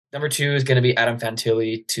Number 2 is gonna be Adam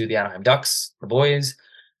Fantilli to the Anaheim Ducks, the boys.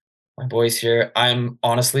 My boys here. I'm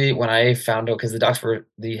honestly, when I found out because the Ducks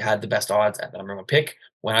had the best odds at the number 1 pick,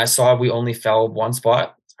 when I saw we only fell 1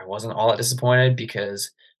 spot, I wasn't all that disappointed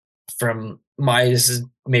because this is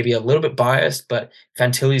maybe a little bit biased, but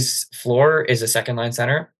Fantilli's floor is a second line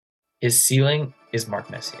center. His ceiling is Mark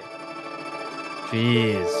Messier.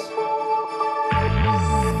 Jeez.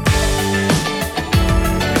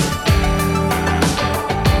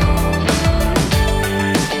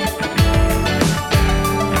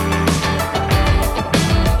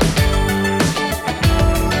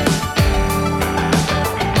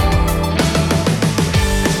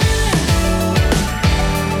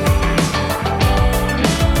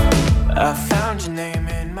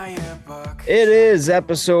 It is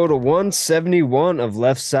episode 171 of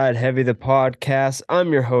Left Side Heavy, the podcast.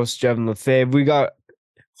 I'm your host, Jevin Lefebvre. We got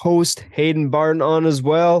host Hayden Barton on as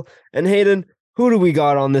well. And Hayden, who do we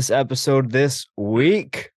got on this episode this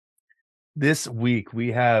week? This week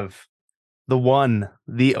we have the one,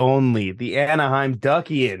 the only, the Anaheim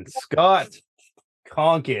Duckian, Scott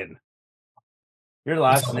Konkin. Your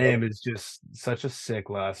last name is just such a sick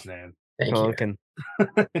last name. Thank Konkin. you.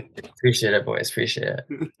 Appreciate it, boys. Appreciate it.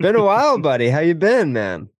 Been a while, buddy. How you been,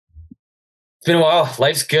 man? It's been a while.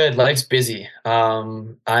 Life's good. Life's busy.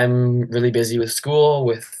 I'm really busy with school,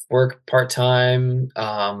 with work part-time.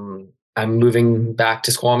 I'm moving back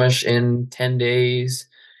to Squamish in 10 days.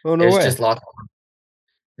 Oh, no way.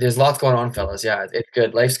 There's lots going on, fellas. Yeah, it's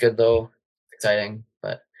good. Life's good, though. Exciting.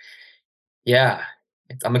 But, yeah,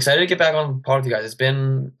 I'm excited to get back on the pod with you guys. It's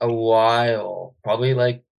been a while. Probably,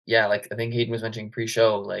 I think Hayden was mentioning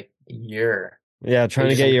pre-show, a year. Yeah, trying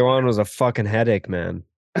to get you on was a fucking headache, man.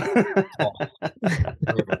 Hey,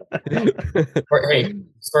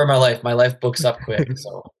 spur my life. My life books up quick,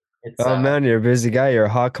 so it's. Man, you're a busy guy. You're a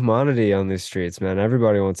hot commodity on these streets, man.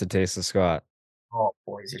 Everybody wants a taste of Scott. Oh,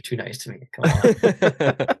 boys, you're too nice to me. Come on.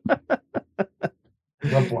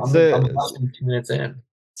 I'm 2 minutes in.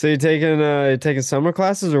 So you're taking summer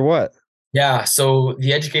classes or what? Yeah, so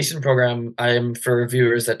the education program, for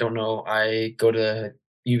viewers that don't know, I go to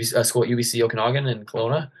school at UBC Okanagan in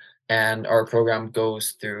Kelowna, and our program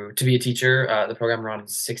goes through, to be a teacher, the program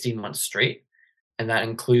runs 16 months straight, and that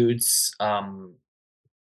includes May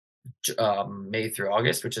through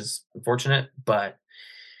August, which is unfortunate, but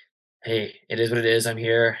hey, it is what it is. I'm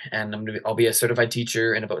here, and I'll be a certified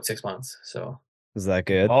teacher in about 6 months, so. Is that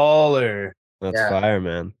good? Baller. That's fire,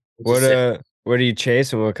 man. What are you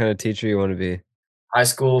chasing? What kind of teacher you want to be? High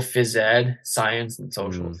school, phys ed, science, and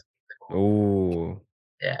socials. Oh,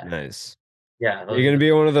 yeah, nice. Yeah, you're gonna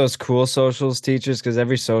be one of those cool socials teachers, because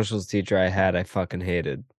every socials teacher I had, I fucking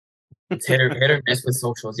hated. It's hit or miss with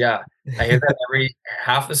socials. Yeah, I hear that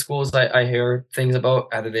half the schools I hear things about,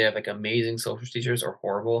 either they have amazing social teachers or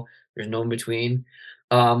horrible. There's no in between.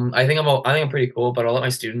 I think I'm pretty cool, but I'll let my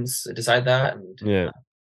students decide that and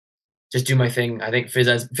just do my thing. I think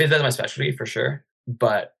phys ed my specialty for sure,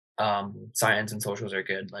 but science and socials are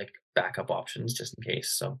good, backup options just in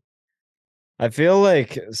case. So I feel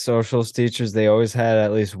like socials teachers, they always had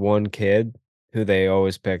at least one kid who they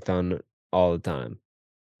always picked on all the time.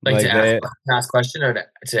 To ask question or to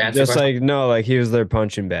answer just question? No, he was their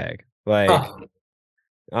punching bag. I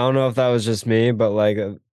don't know if that was just me, but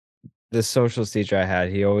this socials teacher I had,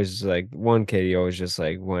 he always one kid he always just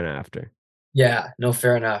went after. Yeah, no,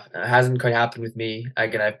 fair enough. It hasn't quite happened with me.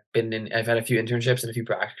 I've had a few internships and a few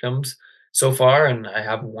practicums so far, and I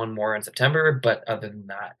have one more in September. But other than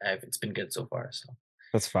that, it's been good so far. So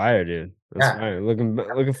that's fire, dude. That's fire.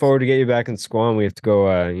 Looking forward to get you back in Squam. We have to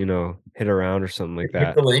go, hit around or something like that.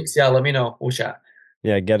 Hit the links, yeah. Let me know. We'll chat.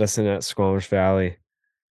 Yeah, get us in at Squamish Valley.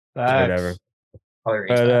 Whatever.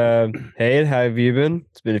 But hey, how have you been?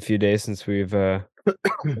 It's been a few days since we've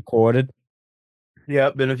recorded.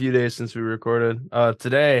 Yeah, been a few days since we recorded.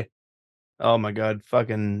 Today, oh my god,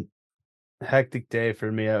 fucking hectic day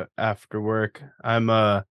for me after work. I'm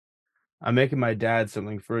making my dad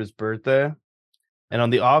something for his birthday, and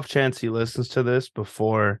on the off chance he listens to this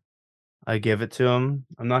before I give it to him,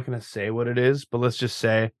 I'm not gonna say what it is, but let's just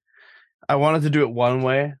say I wanted to do it one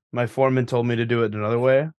way. My foreman told me to do it another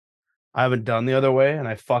way. I haven't done the other way, and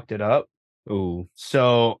I fucked it up. Ooh.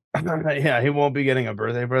 So, yeah, he won't be getting a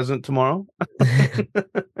birthday present tomorrow.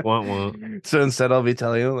 Won't. So instead, I'll be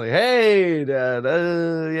telling him, hey, Dad,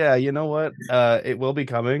 yeah, you know what? It will be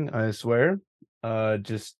coming, I swear.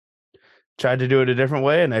 Just tried to do it a different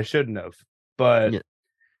way, and I shouldn't have. But,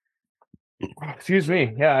 excuse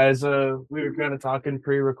me. Yeah, as we were kind of talking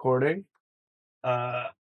pre-recording,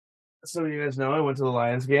 so you guys know I went to the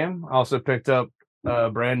Lions game. I also picked up a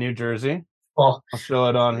brand new jersey. I'll show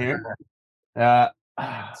it on here.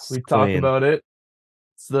 We talk clean. about it.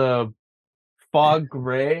 It's the fog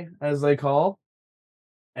gray, as they call,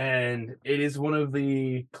 and it is one of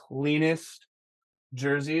the cleanest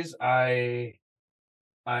jerseys I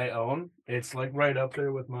own. It's like right up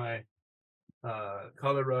there with my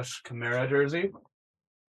Color Rush Camara jersey,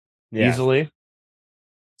 Yeah. easily.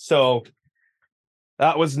 So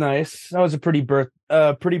that was nice. That was a pretty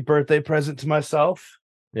birthday present to myself.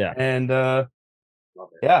 Yeah. And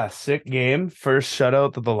yeah, sick game. First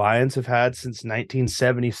shutout that the Lions have had since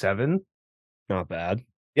 1977. Not bad.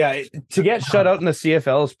 Yeah, to get shut out in the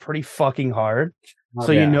CFL is pretty fucking hard.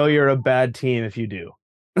 So you know you're a bad team if you do.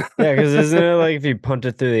 Yeah, because isn't it like if you punt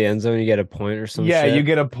it through the end zone, you get a point or some Yeah, shit? you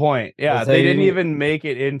get a point. Yeah, That's how they you didn't need- even make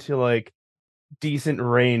it into like decent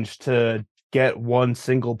range to get one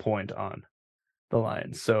single point on the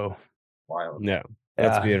Lions. So Wild. Yeah,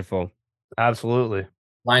 that's yeah, beautiful. absolutely.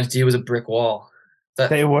 Lions D was a brick wall.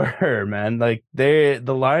 They were, man. Like the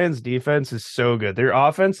Lions defense is so good. Their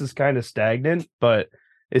offense is kind of stagnant, but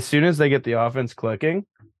as soon as they get the offense clicking,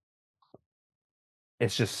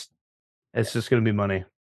 it's just going to be money.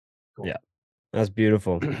 Cool. Yeah. That's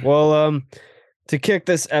beautiful. Well, to kick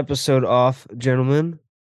this episode off, gentlemen,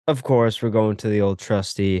 of course, we're going to the old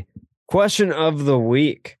trusty question of the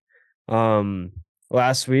week.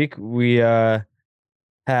 Last week we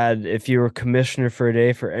had, if you were commissioner for a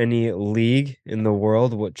day for any league in the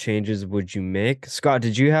world, what changes would you make? Scott,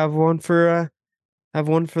 did you have one for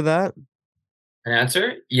that? An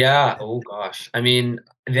answer? Yeah. Oh gosh. I mean,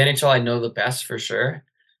 the NHL I know the best for sure.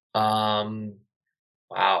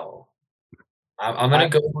 Wow. I'm gonna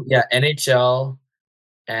go, yeah, NHL,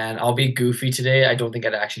 and I'll be goofy today. I don't think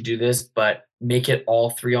I'd actually do this, but make it all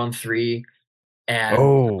 3-on-3 and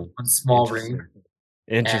Oh, one small ring, interesting.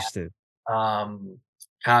 and Interesting. um,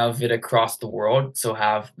 have it across the world. So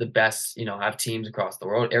have the best, have teams across the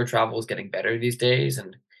world. Air travel is getting better these days,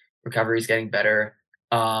 and recovery is getting better.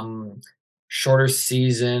 Um, Shorter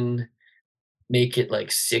season, make it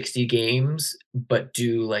like 60 games, but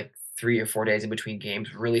do like 3 or 4 days in between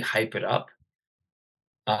games. Really hype it up.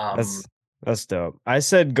 Um, That's dope. I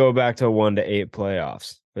said go back to 1-8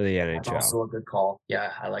 playoffs for the that's NHL also a good call.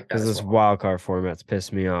 Yeah, I like that because as this well. wild card format's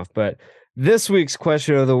pissed me off. But this week's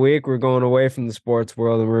question of the week, we're going away from the sports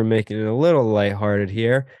world and we're making it a little lighthearted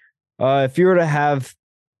here. If you were to have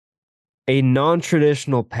a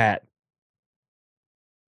non-traditional pet,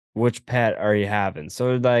 which pet are you having?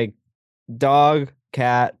 So like dog,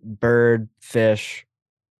 cat, bird, fish,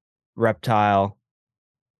 reptile.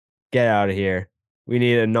 Get out of here. We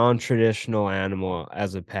need a non-traditional animal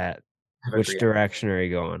as a pet. I have a Which great, direction are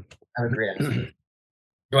you going? I have a great answer.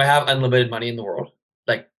 Do I have unlimited money in the world?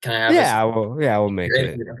 Like, can I have this? We'll make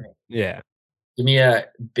it. Okay. Yeah. Give me a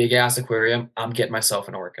big ass aquarium. I'm getting myself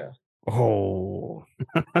an orca. Oh.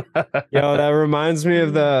 Yo, that reminds me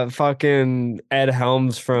of the fucking Ed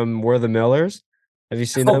Helms from We're the Millers. Have you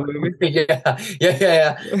seen that movie?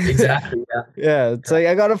 Yeah. Exactly. Yeah. Yeah, it's like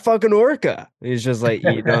I got a fucking orca. He's just like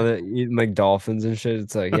eating like dolphins and shit.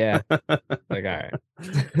 It's like, yeah. Like, all right.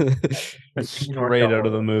 Straight out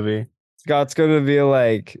of the movie. Scott's gonna be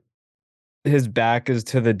like his back is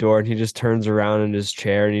to the door and he just turns around in his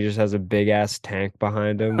chair and he just has a big ass tank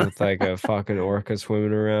behind him with like a fucking orca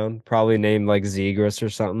swimming around. Probably named like Zegras or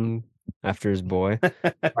something after his boy.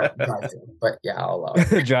 But yeah, I'll allow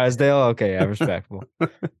it. Drysdale? Okay, yeah, respectable.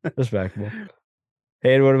 Respectable.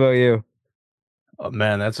 Hayden, what about you? Oh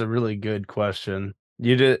man, that's a really good question.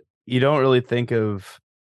 You don't really think of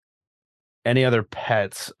any other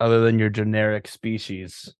pets other than your generic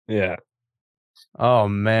species. Yeah. Oh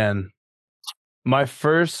man. My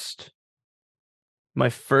first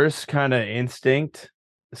kind of instinct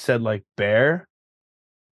said like bear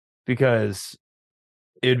because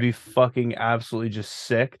it would be fucking absolutely just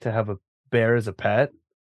sick to have a bear as a pet.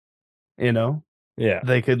 You know? Yeah.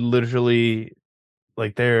 They could literally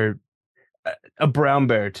like they're a brown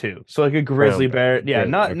bear too. So like a grizzly bear. Yeah,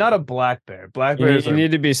 not a black bear. Black bears you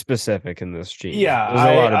need to be specific in this gene. Yeah, There's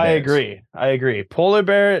a lot of bears. I agree. Polar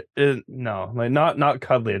bear is no, like not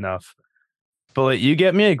cuddly enough. But like you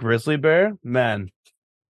get me a grizzly bear, man.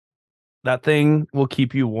 That thing will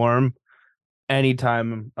keep you warm any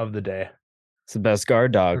time of the day. It's the best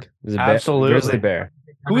guard dog. It's a Absolutely. grizzly bear.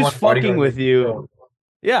 Who's fucking with you?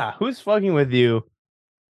 Yeah, who's fucking with you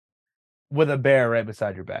with a bear right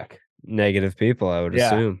beside your back? Negative people, I would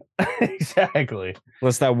assume. Exactly.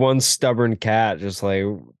 Unless that one stubborn cat, just like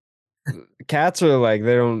cats are like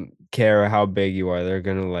they don't care how big you are. They're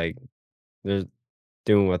gonna like they're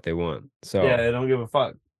doing what they want. So yeah, they don't give a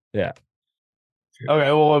fuck. Yeah. Okay,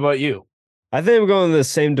 well, what about you? I think I'm going the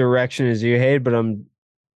same direction as you, Hayde, but I'm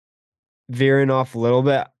veering off a little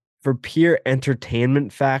bit. for pure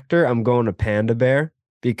entertainment factor, I'm going to Panda Bear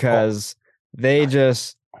because they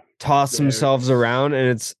just toss themselves around and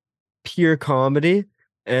it's pure comedy.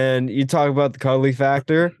 And you talk about the cuddly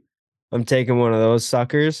factor, I'm taking one of those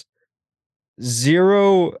suckers.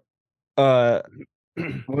 Zero, uh,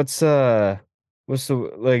 what's the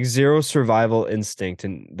like zero survival instinct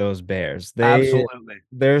in those bears. Absolutely.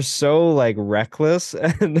 They're so like reckless,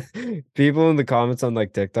 and people in the comments on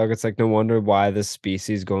like TikTok, it's like no wonder why this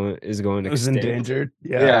species is going It was extinct. endangered.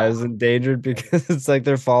 Yeah, Yeah. it's endangered because it's like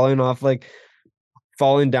they're falling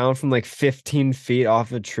down from like 15 feet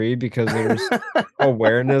off a tree because their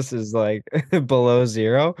awareness is like below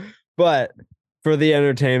zero. But for the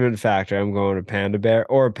entertainment factor, I'm going to panda bear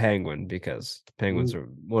or penguin because penguins are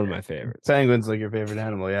one of my favorites. Penguin's like your favorite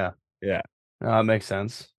animal. Yeah. Yeah. No, that makes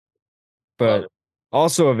sense. Love But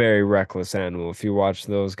also a very reckless animal. If you watch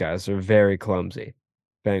those guys, they're very clumsy.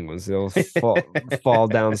 Penguins, they'll fall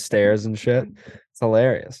downstairs and shit. It's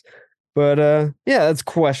hilarious. But yeah, that's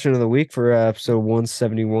question of the week for episode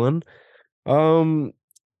 171. All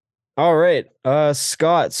right.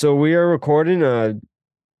 Scott, so we are recording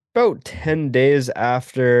about 10 days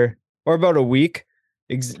after, or about a week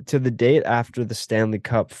to the date after the Stanley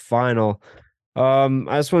Cup final. I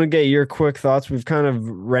just want to get your quick thoughts. We've kind of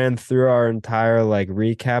ran through our entire like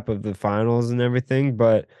recap of the finals and everything,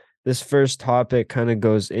 but this first topic kind of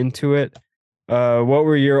goes into it. What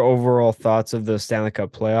were your overall thoughts of the Stanley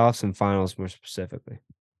Cup playoffs and finals more specifically?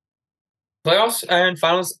 Playoffs and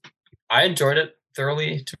finals, I enjoyed it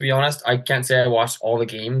thoroughly, to be honest. I can't say I watched all the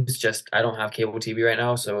games, just I don't have cable TV right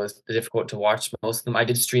now, so it's difficult to watch most of them. I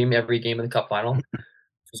did stream every game of the Cup final, which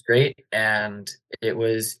was great, and it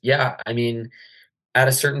was I mean, at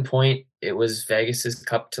a certain point, it was Vegas's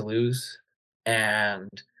cup to lose, and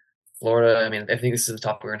Florida, I mean, I think this is the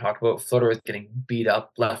topic we're gonna talk about. Florida was getting beat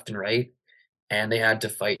up left and right, and they had to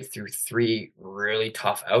fight through 3 really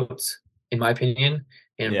tough outs, in my opinion,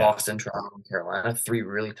 in Yeah. Boston, Toronto, and Carolina. 3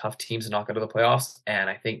 really tough teams to knock out of the playoffs, and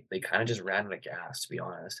I think they kinda just ran out of gas, to be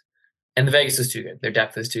honest. And the Vegas is too good. Their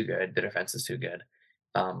depth is too good. Their defense is too good.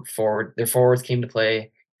 Their forwards came to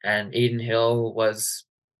play, and Aiden Hill was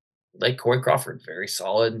like Corey Crawford, very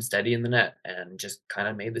solid and steady in the net, and just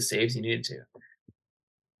kinda made the saves he needed to.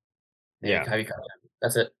 Yeah.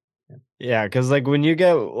 That's it. Yeah, because like when you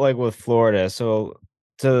get like with Florida, so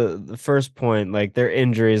to the first point, like their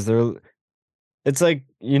injuries, it's like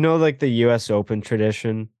like the US Open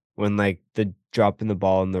tradition when like the dropping the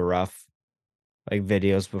ball in the rough, like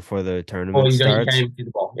videos before the Oh, tournament you can't starts. even see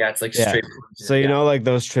the ball. Yeah, it's like Yeah. straight So like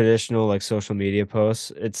those traditional like social media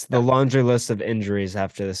posts, it's the laundry list of injuries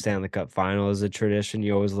after the Stanley Cup final is a tradition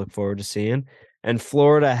you always look forward to seeing. And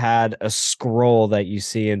Florida had a scroll that you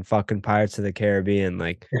see in fucking Pirates of the Caribbean,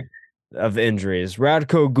 like Yeah. of injuries.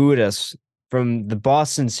 Radko Gudas from the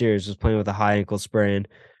Boston series was playing with a high ankle sprain.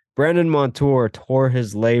 Brandon Montour tore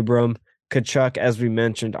his labrum. Kachuk, as we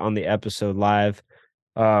mentioned on the episode live,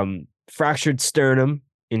 fractured sternum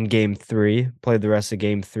in game 3, played the rest of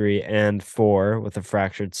game 3 and 4 with a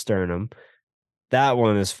fractured sternum. That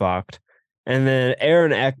one is fucked. And then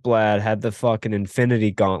Aaron Ekblad had the fucking infinity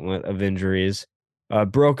gauntlet of injuries.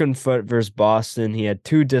 Broken foot versus Boston. He had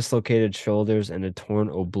 2 dislocated shoulders and a torn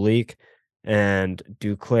oblique. And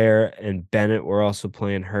Duclair and Bennett were also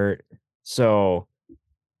playing hurt. So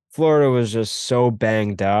Florida was just so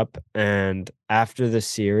banged up. And after the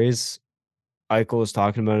series, Eichel was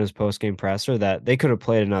talking about in his post-game presser that they could have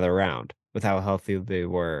played another round with how healthy they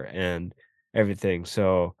were and everything.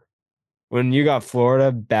 So when you got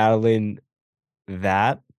Florida battling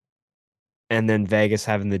that and then Vegas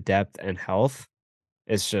having the depth and health,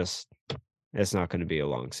 it's not going to be a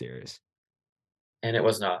long series. And it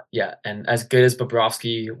was not. Yeah, and as good as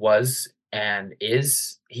Bobrovsky was and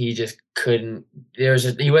is, he just couldn't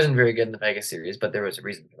he wasn't very good in the Vegas series, but there was a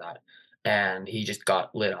reason for that. And he just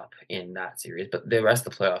got lit up in that series, but the rest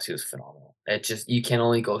of the playoffs, he was phenomenal. It just you can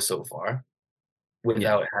only go so far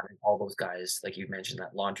without having all those guys, like you mentioned,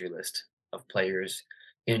 that laundry list of players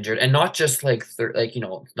injured, and not just like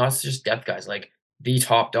not just depth guys, like the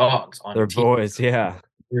top dogs on They're your team. boys, yeah.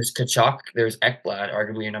 There's Kachuk, there's Ekblad,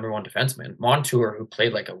 arguably your number 1 defenseman. Montour, who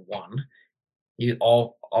played like a 1, he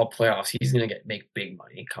all playoffs, he's gonna make big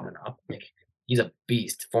money coming up. Like, he's a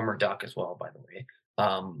beast, former Duck as well, by the way.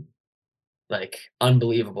 Like,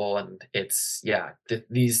 unbelievable, and it's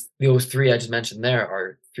those 3 I just mentioned there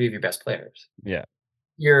are 3 of your best players. Yeah.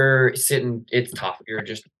 It's tough.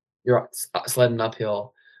 You're sledding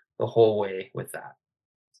uphill the whole way with that.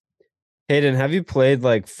 Hayden, have you played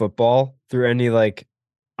like football through any like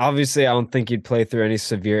obviously I don't think you'd play through any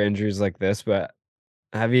severe injuries like this, but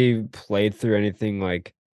have you played through anything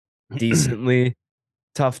like decently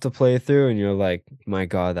tough to play through, and you're like, my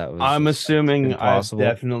God, that was I'm just like, assuming I've impossible.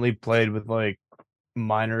 definitely played with like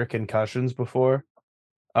minor concussions before.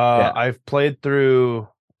 Yeah. I've played through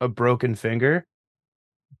a broken finger,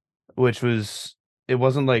 which was it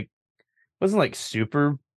wasn't like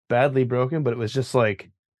super badly broken, but it was just like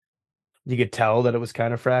you could tell that it was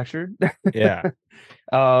kind of fractured. Yeah.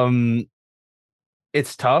 um,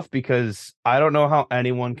 it's tough because I don't know how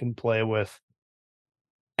anyone can play with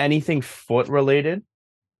anything foot related.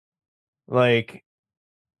 Like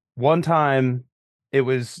one time it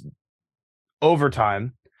was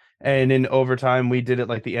overtime, and in overtime we did it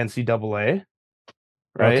like the NCAA,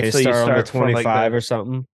 right? Okay, So you start on the start from like 25 the or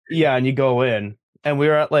something. yeah, and you go in, and we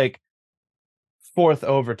were at like fourth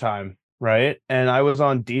overtime, right? And I was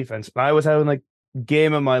on defense, and I was having like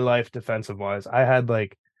game of my life defensive wise. I had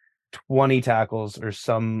like 20 tackles or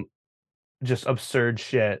some just absurd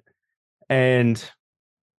shit, and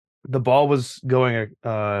the ball was going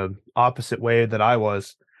opposite way that I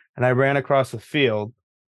was, and I ran across the field.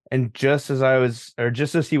 And just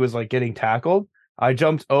as he was like getting tackled, I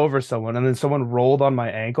jumped over someone, and then someone rolled on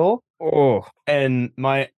my ankle, Oh, and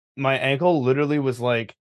my ankle literally was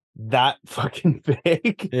like that fucking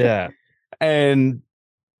big. yeah. And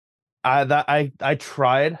I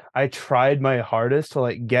tried my hardest to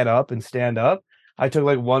like get up and stand up. I took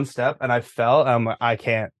like one step and I fell. And I'm like, I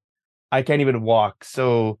can't even walk.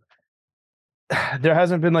 So there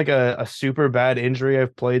hasn't been like a super bad injury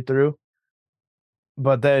I've played through,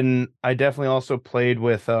 but then I definitely also played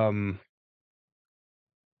with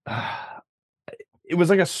it was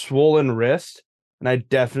like a swollen wrist, and I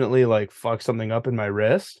definitely like fucked something up in my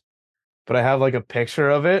wrist. But I have like a picture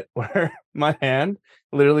of it where my hand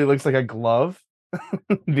literally looks like a glove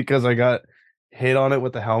because I got hit on it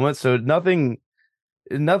with the helmet. So nothing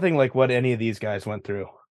like what any of these guys went through.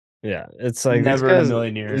 Yeah. It's like Never in a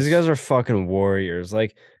million these years. guys are fucking warriors.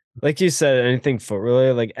 Like you said, anything foot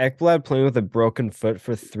related, like Ekblad playing with a broken foot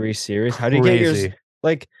for 3 series. How do you get yours? Crazy.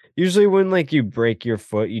 Like usually when like you break your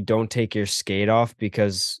foot, you don't take your skate off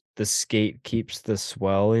because the skate keeps the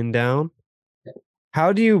swelling down.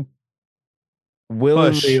 How do you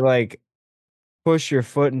willingly Push. like push your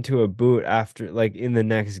foot into a boot after like in the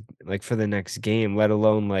next like for the next game, let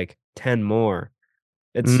alone like 10 more?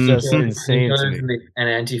 It's just Painkillers, insane to painkillers me.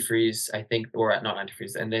 and antifreeze, I think, or not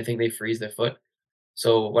antifreeze, and they think they freeze their foot.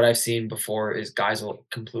 So what I've seen before is guys will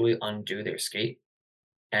completely undo their skate,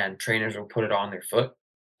 and trainers will put it on their foot,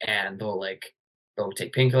 and they'll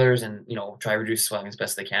take painkillers and try to reduce swelling as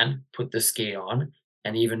best they can, put the skate on,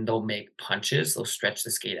 and even they'll make punches. They'll stretch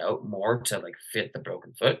the skate out more to like fit the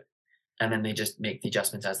broken foot, and then they just make the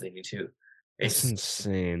adjustments as they need to. That's It's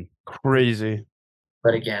insane. Crazy.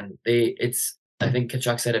 But again, I think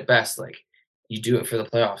Kachuk said it best, like, you do it for the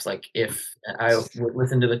playoffs. Like, if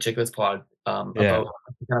listened to the Chicklets pod, Yeah.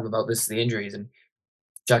 about this, the injuries, and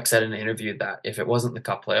Chuck said in an interview that if it wasn't the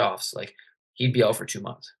cup playoffs, like, he'd be out for 2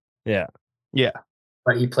 months. Yeah. Yeah.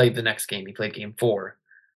 But he played the next game. He played game 4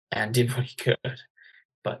 and did what he could.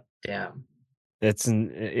 But damn.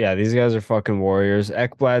 Yeah, these guys are fucking warriors.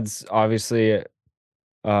 Ekblad's obviously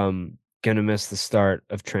gonna miss the start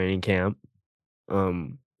of training camp.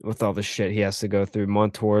 With all the shit he has to go through.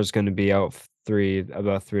 Montour's gonna be out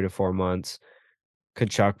about 3 to 4 months.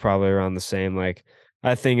 Kachuk probably around the same. Like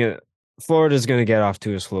I think Florida's gonna get off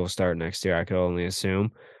to a slow start next year, I could only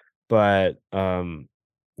assume. But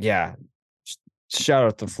yeah, sh- shout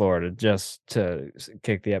out to Florida just to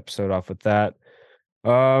kick the episode off with that.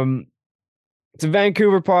 Um, it's a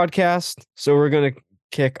Vancouver podcast, so we're gonna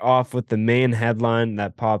kick off with the main headline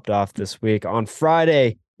that popped off this week. On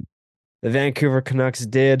Friday, the Vancouver Canucks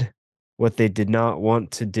did what they did not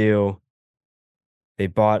want to do. They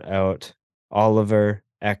bought out Oliver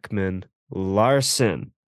Ekman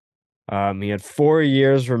Larson. He had 4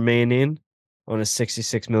 years remaining on a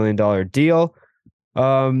 $66 million deal.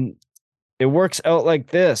 It works out like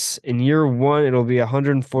this. In year one, it'll be a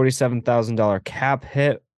 $147,000 cap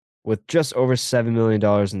hit with just over $7 million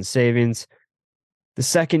in savings. The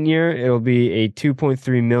second year, it'll be a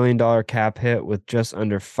 $2.3 million cap hit with just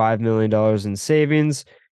under $5 million in savings.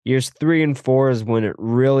 Years 3 and 4 is when it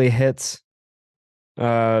really hits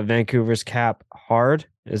Vancouver's cap hard,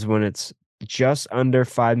 is when it's just under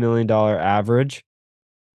 $5 million average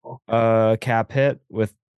cap hit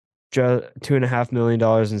with just $2.5 million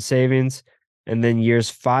in savings. And then years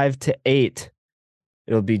 5 to 8,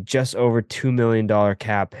 it'll be just over $2 million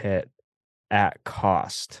cap hit at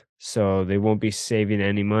cost. So they won't be saving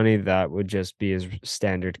any money. That would just be his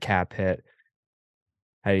standard cap hit.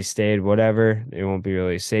 Had he stayed, whatever, they won't be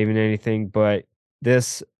really saving anything. But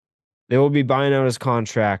this, they will be buying out his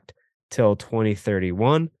contract till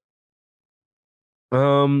 2031.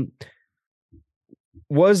 Was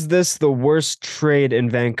this the worst trade in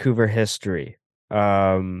Vancouver history?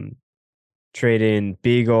 Trading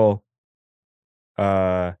Beagle,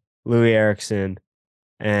 Louis Eriksson,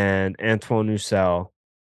 and Antoine Roussel,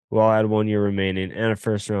 who all had 1 year remaining, and a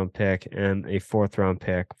first round pick and a fourth round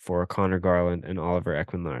pick for Connor Garland and Oliver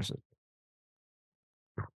Ekman-Larsson.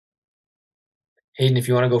 Hayden, if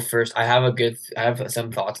you want to go first, I have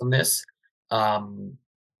some thoughts on this. You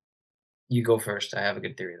go first. I have a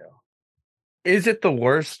good theory though. Is it the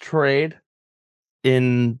worst trade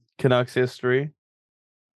in Canucks history?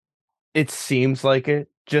 It seems like it.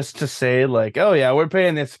 Just to say, like, oh yeah, we're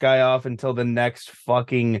paying this guy off until the next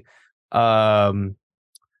fucking fuck, I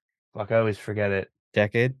always forget it.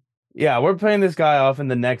 Decade? Yeah, we're paying this guy off in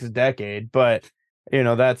the next decade, but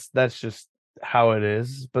that's just how it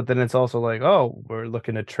is. But then it's also like, oh, we're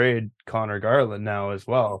looking to trade Connor Garland now as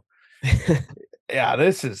well. Yeah,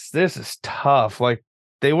 this is tough. Like,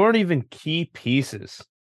 they weren't even key pieces.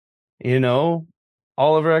 Oliver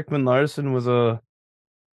Ekman-Larsson was a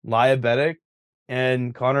diabetic,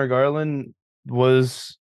 and Connor Garland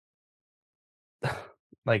was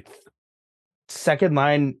like second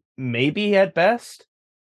line, maybe at best.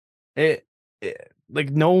 It like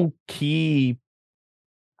no key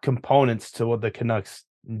components to what the Canucks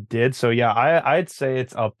did. So yeah, I'd say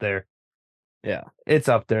it's up there. Yeah. It's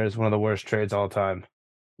up there as one of the worst trades all time.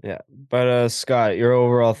 Yeah. But Scott, your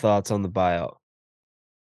overall thoughts on the buyout?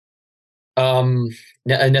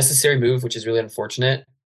 A necessary move, which is really unfortunate.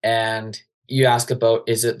 And you ask about,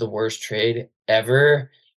 is it the worst trade ever?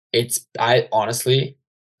 I honestly,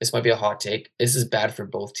 this might be a hot take. This is bad for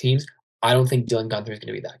both teams. I don't think Dylan Guenther is going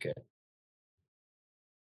to be that good.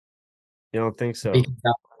 You don't think so? Because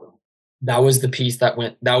that was the piece that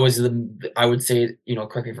I would say,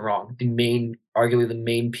 correct me if I'm wrong, arguably the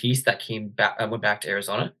main piece that went back to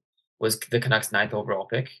Arizona was the Canucks' 9th overall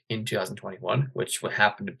pick in 2021, which would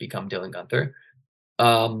happen to become Dylan Guenther.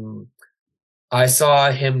 I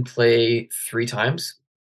saw him play 3 times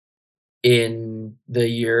in the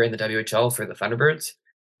year in the WHL for the Thunderbirds.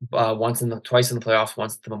 Twice in the playoffs,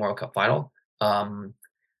 once the Memorial Cup final.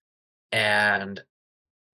 And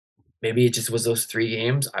maybe it just was those 3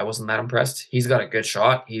 games. I wasn't that impressed. He's got a good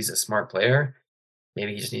shot. He's a smart player.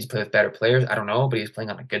 Maybe he just needs to play with better players. I don't know, but he's playing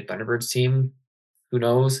on a good Thunderbirds team. Who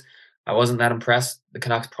knows? I wasn't that impressed. The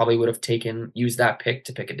Canucks probably would have used that pick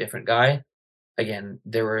to pick a different guy. Again,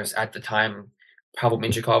 there was at the time Pavel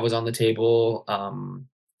Minchikov was on the table.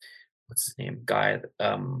 What's his name?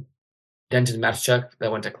 Denton Matchuk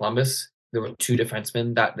that went to Columbus. There were 2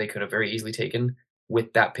 defensemen that they could have very easily taken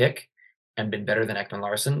with that pick and been better than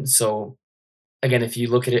Ekman-Larsson. So again, if you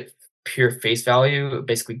look at it pure face value,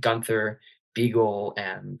 basically Guenther, Beagle,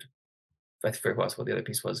 and I forget what the other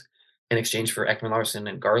piece was, in exchange for Ekman-Larsson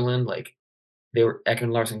and Garland, like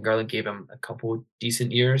Ekman-Larsson and Garland gave him a couple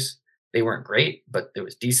decent years. They weren't great, but it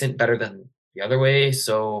was decent, better than the other way.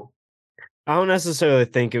 So I don't necessarily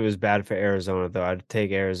think it was bad for Arizona, though. I'd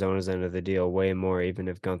take Arizona's end of the deal way more, even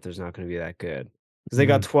if Gunther's not going to be that good. Because they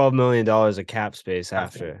got $12 million of cap space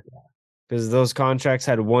after. Because those contracts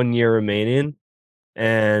had 1 year remaining.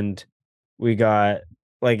 And we got,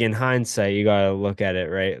 like, in hindsight, you got to look at it,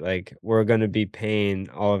 right? Like, we're going to be paying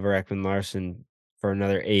Oliver Ekman-Larsson for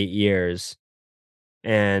another 8 years.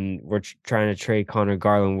 And we're trying to trade Connor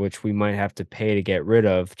Garland, which we might have to pay to get rid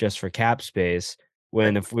of just for cap space.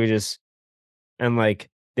 When if we just and, like,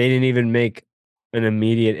 they didn't even make an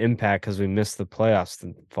immediate impact because we missed the playoffs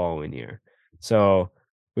the following year. So,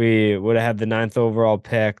 we would have had the 9th overall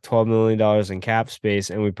pick, $12 million in cap space,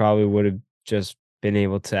 and we probably would have just been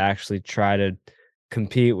able to actually try to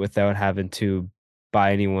compete without having to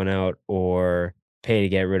buy anyone out or pay to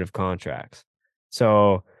get rid of contracts.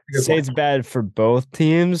 So, good say point. it's bad for both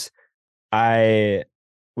teams. I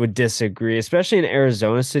would disagree, especially in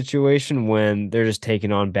Arizona's situation when they're just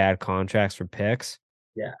taking on bad contracts for picks.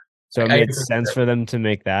 Yeah. So it I made agree with sense that. for them to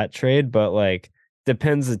make that trade, but like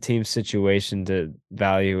depends the team's situation to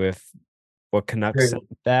value if what Canucks Very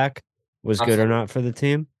sent back was good or absolutely. not for the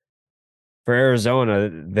team. For Arizona,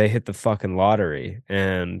 they hit the fucking lottery,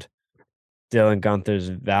 and Dylan Guenther's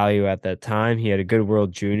value at that time. He had a good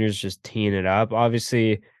World Juniors just teeing it up.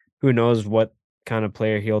 Obviously, who knows what kind of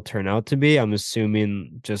player he'll turn out to be. I'm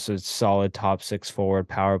assuming just a solid top 6 forward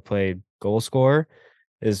power play goal scorer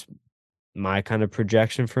is my kind of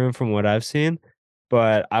projection for him from what I've seen.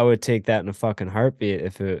 But I would take that in a fucking heartbeat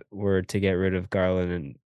if it were to get rid of Garland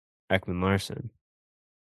and Ekman-Larsson.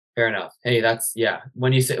 Fair enough. Hey, that's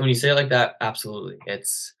when you say it like that, absolutely.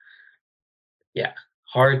 It's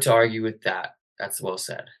hard to argue with that. That's well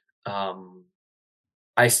said.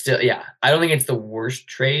 I don't think it's the worst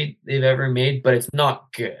trade they've ever made, but it's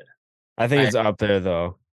not good. I think it's up there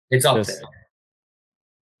though. It's up Just there.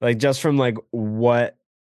 like just from like what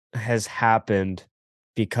has happened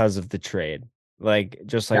because of the trade. Like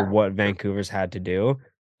just like Yeah. what Vancouver's had to do,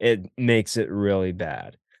 it makes it really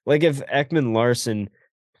bad. Like if Ekman Larson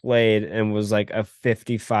played and was like a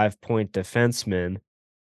 55-point defenseman,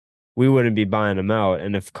 we wouldn't be buying him out.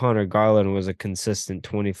 And if Connor Garland was a consistent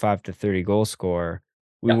 25 to 30 goal scorer,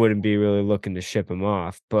 we Yeah. wouldn't be really looking to ship him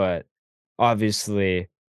off. But obviously,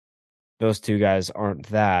 those two guys aren't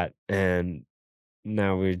that. And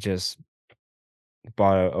now we just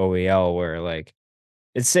bought an OEL where like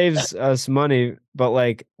it saves us money, but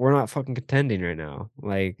like we're not fucking contending right now.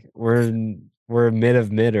 Like we're mid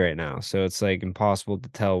of mid right now. So it's like impossible to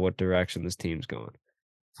tell what direction this team's going.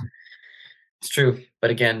 It's true,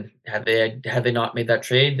 but again, had they not made that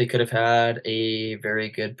trade, they could have had a very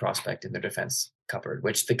good prospect in their defense cupboard,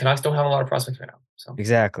 which the Canucks don't have a lot of prospects right now. So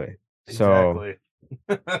Exactly. So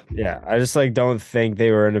Exactly. yeah, I just like don't think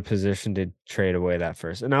they were in a position to trade away that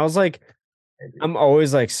first. And I was like, I'm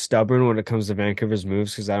always like stubborn when it comes to Vancouver's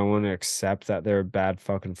moves because I don't want to accept that they're a bad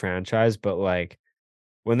fucking franchise. But like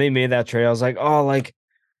when they made that trade, I was like, oh, like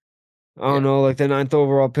I don't yeah, know, like the 9th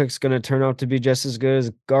overall pick's gonna turn out to be just as good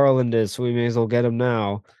as Garland is, so we may as well get him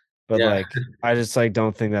now. But yeah, like I just like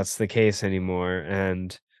don't think that's the case anymore.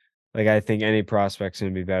 And like I think any prospect's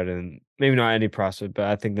gonna be better than maybe not any prospect, but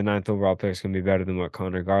I think the 9th overall pick's gonna be better than what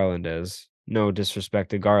Connor Garland is. No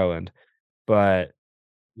disrespect to Garland. But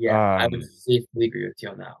yeah. I would um safely agree with you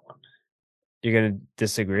on that one. you're gonna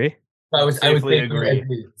disagree? I would Safely safely agree.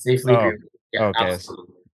 agree. Safely agree Oh, with you. Yeah, okay.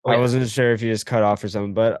 absolutely. Oh I yeah, wasn't sure if you just cut off or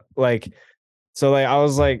something, but like, so like I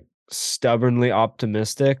was like stubbornly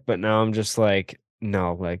optimistic, but now I'm just like,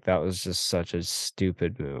 no, like that was just such a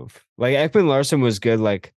stupid move. Like Ekman Larson was good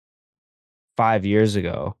like 5 years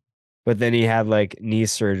ago, but then he had like knee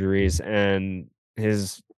surgeries and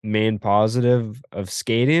his main positive of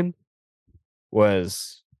skating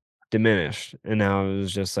was diminished. And now it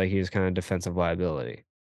was just like he was kind of defensive liability.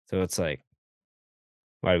 So it's like,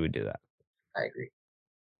 why do we do that? I agree.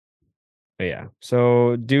 But yeah.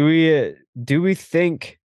 So do we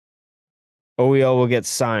think OEL will get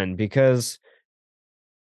signed? Because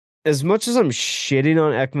as much as I'm shitting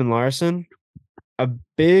on Ekman Larson, a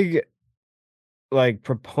big like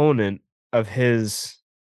proponent of his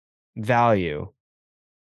value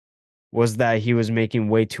was that he was making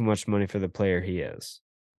way too much money for the player he is.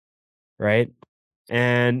 Right?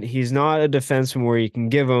 And he's not a defenseman where you can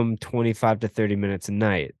give him 25 to 30 minutes a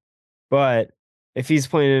night. But if he's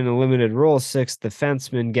playing in a limited role, sixth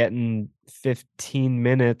defenseman getting 15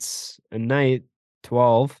 minutes a night,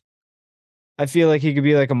 12, I feel like he could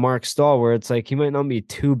be like a Mark Stahl where it's like he might not be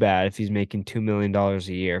too bad if he's making $2 million a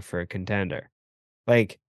year for a contender.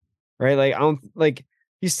 Like, right? Like, I don't like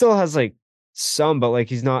he still has like some, but like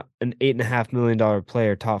he's not an $8.5 million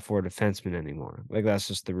player, top four defenseman anymore. Like, that's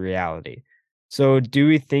just the reality. So, do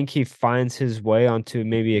we think he finds his way onto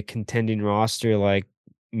maybe a contending roster, like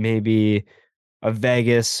maybe a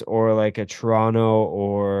Vegas or like a Toronto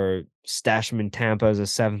or stash him in Tampa as a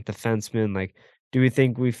seventh defenseman? Like, do we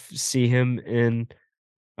think we see him in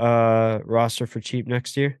roster for cheap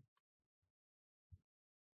next year?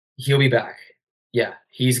 He'll be back. Yeah,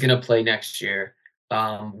 he's gonna play next year.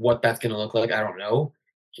 What that's gonna look like, I don't know.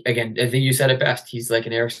 Again, I think you said it best. He's like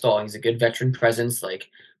an Eric Stahl. He's a good veteran presence. Like,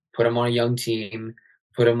 put him on a young team,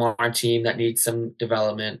 put him on a team that needs some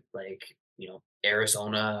development, like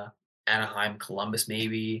Arizona, Anaheim, Columbus,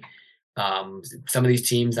 maybe. Some of these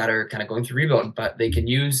teams that are kind of going through rebuild, but they can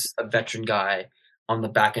use a veteran guy on the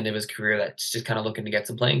back end of his career that's just kind of looking to get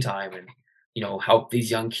some playing time and help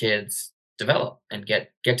these young kids develop and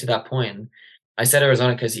get to that point. And I said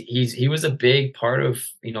Arizona because he was a big part of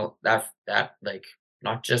that like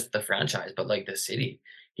not just the franchise but like the city.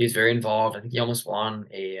 He was very involved. I think he almost won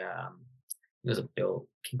it was a Bill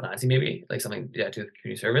King Clancy maybe like something to do with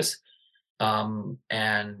community service. And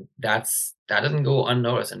that doesn't go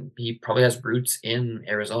unnoticed, and he probably has roots in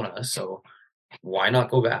Arizona, so why not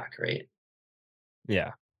go back, right?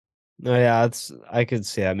 Yeah. No, yeah, it's I could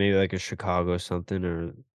see that maybe like a Chicago or something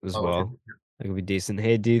or as Oh, well. That could be decent.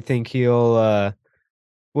 Hey, do you think he'll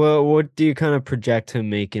well, what do you kind of project him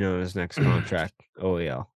making on his next contract?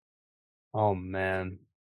 OEL. Oh man.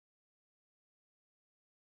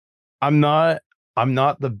 I'm not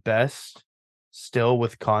the best still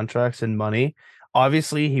with contracts and money.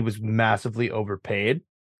 Obviously, he was massively overpaid.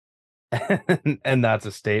 And that's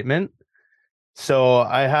a statement. So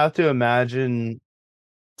I have to imagine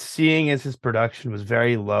seeing as his production was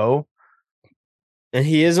very low, And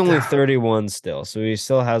he is only 31 still, so he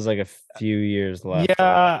still has like a few years left.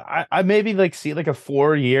 Yeah, I maybe like see like a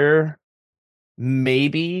 4-year,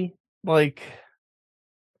 maybe like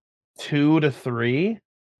 2 to 3.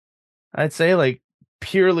 I'd say like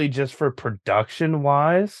purely just for production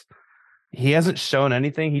wise. He hasn't shown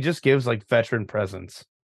anything. He just gives like veteran presence,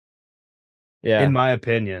 Yeah, in my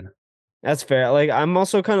opinion. that's fair. Like I'm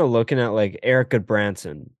also kind of looking at like Eric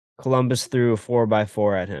Goodbranson. Columbus threw a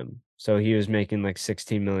 4x4 at him. So he was making like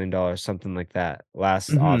 $16 million, something like that last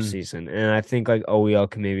Mhm. offseason. And I think like OEL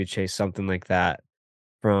can maybe chase something like that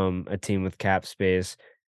from a team with cap space.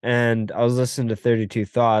 And I was listening to 32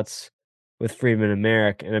 Thoughts with Friedman and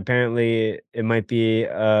Merrick, and apparently it might be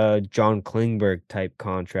a John Klingberg type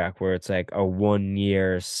contract where it's like a 1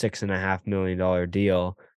 year, $6.5 million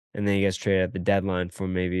deal, and then he gets traded at the deadline for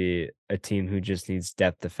maybe a team who just needs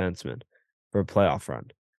depth defensemen for a playoff run.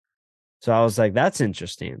 So I was like, that's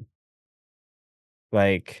interesting.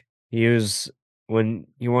 Like when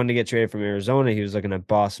he wanted to get traded from Arizona, he was looking at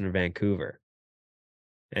Boston or Vancouver.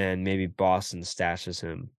 And maybe Boston stashes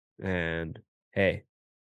him. And hey,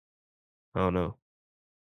 I don't know.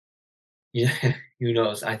 Yeah, who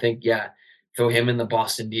knows? I think, yeah, throw him in the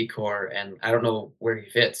Boston decor, and I don't know where he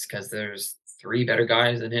fits because there's 3 better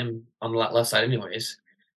guys than him on the left side anyways.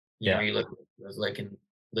 You know, Yeah. you look there's like in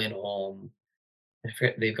Lindholm, I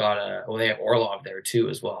forget they've got they have Orlov there too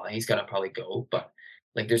as well. He's gotta probably go, but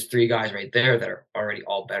like there's 3 guys right there that are already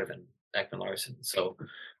all better than Ekman Larson. So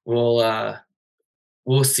we'll uh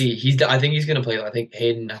we'll see. I think he's gonna play. I think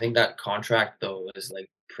Hayden. I think that contract though is like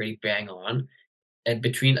pretty bang on. And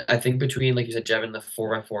between like you said, Jevin, the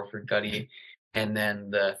 4x4 for Gutty, and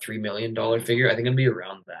then the $3 million figure, I think it'll be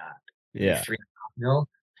around that, maybe Yeah. 3.5 mil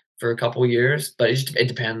for a couple years. But it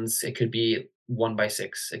depends. It could be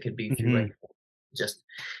 1/6. It could be Mhm. 3/4. Just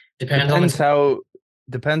depends on the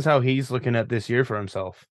Depends how he's looking at this year for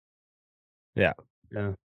himself. Yeah.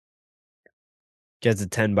 Yeah. Gets a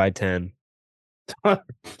 10x10.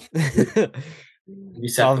 be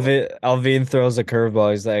set though. Alvin throws a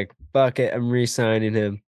curveball. He's like, fuck it, I'm re-signing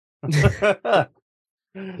him. Time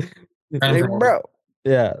Like, for more. bro.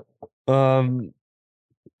 Yeah.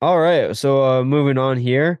 All right. So moving on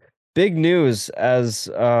here. Big news as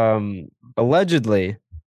allegedly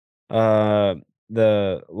uh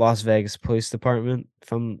the Las Vegas Police Department,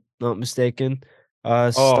 if I'm not mistaken, Oh,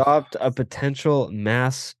 stopped a potential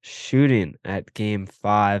mass shooting at game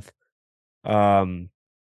 5. Um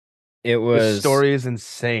it this was story is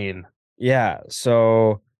insane. yeah,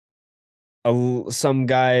 so some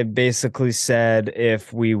guy basically said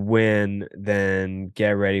if we win then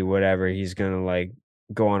get ready whatever, he's going to like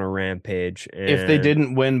go on a rampage. If they And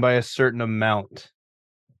didn't win by a certain amount.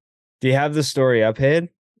 do you have the story up, Hayden?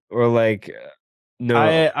 Or like no.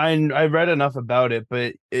 I read enough about it,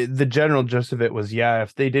 but the general gist of it was, yeah,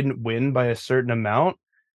 if they didn't win by a certain amount,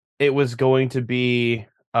 it was going to be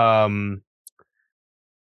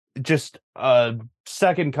just a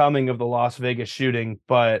second coming of the Las Vegas shooting,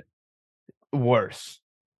 but worse.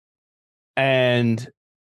 And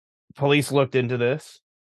police looked into this,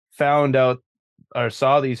 found out or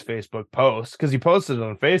saw these Facebook posts because he posted it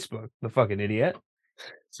on Facebook, the fucking idiot.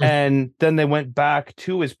 And then they went back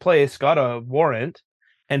to his place, got a warrant,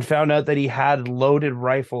 and found out that he had loaded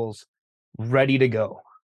rifles ready to go.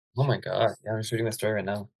 Oh my god! Yeah, I'm just reading the story right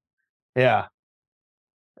now. Yeah.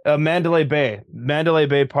 Mandalay Bay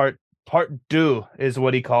part 2 is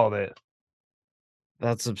what he called it.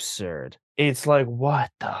 That's absurd. It's like, what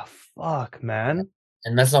the fuck, man?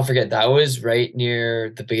 And let's not forget that was right near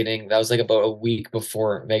the beginning. That was like about a week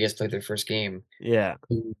before Vegas played their first game Yeah.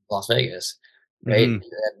 in Las Vegas, right? Mhm.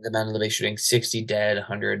 The Mandalay Bay shooting, 60 dead,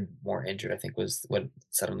 100 more injured, I think was what it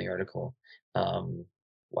said on the article.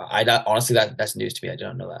 Wow, honestly that's news to me. I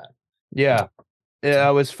didn't know that. Yeah. Yeah,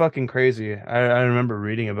 it was fucking crazy. I remember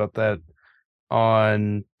reading about that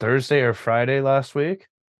on Thursday or Friday last week,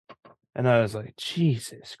 and I was like,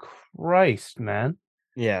 Jesus Christ, man.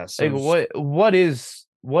 Yeah, Like so what is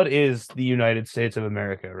the United States of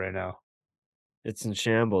America right now? it's in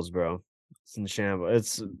shambles, bro. It's in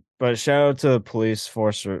shambles. But shout out to the police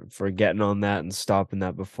force for getting on that and stopping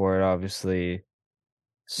that before it obviously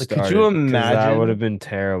Like, could you started, because that would have imagine been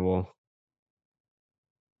terrible.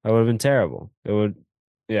 That would have been terrible. It would,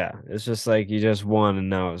 yeah. It's just like you just won, and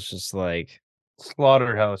now it's just like,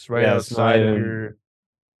 slaughterhouse right yeah, it's not outside of even, your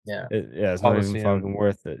Yeah. it's not even Coliseum? fucking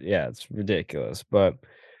worth it. Yeah, it's ridiculous. But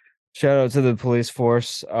shout out to the police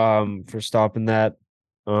force for stopping that.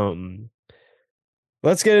 Um,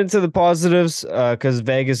 let's get into the positives, because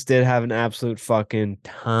Vegas did have an absolute fucking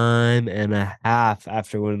time and a half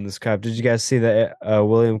after winning this cup. Did you guys see the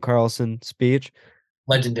William Karlsson speech?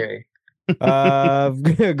 Legendary.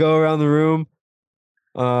 Go around the room.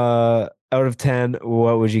 Out of 10,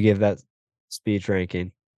 what would you give that speech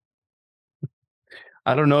ranking?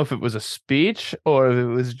 I don't know if it was a speech or if it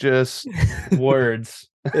was just words.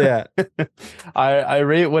 Yeah. I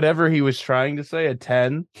rate whatever he was trying to say a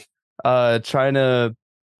 10. Trying to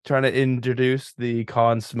introduce the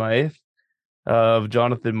Conn Smythe of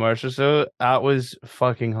Jonathan Marchessault. That was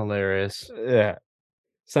fucking hilarious. Yeah.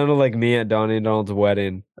 Sounded like me at Donnie and Donald's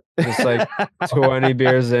wedding. Just like 20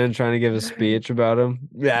 beers in, trying to give a speech about him.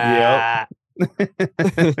 Yep. Yeah.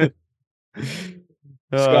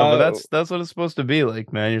 But Scott, that's what it's supposed to be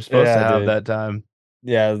like, man. You're supposed to yeah, have dude. that time.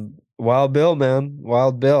 Yeah. Wild Bill, man.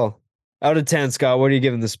 Wild Bill. Out of 10, Scott, what are you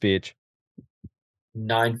giving the speech?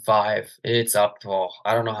 9.5. It's up. Well,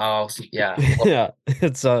 I don't know how else. Yeah. Well, Yeah.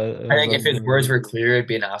 It's I think if his words were clear, it'd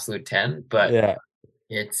be an absolute 10. But yeah.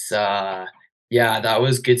 it's yeah, that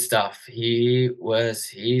was good stuff.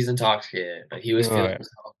 He's intoxicated, but he was Oh, feeling yeah.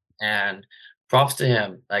 himself. And props to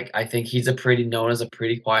him. Like I think he's a pretty known as a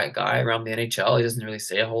pretty quiet guy around the NHL. He doesn't really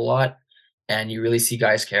say a whole lot. And you really see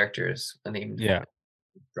guys' characters when they even Yeah.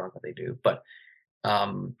 drunk what they do. But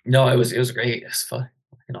no, it was great. It's fucking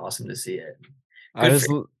awesome to see it. I Good for just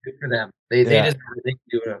good for them. They yeah. just they can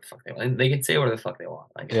do whatever the fuck they want. They can say whatever the fuck they want.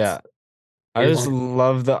 Like Yeah. they I just just want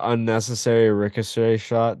love the unnecessary ricochet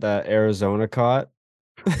shot that Arizona caught.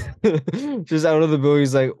 Just out of the blue,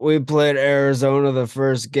 he's like, "We played Arizona the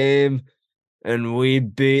first game and we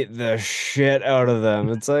beat the shit out of them."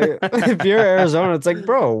 It's like, if you're Arizona, it's like,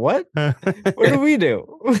 bro, what? What do we do?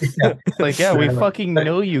 yeah. Like, yeah, we fucking But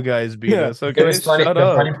know you guys beat Yeah. us. it Okay, was funny. shut The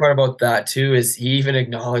up. funny part about that too is he even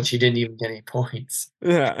acknowledged he didn't even get any points.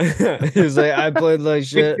 Yeah. He's like, I played like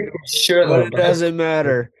shit, Sure but though, it but that's doesn't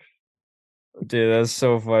matter. Dude, that's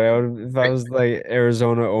so funny. If I was like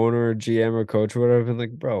Arizona owner or GM or coach or whatever, I'd been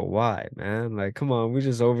like, bro, why, man? Like, come on, we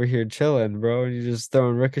just over here chilling, bro. And you just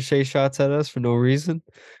throwing ricochet shots at us for no reason.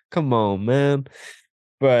 Come on, man.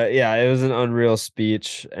 But yeah, it was an unreal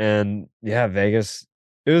speech. And yeah, Vegas,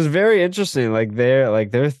 it was very interesting.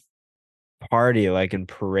 Their party, like and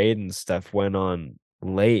parade and stuff went on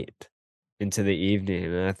late into the evening.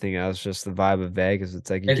 And I think that was just the vibe of Vegas. It's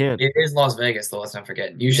like you it, can't, it is Las Vegas though. Let's not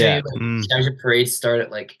forget. Usually, yeah, like Mm. Challenger parades start at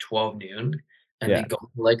like 12 noon, and they yeah. go to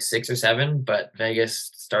like 6 or 7. But Vegas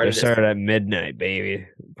They started at started at midnight, baby.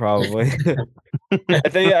 Probably.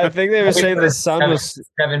 I think they were saying the sun 7, was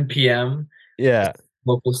 7 p.m. yeah,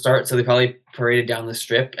 local start, so they probably paraded down the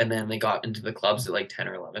strip, and then they got into the clubs at like 10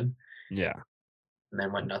 or 11, yeah. and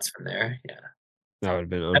then went nuts from there. Yeah. That would have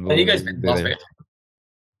been Have you guys been to Las unbelievable. Vegas?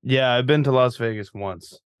 Yeah, I've been to Las Vegas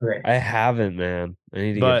once, Okay. I haven't, man. I need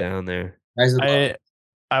to get but down there. You guys would love I it.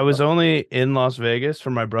 I was only in Las Vegas for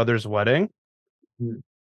my brother's wedding, Mm.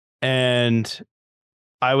 and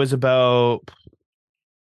I was about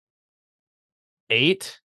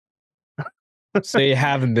 8. So you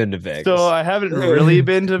haven't been to So Vegas. I haven't really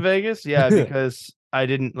been to Vegas, yeah, because I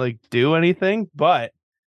didn't like do anything, but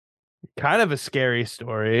kind of a scary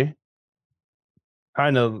story.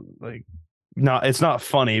 Kind of like not it's not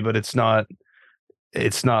funny, but it's not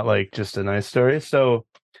like just a nice story. So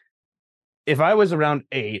if I was around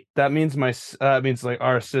 8, that means means like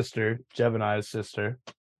our sister, Jeb and I's sister,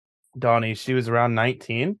 Donnie, she was around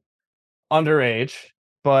 19, underage,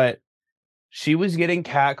 but she was getting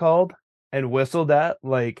catcalled and whistled at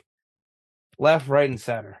like left, right, and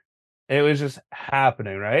center. It was just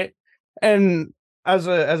happening, right? And as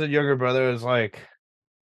a younger brother, it was like,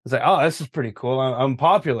 oh, this is pretty cool. I'm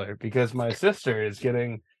popular because my sister is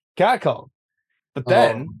getting catcalled. But Oh,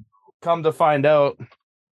 then, come to find out,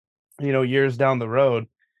 years down the road,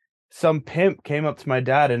 some pimp came up to my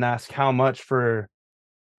dad and asked how much for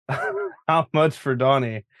how much for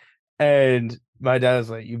Donnie, and my dad was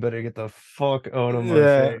like, "You better get the fuck out of my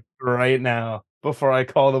Yeah. face right now before I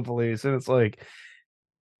call the police." And it's like,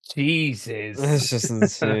 Jesus, That's just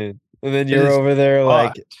insane. And then it you're is over there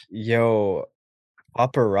like, fucked. yo,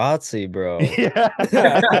 paparazzi, bro. Yeah.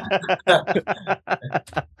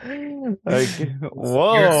 Like, you're so,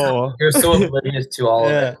 whoa. you're so oblivious to all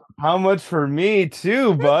of Yeah. How much for me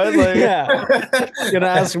too, bud? Like, Yeah. Gonna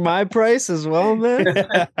ask my price as well, man.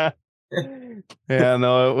 yeah. Yeah,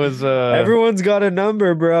 no, it was Everyone's got a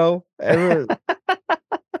number, bro. They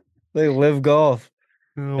live golf.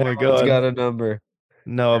 oh my Everyone's god. got a number.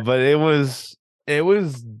 No, but it was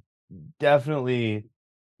definitely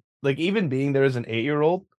like even being there as an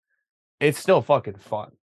 8-year-old, it's still fucking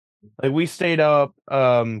fun. Like we stayed up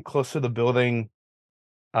close to the building,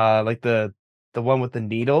 like the one with the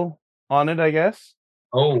needle on it, I guess.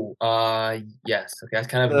 Oh, yes. Okay, that's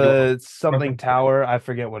kind of The something tower, I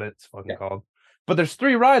forget what it's fucking yeah. called. But there's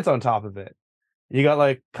 3 rides on top of it. You got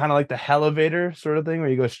like kind of like the elevator sort of thing where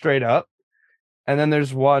you go straight up. And then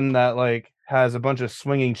there's one that like has a bunch of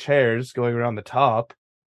swinging chairs going around the top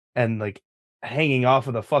and like hanging off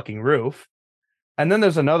of the fucking roof. And then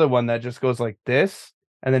there's another one that just goes like this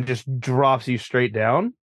and then just drops you straight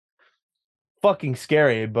down. Fucking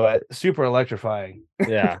scary, but super electrifying.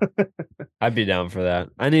 Yeah. I'd be down for that.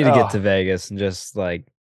 I need to get to Oh, Vegas and just like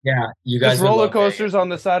Yeah, you there's guys would roller love Vegas. coasters on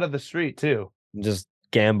the side of the street too. just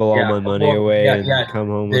gamble all Yeah, my money well, away yeah, and yeah. come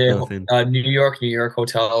home with The nothing. New York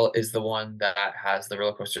Hotel is the one that has the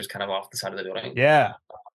roller coasters kind of off the side of the building. Yeah.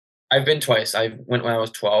 I've been twice. I went when I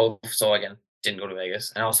was 12, so again, didn't go to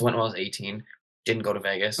Vegas. And I also went when I was 18, didn't go to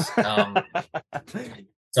Vegas.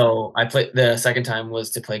 So I played the second time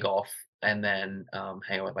was to play golf and then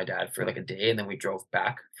hang out with my dad for like a day, and then we drove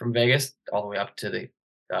back from Vegas all the way up to the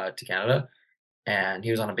to Canada. And he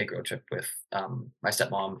was on a big road trip with my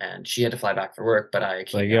stepmom, and she had to fly back for work, but I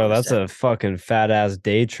came Like, yo, down to that's stay. a fucking fat ass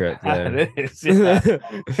day trip there. It is, yeah.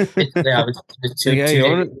 Yeah, it's Like, two hey, two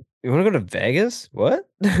days. you wanna go to Vegas? What?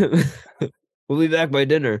 We'll be back by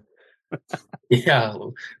dinner. Yeah,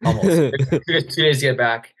 almost. It took us 2 days to get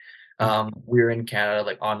back. We were in Canada,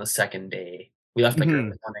 like, on the second day. We left, like, Mhm.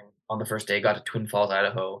 early morning on the first day, got to Twin Falls,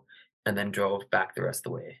 Idaho, and then drove back the rest of the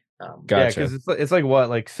way. Yeah, Gotcha. because it's like what,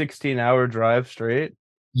 like 16-hour drive straight?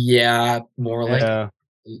 Yeah, more like Yeah.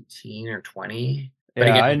 18 or 20. But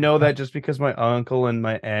Yeah, again I know that just because my uncle and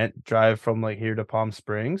my aunt drive from like here to Palm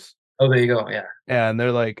Springs. oh, there you go, yeah. And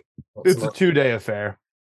they're like, It's it's a about 2-day affair.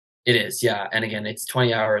 it is, yeah, and again, it's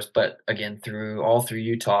 20 hours, but again, all through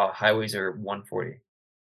Utah, highways are 140.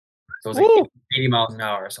 So it's like Woo! 80 miles an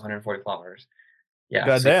hour, so 140 kilometers. Yeah,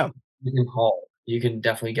 so Goddamn. you can haul. You can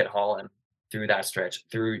definitely get hauling through that stretch,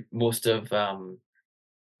 through most of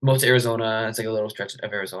Arizona. It's like a little stretch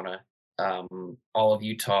of Arizona, all of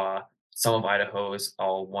Utah, some of Idaho is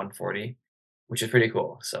all 140, which is pretty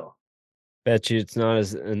cool. So Bet you it's not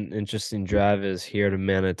as an interesting drive as here to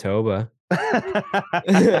Manitoba.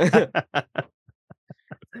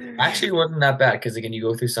 actually, it wasn't that bad because again, you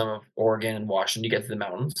go through some of Oregon and Washington, you get to the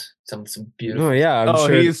mountains, some No, beautiful. yeah, I'm Oh,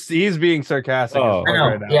 sure. He's being sarcastic as Oh, I fuck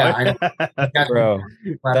right know, yeah, I know. now. Exactly. bro,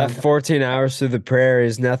 Flat that on 14 hours through the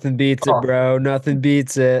prairies, nothing beats it, oh, bro. Nothing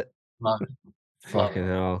beats it. love it, love it. Fucking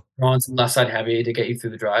hell. Throw on some left side heavy to get you through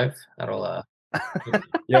the drive. That'll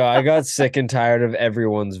Yo, I got sick and tired of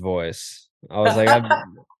everyone's voice. I was like,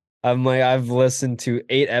 I'm like, I've listened to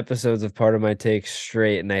 8 episodes of Part of My Take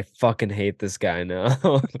straight, and I fucking hate this guy now.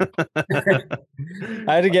 I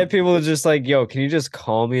had to get people to just like, yo, can you just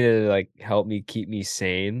call me to like help me keep me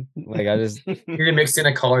sane? Like, I just, you can mix in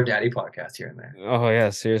a Call Her Daddy podcast here and there. oh yeah,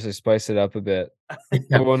 seriously, spice it up a bit.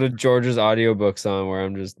 Yeah. Put one of George's audiobooks on where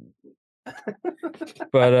I'm just,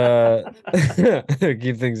 but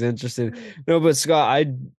keep things interesting. No, but Scott,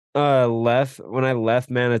 I left when I left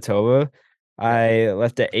Manitoba. I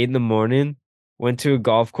left at 8 in the morning. Went to a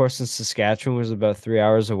golf course in Saskatchewan, which was about 3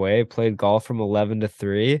 hours away. Played golf from 11 to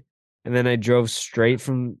 3, and then I drove straight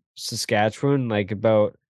from Saskatchewan, like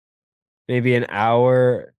about maybe an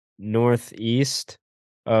hour northeast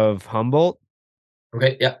of Humboldt,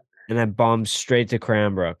 Okay, yeah. and I bombed straight to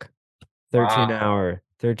Cranbrook. 13 Wow. hour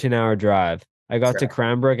 13-hour drive. I got to Sure.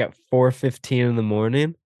 Cranbrook at 4:15 in the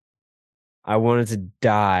morning. I wanted to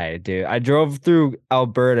die, dude. I drove through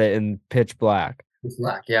Alberta in pitch black. It's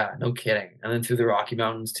black, yeah, no kidding. And then through the Rocky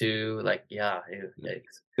Mountains too, like, yeah, yikes.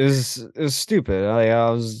 It was stupid. I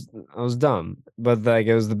was dumb, but like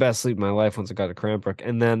it was the best sleep of my life once I got to Cranbrook.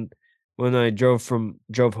 And then when I drove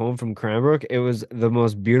home from Cranbrook, it was the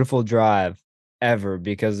most beautiful drive ever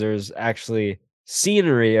because there's actually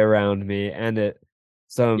scenery around me and Yeah.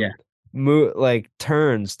 some like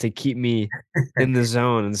turns to keep me in the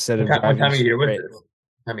zone instead of What driving time of year was straight. this?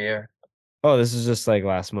 Time of year? Oh, this is just like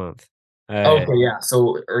last month. Okay, yeah,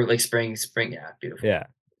 so or like spring, yeah, beautiful. Yeah.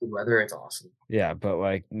 Good weather, it's awesome. Yeah, but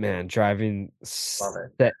like, man, driving Love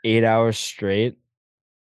it. that 8 hours straight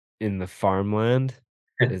in the farmland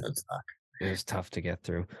is It's it was tough to get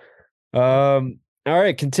through. All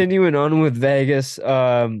right, continuing on with Vegas.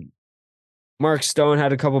 Mark Stone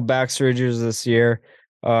had a couple back surgeries this year.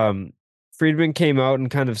 Friedman came out and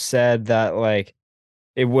kind of said that like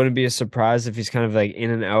it wouldn't be a surprise if he's kind of like in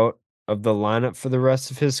and out of the lineup for the rest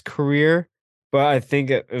of his career. But I think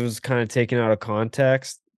it was kind of taken out of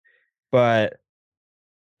context. But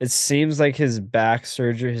it seems like his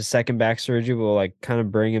second back surgery will like kind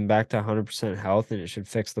of bring him back to 100% health and it should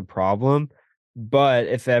fix the problem. But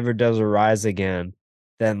if it ever does arise again,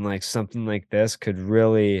 then like something like this could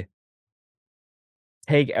really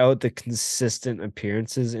take out the consistent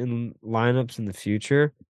appearances in lineups in the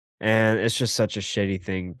future. And it's just such a shitty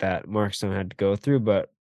thing that Mark Stone had to go through,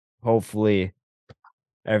 but hopefully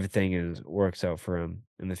everything works out for him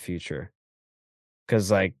in the future. Because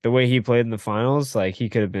like the way he played in the finals, like he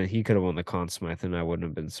could have won the Conn Smythe, and I wouldn't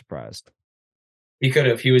have been surprised. He could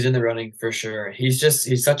have. He was in the running for sure. He's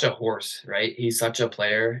such a horse, right? He's such a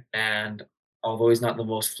player, and although he's not the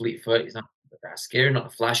most fleet foot, he's not the fast skater, not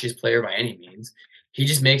the flashiest player by any means. He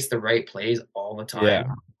just makes the right plays all the Yeah,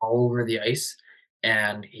 time, all over the ice,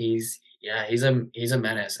 and he's a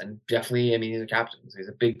menace, and definitely, I mean, he's a captain, so he's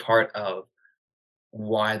a big part of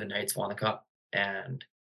why the Knights won the cup, and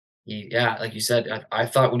yeah, like you said, I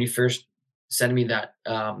thought when you first sent me that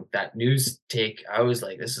news take, I was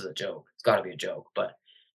like, "This is a joke. It's gotta be a joke," but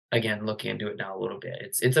again, looking into it now a little bit,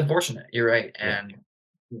 it's unfortunate, you're right, yeah, and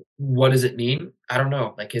what does it mean? I don't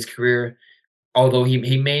know, like, his career, although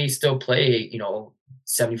he may still play,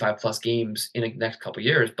 75 plus games in the next couple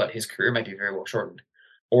years, but his career might be very well shortened.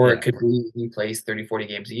 Or it yeah, could be he plays 30, 40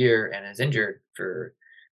 games a year and is injured for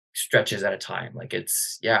stretches at a time, like,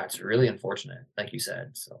 it's really unfortunate, like you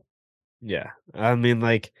said, so. yeah. I mean,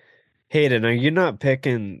 like Hayden, are you not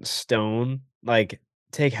picking Stone? Like,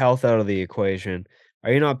 take health out of the equation.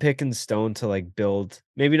 Are you not picking Stone to like build,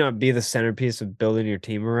 maybe not be the centerpiece of building your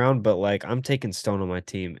team around, but like I'm taking Stone on my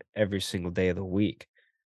team every single day of the week.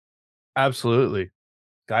 Absolutely.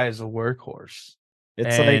 Guy is a workhorse.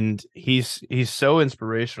 It's like, And he's so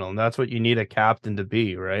inspirational, and that's what you need a captain to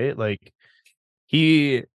be, right? Like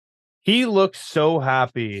he he looked so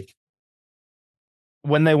happy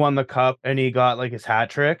when they won the cup and he got like his hat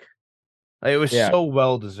trick. Like, it was yeah, so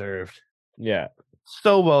well deserved. yeah,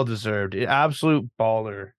 So well deserved. Absolute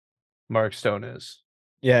baller Mark Stone is.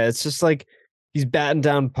 yeah. It's just like he's batting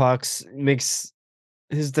down pucks, makes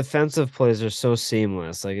his defensive plays are so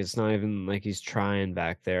seamless. Like it's not even like he's trying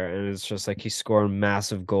back there, and it's just like he's scoring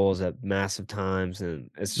massive goals at massive times, and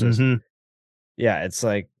it's just Mhm. yeah, it's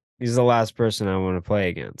like he's the last person I want to play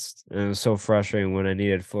against. And it was so frustrating when I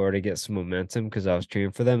needed Florida to get some momentum because I was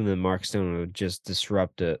cheering for them, and then Mark Stone would just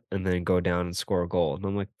disrupt it and then go down and score a goal. And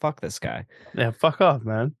I'm like, fuck this guy. Yeah, fuck off,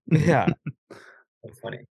 man. Yeah. That's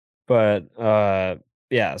funny. But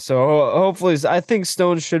yeah, so hopefully I think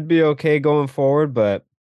Stone should be okay going forward, but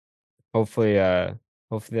hopefully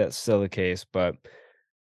hopefully that's still the case. But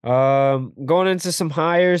going into some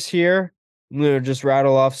hires here. I'm gonna just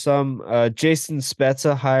rattle off some. Jason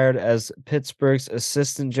Spezza hired as Pittsburgh's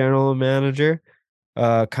assistant general manager.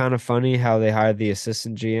 Kind of funny how they hired the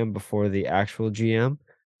assistant GM before the actual GM.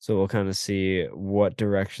 So we'll kind of see what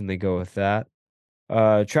direction they go with that.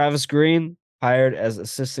 Travis Green hired as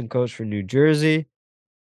assistant coach for New Jersey.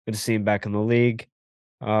 Good to see him back in the league.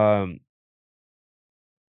 Um,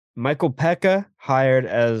 Michael Pekka hired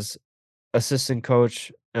as assistant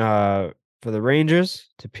coach for the Rangers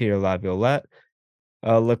to Peter Laviolette.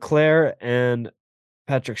 Leclerc and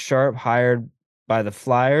Patrick Sharp hired by the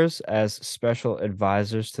Flyers as special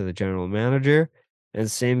advisors to the general manager. And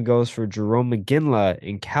same goes for Jerome McGinley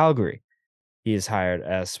in Calgary. He is hired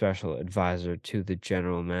as special advisor to the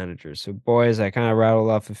general manager. So, boys, I kind of rattled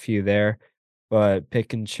off a few there, but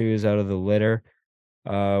pick and choose out of the litter.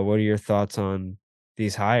 What are your thoughts on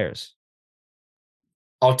these hires?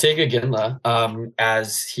 I'll take Iginla,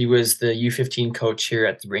 as he was the U15 coach here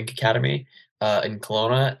at the Rink Academy, in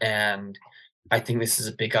Kelowna, and I think this is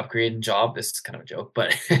a big upgrade in job. This is kind of a joke,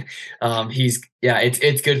 but,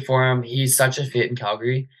 it's good for him. He's such a fit in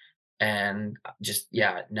Calgary, and, just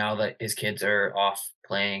yeah, now that his kids are off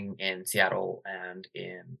playing in Seattle and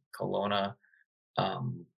in Kelowna,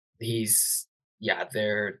 um, he's yeah,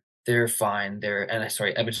 they're fine.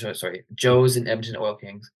 Sorry, Edmonton. Sorry, Joe's in Edmonton Oil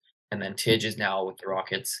Kings, and then Tidge is now with the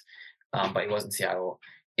Rockets, but he was in Seattle.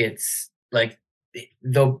 It's like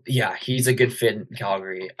though, yeah, he's a good fit in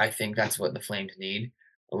Calgary. I think that's what the Flames need.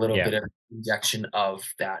 A little Yeah. bit of injection of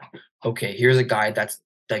that. Okay, here's a guy that's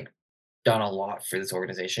like done a lot for this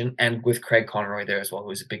organization, and with Craig Conroy there as well,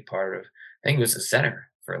 who's a big part of. I think he was a center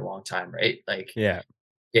for a long time, right? Like Yeah.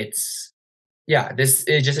 it's yeah, this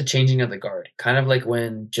is just a changing of the guard, kind of like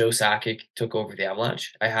when Joe Sakic took over the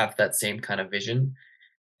Avalanche. I have that same kind of vision,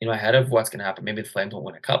 ahead of what's gonna happen. Maybe the Flames won't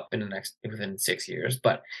win a cup within 6 years,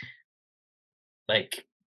 but, like,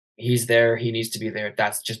 he's there, he needs to be there.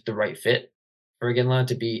 That's just the right fit for Iginla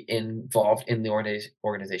to be involved in the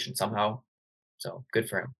organization somehow, so good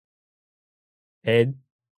for him. Ed,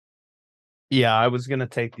 Yeah, I was gonna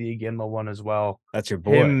take the Iginla one as well. that's your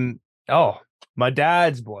boy. Him oh, my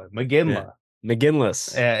dad's boy, Yeah. McGinley.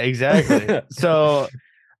 McGinless. Yeah, exactly. So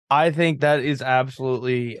I think that is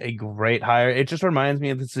absolutely a great hire. It just reminds me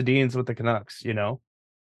of the Sedins with the Canucks, you know?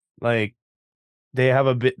 Like they have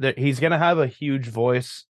a bit that he's gonna have a huge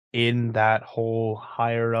voice in that whole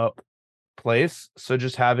higher up place. So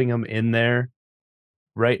just having him in there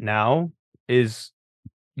right now is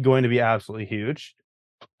going to be absolutely huge.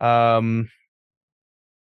 And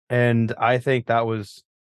I think that was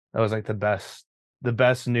like the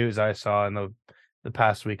best news I saw in the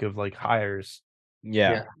past week of like hires.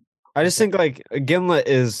 Yeah. Yeah. I just think like Gimlet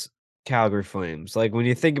is Calgary Flames. Like when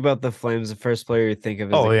you think about the Flames, the first player you think of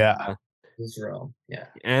is Oh yeah. Iginla. Israel. Yeah.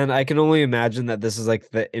 And I can only imagine that this is like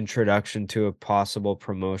the introduction to a possible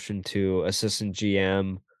promotion to assistant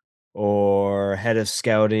GM or head of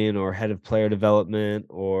scouting or head of player development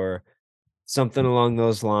or something along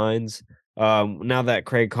those lines. Now that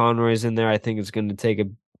Craig Conroy's in there, I think it's going to take a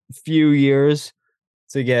few years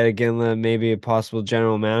to get again maybe a possible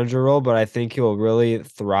general manager role, but I think he'll really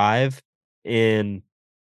thrive in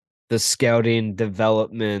the scouting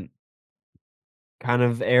development kind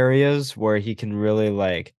of areas where he can really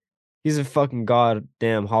like he's a fucking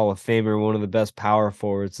goddamn Hall of Famer, one of the best power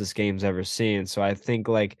forwards this game's ever seen. So I think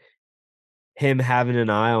like him having an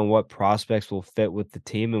eye on what prospects will fit with the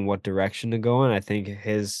team and what direction to go in, I think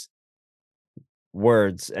his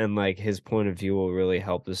words and like his point of view will really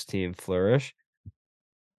help this team flourish.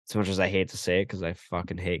 As much as I hate to say it because I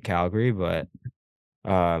fucking hate Calgary, but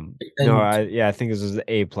no, And I think this is an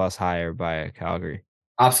A plus hire by Calgary.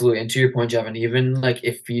 absolutely, and to your point, Jeff, and even, like,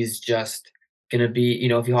 if he's just gonna be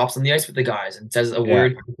if he hops on the ice with the guys and says a Yeah,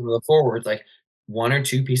 word to the forwards, like, 1 or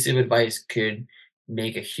 2 pieces of advice could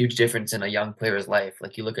make a huge difference in a young player's life.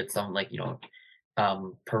 Like, you look at someone like,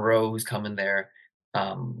 Perreault who's coming there,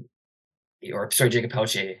 um, or sorry, Jacob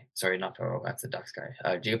Pelche. Sorry, not Perreault, that's the Ducks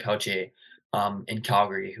guy. Jacob Pelche, in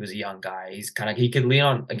Calgary, who's a young guy. He could lean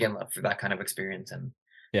on, again, for that kind of experience and,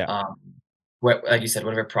 yeah. um, what like you said,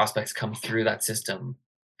 whatever prospects come through that system,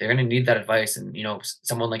 they're gonna need that advice, and,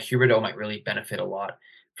 someone like Huberdeau might really benefit a lot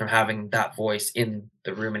from having that voice in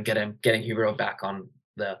the room and getting Huberdeau back on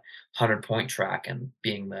the 100-point track and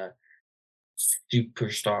being the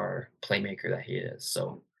superstar playmaker that he is.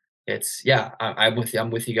 So it's yeah, I'm with you.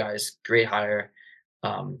 I'm with you guys. Great hire.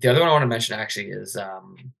 The other one I want to mention actually is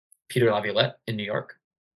Peter Laviolette in New York.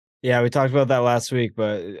 Yeah, we talked about that last week,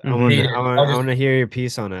 but I Mhm. wanna Needed. I wanna I'll I just wanna hear your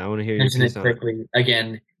piece on it. I wanna hear your mention piece it on it. quickly.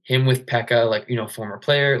 Again, him with Pekka, like, former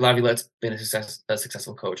player. Laviolette's been a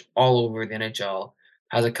successful coach all over the NHL.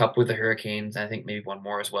 Has a cup with the Hurricanes. I think maybe one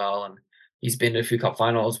more as well. And he's been to a few cup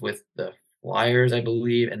finals with the Flyers, I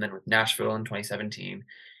believe, and then with Nashville in 2017.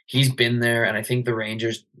 He's been there, and I think the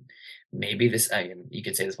Rangers maybe this you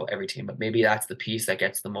could say this about every team, but maybe that's the piece that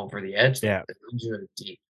gets them over the edge. Like Yeah, the Rangers are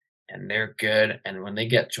deep and they're good. And when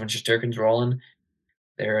Shesterkin's rolling,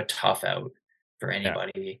 they're a tough out for yeah.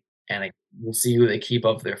 anybody, and we'll see who they keep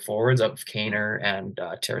of their forwards of Kaner and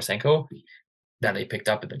Tarasenko that they picked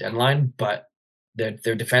up at the deadline. But their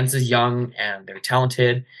defense is young and they're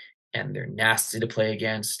talented and they're nasty to play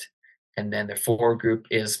against. And then their forward group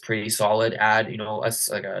is pretty solid. Add us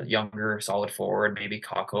like a younger solid forward, maybe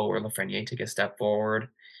Kako or Lafreniere take a step forward.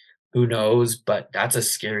 Who knows? But that's a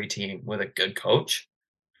scary team with a good coach.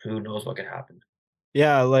 Who knows what could happen?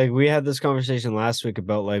 Yeah, like, we had this conversation last week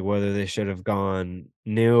about, like, whether they should have gone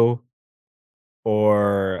new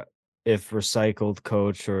or if recycled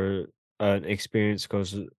coach or an experienced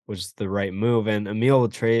coach was the right move, and Emil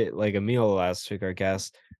last week, our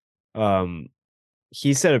guest, um,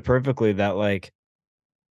 he said it perfectly that, like,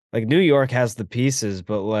 New York has the pieces,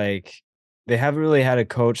 but, like, they haven't really had a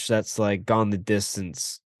coach that's, like, gone the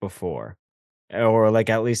distance before, or, like,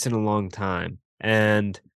 at least in a long time,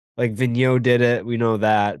 and, like, Vigneault did it, we know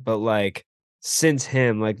that, but, like, since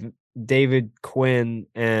him, like, David Quinn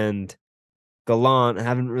and Gallant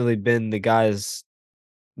haven't really been the guys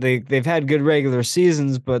they've had good regular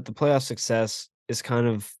seasons, but the playoff success is kind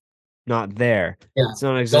of not there. Yeah. It's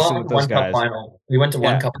non-existent Gone with those one cup guys. final. We went to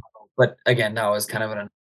one Yeah. cup final, but again, that was kind of an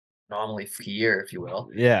anomaly year, if you will.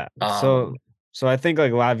 Yeah. So Um, so I think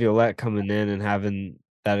like Laviolette coming in and having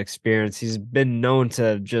that experience, he's been known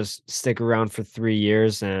to just stick around for 3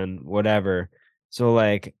 years and whatever. So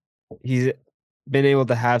like he's been able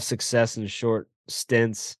to have success in short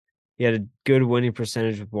stints. He had a good winning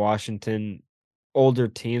percentage with Washington, older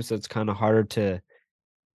team, so it's kind of harder to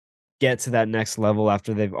get to that next level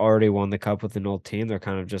after they've already won the cup with an old team. They're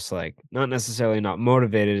kind of just like not necessarily not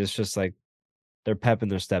motivated. It's just like their pep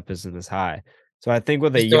and their step isn't as high. So I think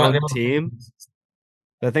with a just don't have young them. team,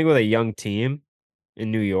 I think with a young team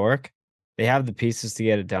in New York, they have the pieces to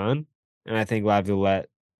get it done. And I think Laviolette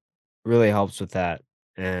really helps with that.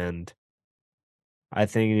 And I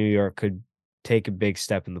think New York could take a big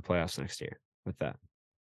step in the playoffs next year with that.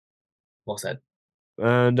 Well said.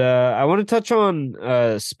 And I want to touch on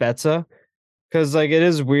Spezza because like it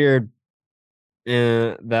is weird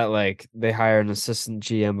that like they hire an assistant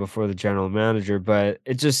GM before the general manager, but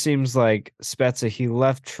it just seems like Spezza he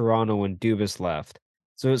left Toronto when Dubas left.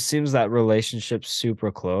 So it seems that relationship's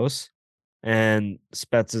super close, and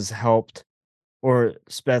Spets has helped, or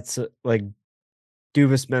Spezza, like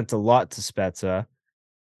Dubas meant a lot to Spezza,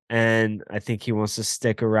 and I think he wants to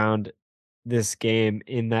stick around this game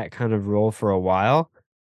in that kind of role for a while.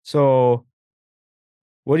 So,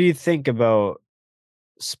 what do you think about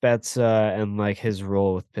Spezza and like his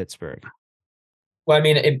role with Pittsburgh? Well, I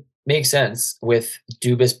mean, it makes sense with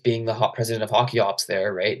Dubas being the president of hockey ops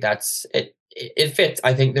there, right? That's it. It fits.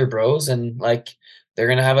 I think they're bros, and like they're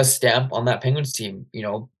gonna have a stamp on that Penguins team.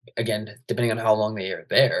 Again, depending on how long they are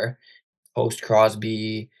there, post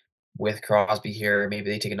Crosby, with Crosby here, maybe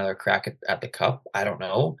they take another crack at the cup. I don't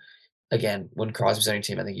know. Again, when Crosby's on your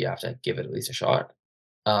team, I think you have to give it at least a shot.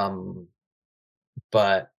 Um,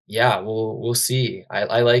 but yeah, we'll see.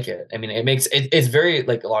 I like it. I mean, it's very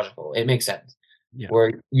like logical. It makes sense. Yeah.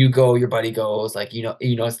 Where you go, your buddy goes, like,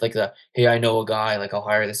 it's like hey, I know a guy, like I'll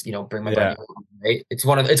hire this, bring my buddy Yeah. along, right? It's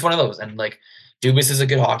one of those. And like Dubas is a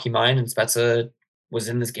good hockey mind, and Spezza was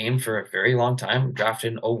in this game for a very long time,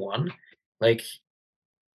 drafted in '01. Like,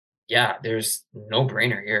 yeah, there's no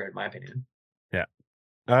brainer here, in my opinion.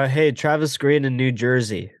 Yeah. Hey, Travis Green in New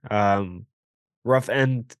Jersey. Rough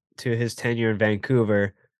end to his tenure in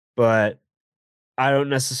Vancouver, but I don't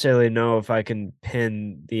necessarily know if I can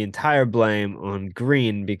pin the entire blame on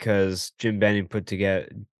Green because Jim Benning and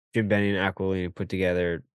Aquilini put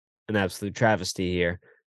together an absolute travesty here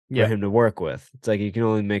for Yeah. him to work with. It's like you can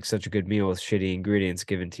only make such a good meal with shitty ingredients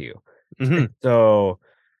given to you. Mhm. So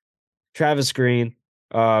Travis Green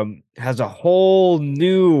has a whole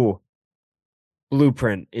new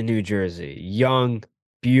blueprint in New Jersey. Young,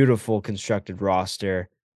 beautiful constructed roster,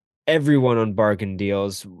 everyone on bargain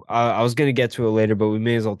deals. I was going to get to it later, but we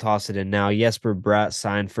may as well toss it in now. Jesper Bratt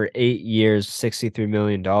signed for 8 years, $63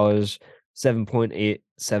 million,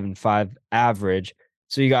 7.875 average.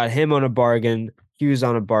 So you got him on a bargain, Hughes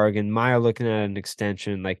on a bargain, Meyer looking at an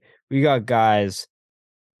extension. Like we got guys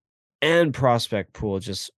and prospect pool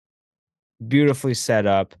just beautifully set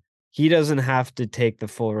up. He doesn't have to take the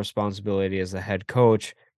full responsibility as the head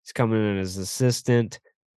coach. He's coming in as assistant.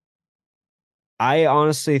 I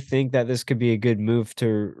honestly think that this could be a good move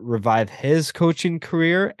to revive his coaching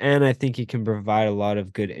career, and I think he can provide a lot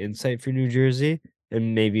of good insight for New Jersey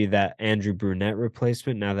and maybe that Andrew Brunette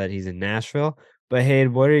replacement now that he's in Nashville. But hey,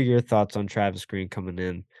 what are your thoughts on Travis Green coming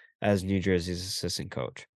in as New Jersey's assistant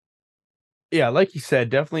coach? Yeah, like you said,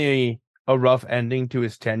 definitely a rough ending to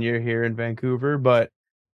his tenure here in Vancouver, but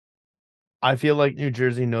I feel like New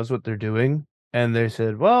Jersey knows what they're doing, and they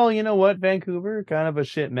said, "Well, you know what, Vancouver, kind of a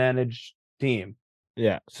shit managed team.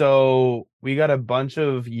 Yeah, So we got a bunch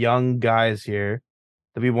of young guys here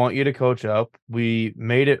that we want you to coach up. We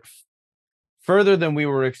made it further than we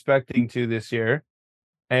were expecting to this year,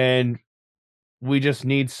 and we just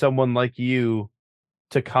need someone like you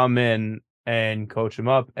to come in and coach them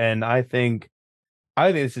up." And I think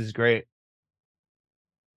this is great.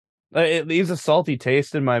 It leaves a salty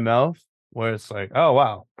taste in my mouth where it's like, oh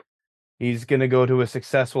wow, he's gonna go to a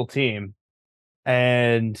successful team,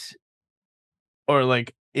 and or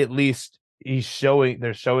like at least they're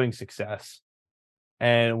showing success,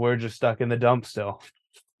 and we're just stuck in the dump still.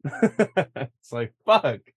 It's like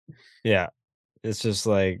fuck. yeah. It's just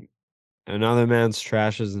like another man's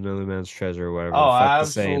trash is another man's treasure, or whatever the Oh, fuck the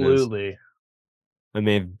saying is. absolutely. I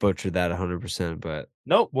may have butchered that 100%, but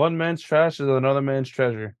Nope. One man's trash is another man's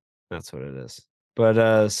treasure. that's what it is.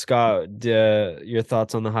 But Scott, your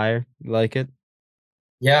thoughts on the hire? You like it?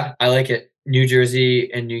 Yeah, I like it. New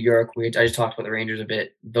Jersey and New York, I just talked about the Rangers a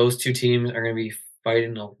bit. Those two teams are going to be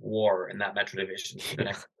fighting a war in that Metro Division for the Yeah.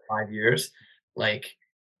 next 5 years. Like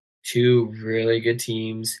two really good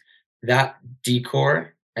teams. That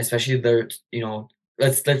decor, especially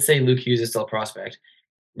let's say Luke Hughes is still a prospect.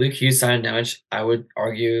 Luke Hughes, Simon Nemec, I would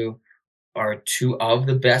argue are two of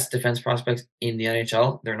the best defense prospects in the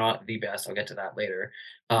NHL. They're not the best. I'll get to that later.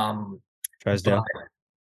 But Drysdale.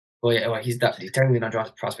 well, yeah, well, he's technically not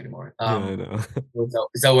draft prospect anymore. Yeah, I know.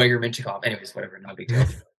 Zellweger, Minchikov. Anyways, whatever, not a big deal.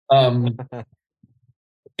 Um,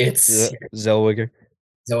 it's Zellweger.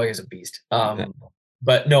 Zellweger's a beast. Yeah,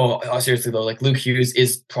 But no, seriously though, like Luke Hughes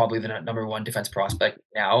is probably the number one defense prospect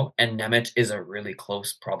now, and Nemec is a really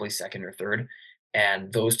close, probably second or third.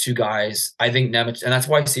 And those two guys, I think Nemec, and that's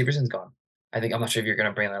why Severson's gone. I'm not sure if you're going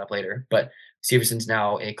to bring that up later, but Severson's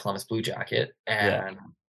now a Columbus Blue Jacket, yeah, and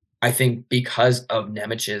I think because of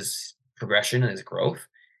Nemec's progression and his growth,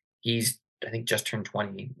 he's I think just turned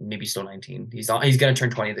 20, maybe still 19. He's going to turn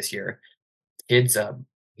 20 this year. Kid's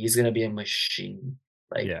he's going to be a machine.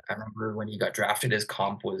 Like yeah, I remember when he got drafted, his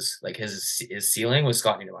comp was like his ceiling was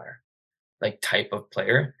Scott Niedermayer, like type of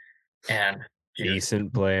player, and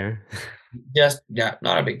decent player. Just not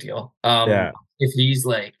a big deal. Yeah. If he's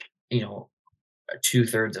like,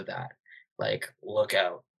 2/3 of that, like, look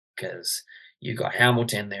out because you've got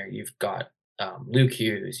Hamilton there, you've got, Luke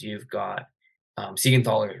Hughes, you've got,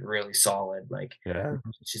 Siegenthaler is really solid, like, Yeah.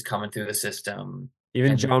 she's coming through the system,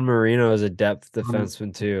 Even and John Marino is a depth Marino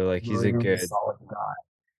defenseman too. Like he's a Marino's a good. solid guy.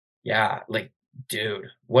 Yeah, like, dude,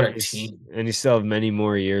 what a He's, team. and you still have many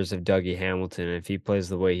more years of Dougie Hamilton. If he plays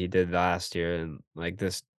the way he did last year, and like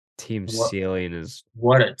this team What ceiling is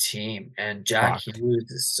what a team, and Jack fucked. Hughes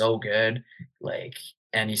is so good, like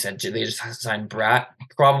and you said they just signed Bratt,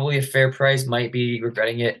 probably a fair price, might be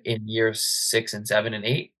regretting it in year 6 and 7 and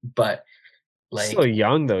 8, but, He's still like,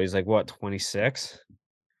 young though. He's like what, 26?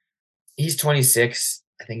 he's 26,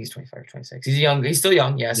 I think he's 25 or 26. He's still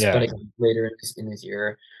young, yes, but Yeah. again, later in his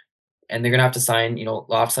year, and they're gonna have to sign, they'll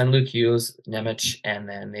have to sign Luke Hughes, Nemec, and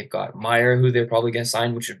then they've got Meyer, who they're probably gonna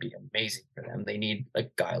sign, which would be amazing for them. They need a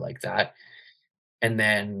guy like that. And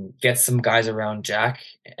then get some guys around Jack,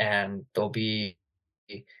 and they'll be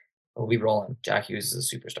rolling. Jack Hughes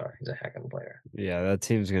is a superstar. He's a heck of a player. Yeah, that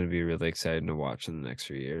team's gonna be really exciting to watch in the next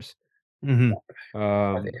few years. Mhm.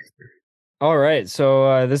 Um all right,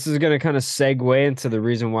 so this is gonna kind of segue into the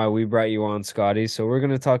reason why we brought you on, Scotty. So we're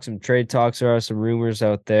gonna talk some trade talks. There are some rumors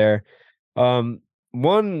out there. Um,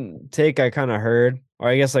 one take I kind of heard, or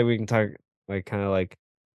I guess like we can talk like kind of like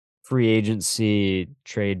free agency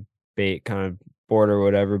trade bait kind of board or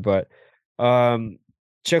whatever. But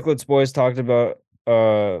Chicklets boys talked about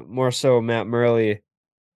more so Matt Murley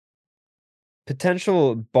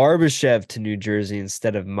potential Barbashev to New Jersey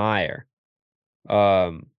instead of Meyer.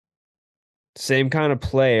 Um, Same kind of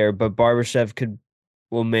player, but Barbashev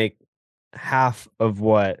will make half of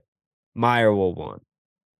what Meyer will want.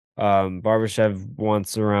 Barbashev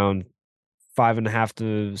wants around 5.5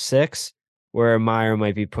 to 6, where Meyer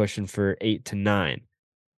might be pushing for 8 to 9.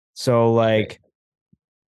 So Right. like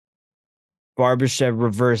Barbashev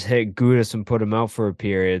reverse hit Gudis and put him out for a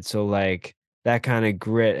period. So like that kind of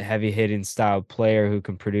grit, heavy hitting style player who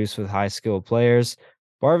can produce with high skill players.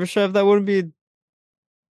 Barbashev, that would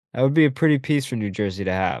be a pretty piece for New Jersey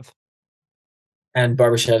to have. And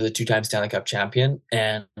Barbashev is a two-time Stanley Cup champion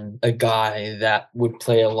and a guy that would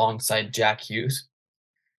play alongside Jack Hughes.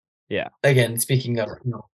 Yeah, Again, speaking of,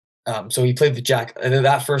 so he played with Jack.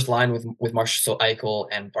 That first line with Marshall Eichel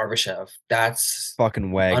and Barbashev. That's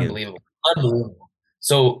fucking wagon. unbelievable. Unbelievable.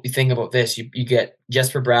 So you think about this, you get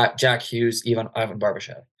Jesper Bratt, Jack Hughes, Ivan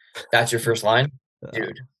Barbashev. That's your first line? Oh,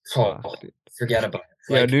 Dude, oh, fuck, dude. forget about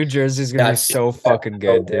it. Yo, Like, New Jersey's gonna be that's so fucking so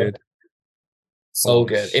good, good. dude. So Holy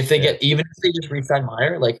good. If they shit. get even if they just re-sign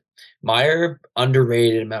Meyer, like, Meyer,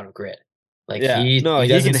 underrated amount of grit. Like, Yeah, he no, he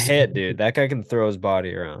he can doesn't hit, dude. That guy can throw his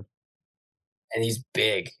body around. and he's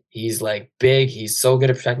big. He's, like, big. He's so good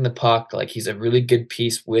at protecting the puck. Like, he's a really good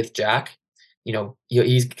piece with Jack.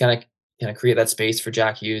 He's kinda create that space for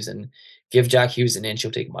Jack Hughes and give Jack Hughes an inch,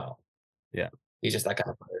 he'll take a mile. Yeah. He's just that kind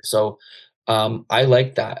of player. So, I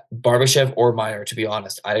like that. Barbashev or Meyer, to be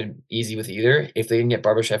honest. I'm easy with either. If they can get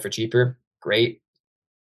Barbashev for cheaper, great.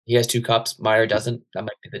 He has 2 cups, Meyer doesn't. That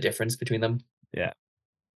might be the difference between them. Yeah.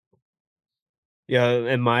 Yeah,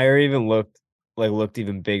 and Meyer even looked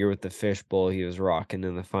even bigger with the fishbowl he was rocking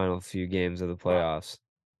in the final few games of the playoffs.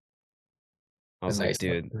 I A was like, nice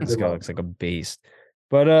one. dude, A this good guy one. looks like a beast.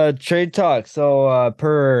 But trade talk. So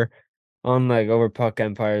per on like over Puck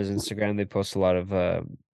Empire's Instagram, they post a lot of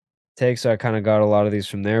takes. So I kind of got a lot of these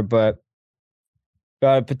from there. But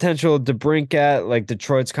got a potential DeBrincat, like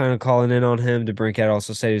Detroit's kind of calling in on him. DeBrincat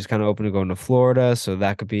also said he's kind of open to going to Florida, so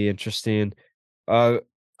that could be interesting. Uh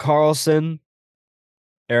Carlson,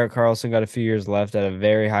 Eric Carlson got a few years left at a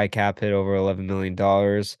very high cap hit, over $11 million.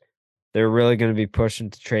 They're really going to be pushing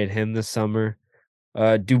to trade him this summer.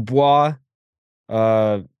 Dubois,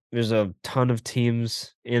 there's a ton of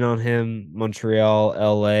teams in on him: Montreal,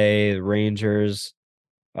 LA, the Rangers.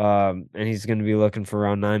 And he's going to be looking for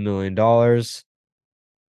around $9 million.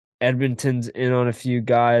 Edmonton's in on a few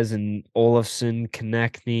guys, and Olafson,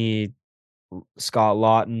 Konechny, Scott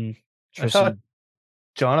Lawton, I thought Tristan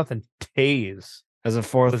Jonathan Taze as a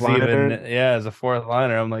fourth was even liner. as a fourth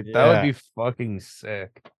liner. I'm like, that would Yeah. be fucking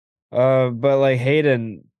sick. But like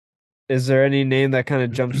Hayden, is there any name that kind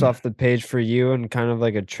of jumps off the page for you and kind of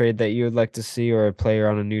like a trade that you would like to see, or a player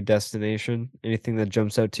on a new destination? Anything that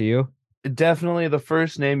jumps out to you? Definitely the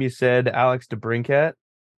first name you said, Alex DeBrincat.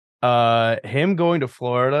 Him going to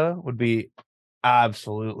Florida would be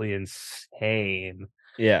absolutely insane.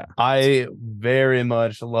 Yeah. I very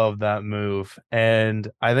much love that move, and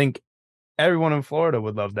I think everyone in Florida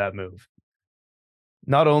would love that move.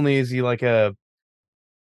 Not only is he like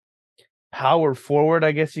power forward,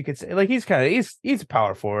 I guess you could say. Like he's a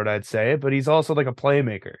power forward, I'd say, but he's also like a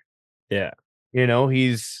playmaker. Yeah.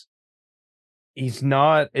 He's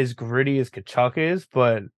not as gritty as Kachuk is,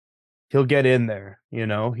 but he'll get in there.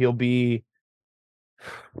 He'll be.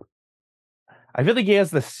 I feel like he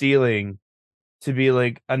has the ceiling to be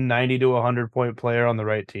like a 90 to 100 point player on the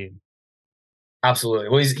right team. Absolutely.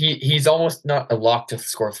 Well, he's almost not a lock to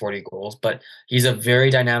score 40 goals, but he's a very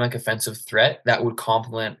dynamic offensive threat that would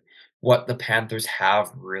complement what the Panthers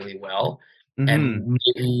have really well. Mm-hmm. And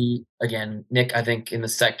maybe again, Nick, I think in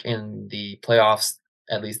the playoffs,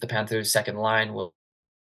 at least the Panthers' second line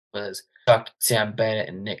was Chuck, Sam Bennett,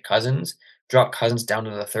 and Nick Cousins. Drop Cousins down to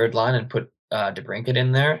the third line and put DeBrincat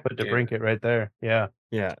in there. Put Dude, DeBrincat right there. Yeah.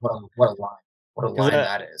 Yeah. what a line! What a Because line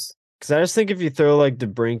that is. I just think if you throw like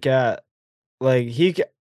DeBrincat, like I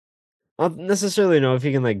don't necessarily know if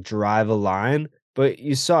he can like drive a line, but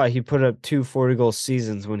you saw he put up 2 40-goal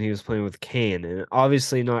seasons when he was playing with Kane, and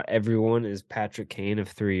obviously not everyone is Patrick Kane of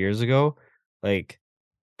 3 years ago. Like,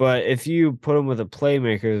 but if you put him with a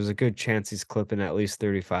playmaker, there's a good chance he's clipping at least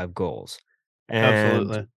 35 goals. And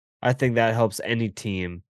Absolutely. I think that helps any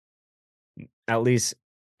team at least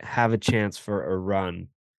have a chance for a run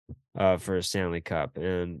for a Stanley Cup.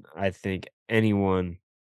 And I think anyone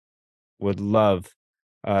would love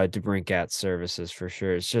DeBrincat's services for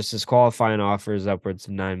sure. It's just his qualifying offer is upwards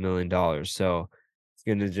of $9 million. So it's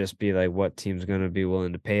going to just be like what team's going to be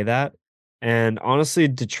willing to pay that. And honestly,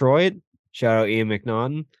 Detroit, shout out Ian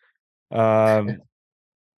McNaughton. Um,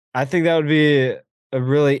 I think that would be a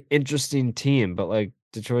really interesting team, but like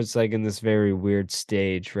Detroit's like in this very weird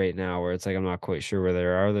stage right now where it's like I'm not quite sure where they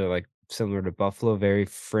are. They're like similar to Buffalo, very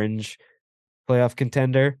fringe playoff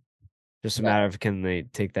contender. Just a Yeah. matter of can they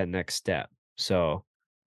take that next step. So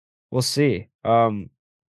we'll see.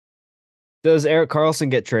 Does Eric Carlson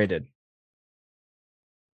get traded?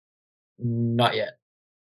 Not yet.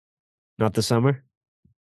 Not this summer?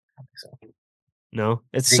 So No.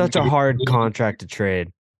 It's I think such a hard maybe contract to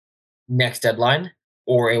trade. next deadline,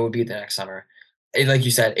 or it would be the next summer. Like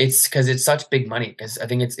you said, it's because it's such big money. Because I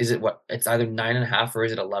think it's either 9.5 or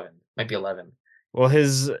is it 11? Might be 11. Well,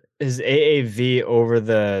 his AAV over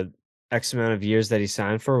the X amount of years that he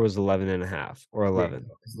signed for was 11 and a half or There you 11.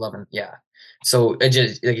 go. It's 11. Yeah. So it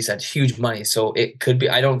just like you said, huge money. So it could be.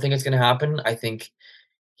 I don't think it's going to happen. I think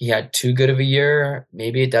he had too good of a year.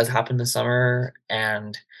 Maybe it does happen this summer.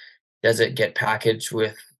 And does it get packaged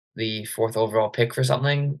with the fourth overall pick for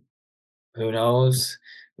something? Who knows?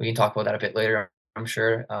 We can talk about that a bit later, I'm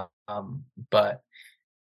sure. But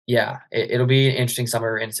yeah, it'll be an interesting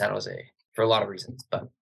summer in San Jose for a lot of reasons, but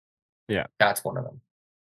Yeah. that's one of them.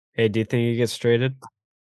 Hey, do you think he gets traded?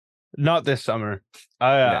 Not this summer.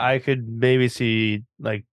 Yeah. I could maybe see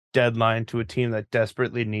like deadline to a team that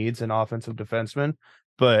desperately needs an offensive defenseman.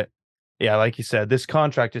 But yeah, like you said, this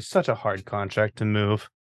contract is such a hard contract to move.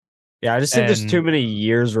 Yeah, I just think there's too And many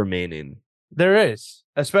years remaining. there is,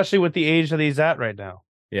 especially with the age that he's at right now.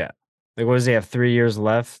 Yeah. Like, what does he have? 3 years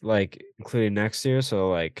left, like, including next year? So,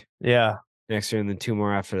 like, Yeah, next year and then 2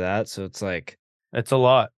 more after that. So it's like, it's a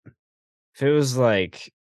lot. if it was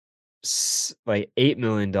like like $8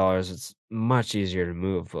 million, it's much easier to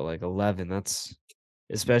move. But like 11, that's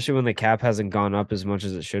especially when the cap hasn't gone up as much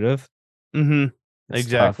as it should have. Mm-hmm. It's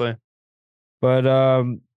tough. Exactly. But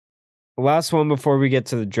last one before we get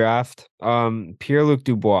to the draft. Pierre-Luc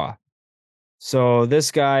Dubois. So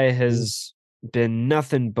this guy has been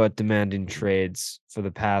nothing but demanding trades for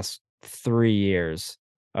the past 3 years.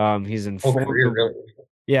 He's Whole informed career, the really.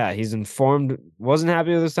 Yeah, he's informed wasn't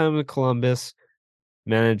happy with his time with Columbus.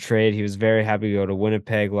 Managed trade. He was very happy to go to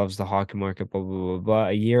Winnipeg, loves the hockey market, blah, blah, blah, blah.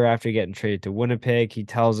 A year after getting traded to Winnipeg, he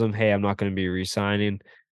tells them, hey, I'm not going to be re-signing.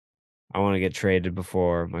 I want to get traded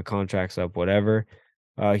before my contract's up, whatever.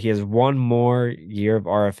 He has 1 more year of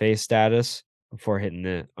RFA status before hitting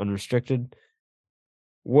the unrestricted.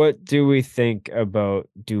 What do we think about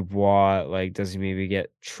Dubois? Like, does he maybe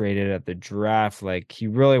get traded at the draft? Like, he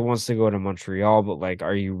really wants to go to Montreal, but like,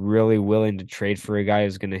 are you really willing to trade for a guy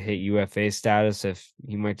who's going to hit UFA status if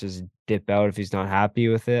he might just dip out if he's not happy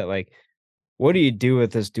with it? Like, what do you do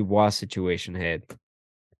with this Dubois situation, Hayden?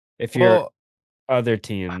 If you're Well, other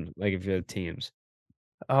team, like if you're the teams.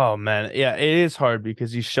 oh man, yeah, it is hard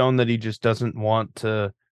because he's shown that he just doesn't want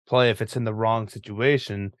to play if it's in the wrong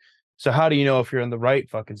situation. So how do you know if you're in the right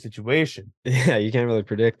fucking situation? Yeah, you can't really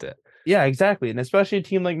predict it. Yeah, exactly. And especially a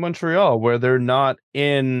team like Montreal where they're not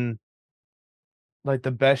in like the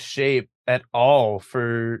best shape at all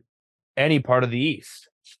for any part of the East.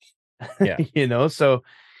 Yeah. So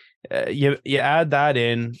you add that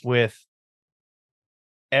in with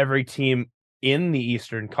every team in the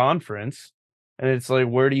Eastern Conference And it's like,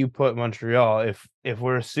 where do you put Montreal if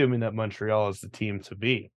we're assuming that Montreal is the team to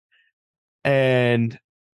beat? And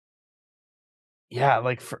yeah,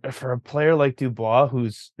 like for a player like Dubois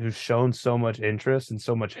who's shown so much interest and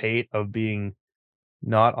so much hate of being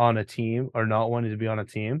not on a team or not wanting to be on a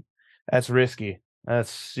team, that's risky. That's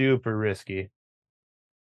super risky.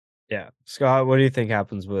 Yeah. Scott, what do you think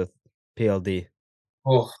happens with PLD?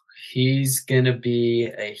 Oh, he's gonna be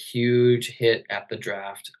a huge hit at the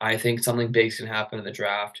draft. I think something big's gonna happen in the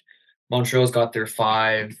draft. Montreal's got their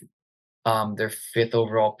 5th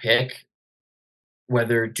overall pick.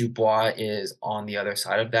 Whether Dubois is on the other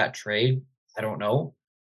side of that trade, I don't know.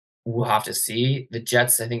 We'll have to see. The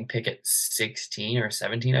Jets, I think, pick at 16 or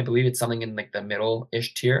 17, I believe it's something in, like, the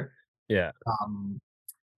middle-ish tier. Yeah. Um,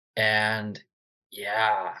 and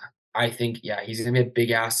yeah, I think, yeah, he's gonna be a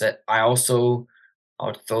big asset. I'll throw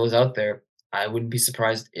this out there. I wouldn't be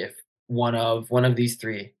surprised if one of these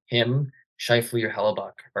 3, him, Scheifele, or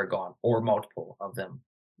Hellebuck are gone, or multiple of them,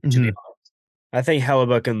 to be Mhm. honest. I think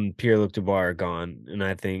Hellebuck and Pierre-Luc Dubois are gone, and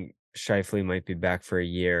I think Scheifele might be back for a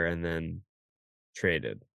year and then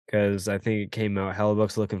traded. Because I think it came out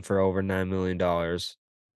Hellebuck's looking for over $9 million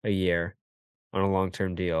a year on a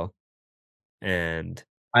long-term deal, and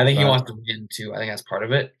I think he but wants to win too. I think that's part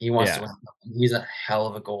of it. He wants to yeah, win. He's a hell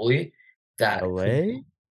of a goalie that could LA?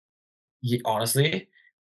 he honestly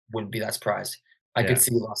wouldn't be that surprised. I could Yeah,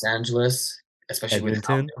 see Los Angeles, especially with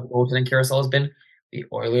how Edmonton? their goaltending carousel has been. The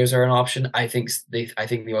Oilers are an option. I think the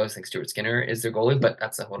Oilers think Stuart Skinner is their goalie, but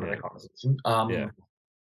that's a whole other Yeah, conversation. yeah,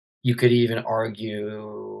 You could even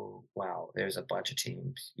argue, wow, there's a bunch of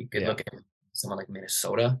teams. You could yeah, look at someone like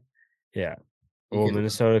Minnesota. yeah. You Well, could look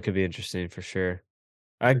Minnesota could be interesting for sure.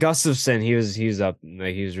 Gustafson, he was up,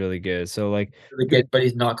 like, he was really good, so, like, really good good, but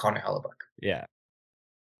he's not Connor Hellebuck. yeah.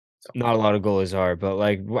 So Not a lot of goalies are, but,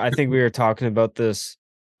 like, I think we were talking about this,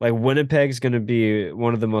 like, Winnipeg's gonna be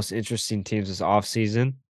one of the most interesting teams this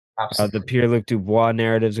offseason. The absolutely. Pierre-Luc Dubois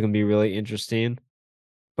narrative is gonna be really interesting,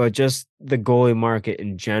 but just the goalie market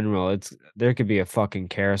in general, there could be a fucking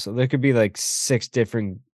carousel. There could be, like, 6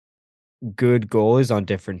 different good goalies on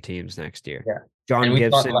different teams next year. Yeah. John And we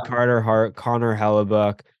thought Gibson, Carter Hart, Connor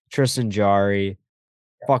Hellebuck, Tristan Jarry,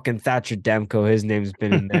 fucking Thatcher Demko, his name's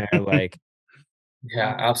been in there, like,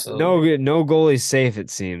 yeah, absolutely. no goalie's safe, it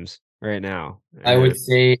seems, right now, I and would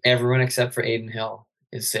say everyone except for Aiden Hill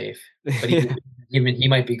is safe, but he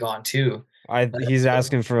might be gone too. he's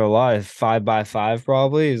asking for a lot, 5 by 5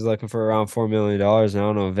 probably. He's looking for around $4 million. I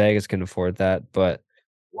don't know if Vegas can afford that, but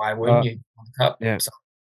Why wouldn't uh, you? Cup. yeah, So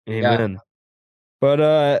yeah, amen.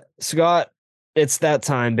 But Scott, it's that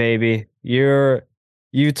time, baby.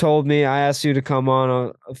 You told me I asked you to come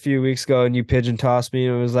on a few weeks ago, and you pigeon tossed me,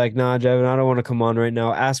 and it was like, nah, Jevin, I don't want to come on right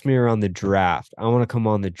now. Ask me around the draft. I want to come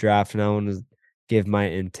on the draft, and I want to give my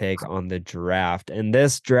intake on the draft. And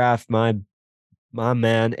this draft, my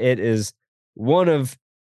man, it is one of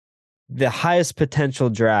the highest potential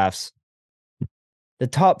drafts. The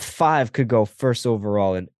top 5 could go first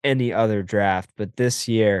overall in any other draft, but this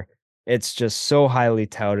year it's just so highly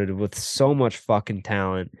touted with so much fucking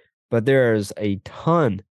talent. But there's a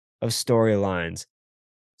ton of storylines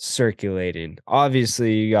circulating.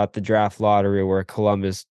 Obviously, you got the draft lottery where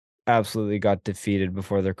Columbus absolutely got defeated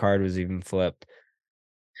before their card was even flipped.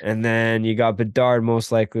 And then you got Bedard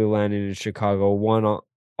most likely landing in Chicago, one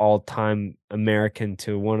all-time American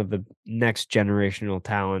to one of the next generational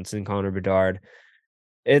talents in Connor Bedard.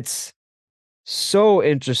 It's so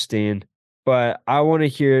interesting, but I want to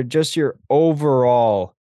hear just your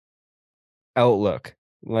overall outlook.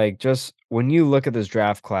 Like, just when you look at this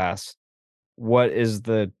draft class, what is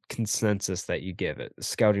the consensus that you give it, the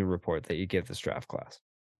scouting report that you give this draft class?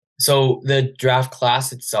 so the draft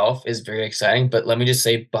class itself is very exciting, but let me just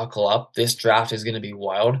say, buckle up. This draft is going to be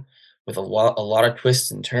wild with a lot of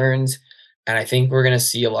twists and turns, and I think we're going to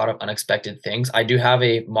see a lot of unexpected things. I do have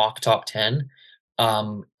a mock top 10,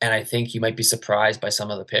 and I think you might be surprised by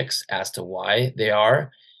some of the picks as to why they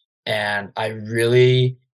are. And I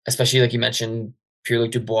really, especially like you mentioned,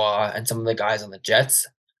 Pierre-Luc Dubois and some of the guys on the Jets,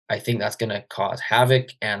 I think that's gonna cause havoc,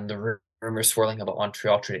 and the rumors swirling about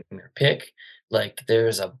Montreal trading their pick. Like,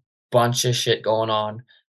 there's a bunch of shit going on,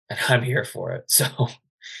 and I'm here for it. So,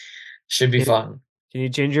 should be Can fun. can you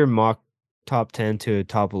change your mock top 10 to a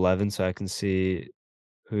top 11 so I can see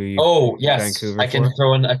who you Oh, picked yes, Vancouver for?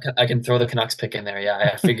 I can throw the Canucks pick in there.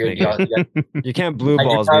 Yeah, I figured Thank you. You can't blue I just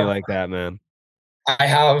balls me have like that, man. I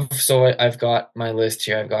have so I've got my list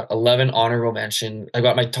here. I've got 11 honorable mention. I've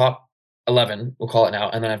got my top 11, we'll call it now,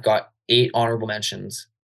 and then I've got 8 honorable mentions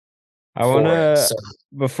I for it. wanna So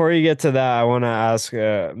before you get to that, I wanna ask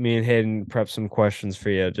me and Hayden prep some questions for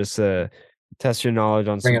you. Just test your knowledge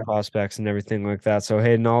on Bring some it on. prospects and everything like that. So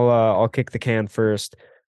Hayden, I'll kick the can first.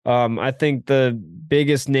 I think the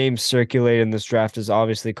biggest name circulating in this draft is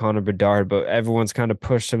obviously Connor Bedard, but everyone's kind of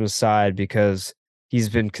pushed him aside because he's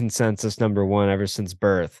been consensus number one ever since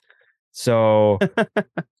birth. So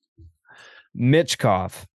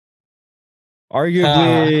Mitchkov,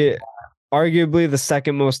 arguably the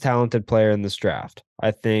second most talented player in this draft.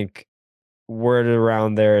 I think word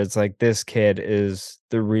around there is like this kid is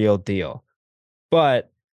the real deal.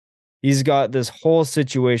 But he's got this whole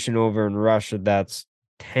situation over in Russia that's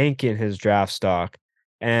tanking his draft stock.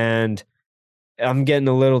 And I'm getting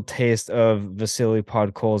a little taste of Vasily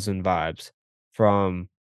Podkolzin vibes from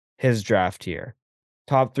his draft here.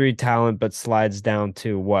 Top 3 talent, but slides down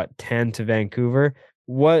to what, 10 to Vancouver?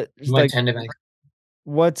 What He went like 10 to Vancouver.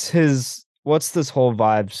 what's this whole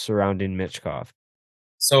vibe surrounding Mitchkov?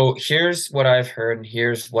 So here's what I've heard, and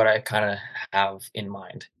here's what I kind of have in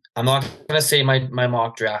mind. I'm not gonna say my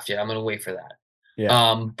mock draft yet. I'm gonna wait for that.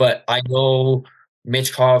 Yeah. But I know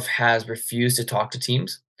Mitchkov has refused to talk to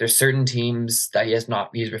teams. There's certain teams that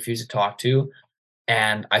he's refused to talk to,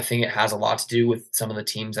 and I think it has a lot to do with some of the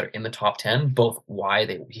teams that are in the top 10, both why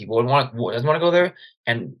he doesn't want to go there,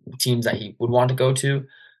 and teams that he would want to go to.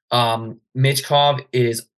 Mitchkov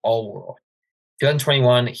is all world.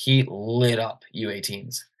 2021, he lit up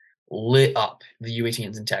U18s, lit up the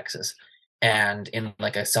U18s in Texas, and in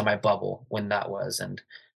like a semi bubble when that was. And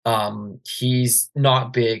he's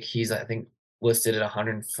not big. He's I think listed at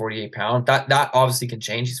 148 pounds. That obviously can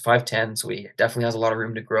change. He's 5'10, so he definitely has a lot of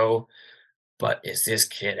room to grow. But is this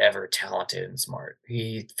kid ever talented and smart?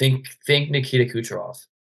 Think Nikita Kucherov.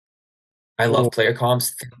 I love Oh, player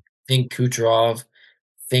comps. Think Kucherov.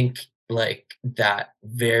 Think like that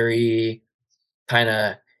kind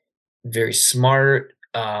of very smart,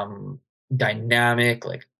 dynamic,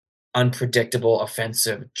 like unpredictable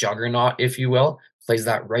offensive juggernaut, if you will. Plays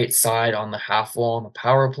that right side on the half wall on the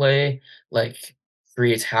power play, like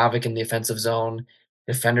creates havoc in the offensive zone.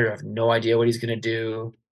 Defender have no idea what he's gonna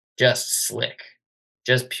do. Just slick,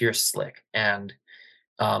 just pure slick. And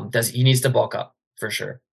does he needs to bulk up for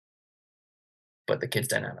sure. But the kid's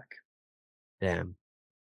dynamic. damn.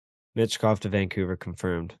 Mitchkov to Vancouver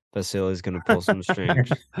confirmed. Vasily's gonna pull some strings.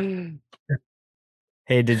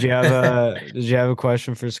 Hey, did you have a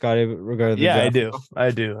question for Scotty regarding the Yeah, I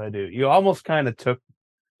draft? do. I do. You almost kind of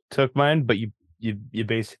took mine, but you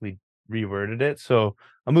basically reworded it. So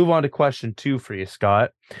I'll move on to question 2 for you,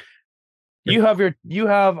 Scott. You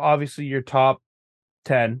have obviously your top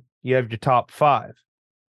 10, you have your top 5.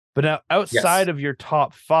 But now outside Yes. of your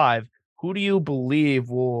top 5, who do you believe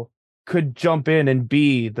could jump in and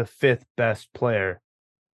be the 5th best player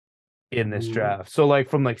in this Ooh. draft? So like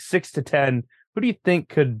from like 6 to 10, who do you think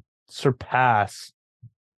could surpass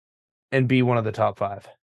and be one of the top 5?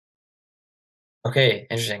 Okay,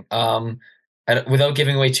 interesting. Without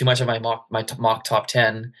giving away too much of my mock top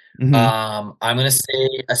 10, Mm-hmm. I'm gonna say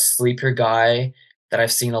a sleeper guy that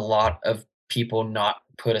I've seen a lot of people not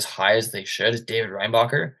put as high as they should is David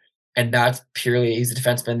Reinbacher, and that's purely he's a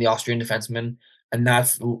defenseman, the Austrian defenseman, and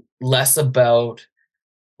that's less about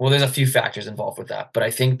well, there's a few factors involved with that, but I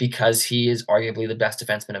think because he is arguably the best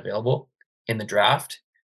defenseman available in the draft,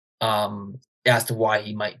 um, as to why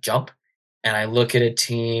he might jump. And I look at a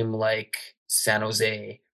team like San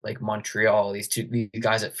Jose, like Montreal, these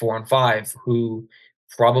guys at 4 and 5 who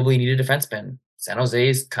probably need a defenseman. San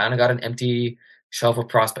Jose's kind of got an empty shelf of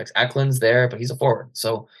prospects. Eklund's there, but he's a forward.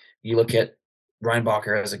 So you look at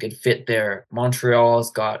Reinbacher as a good fit there. Montreal's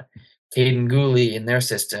got Caden Gooley in their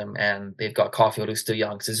system, and they've got Caulfield who's still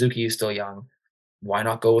young, Suzuki who's still young. Why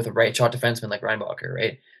not go with a right shot defenseman like Reinbacher,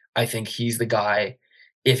 right? I think he's the guy.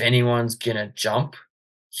 If anyone's gonna jump,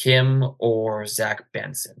 him or Zach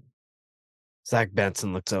Benson. Zach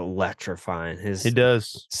Benson looks electrifying. He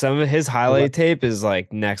does. Some of his Ele- highlight tape is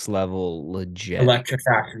like next level legit. Electric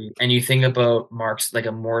Factory. And you think about Mark's like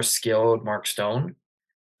a more skilled Mark Stone,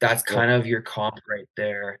 that's Yep. kind of your comp right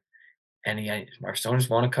there. And Mark Stone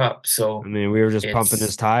just won a cup. I So mean, we were just pumping his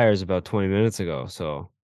it's tires about 20 minutes ago.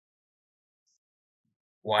 So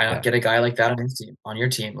why not yeah, get a guy like that on his team, on your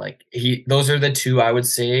team? Like those are the two I would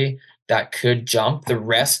say that could jump. The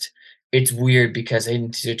rest, it's weird because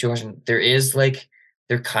in situation,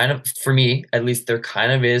 there kind of for me at least there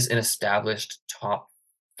kind of is an established top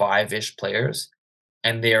 5-ish players,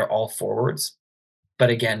 and they are all forwards. But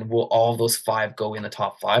again, will all of those 5 go in the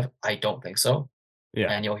top 5? I don't think so.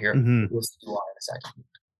 yeah. And Mm-hmm. you'll see why in a second.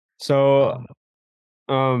 So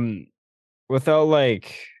Um, without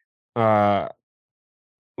like uh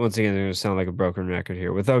once again, it's gonna sound like a broken record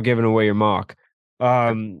here. Without giving away your mock,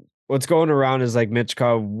 what's going around is like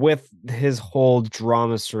Mitchka with his whole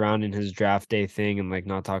drama surrounding his draft day thing and like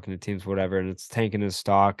not talking to teams, whatever, and it's tanking his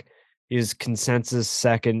stock. He's consensus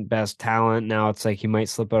second best talent. Now it's like he might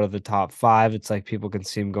slip out of the top 5. It's like people can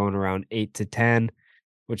see him going around 8 to 10,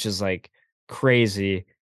 which is like crazy.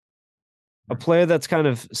 A player that's kind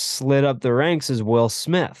of slid up the ranks is Will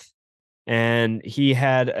Smith. And he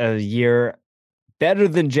had a year better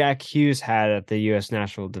than Jack Hughes had at the U.S.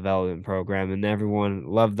 National Development Program, and everyone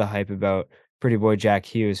loved the hype about pretty boy Jack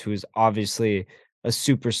Hughes, who's obviously a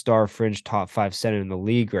superstar fringe top 5 center in the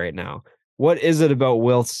league right now. What is it about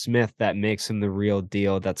Will Smith that makes him the real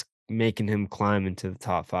deal that's making him climb into the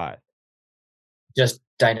top 5? Just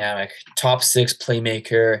dynamic, top 6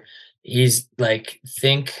 playmaker. He's like,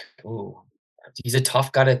 he's a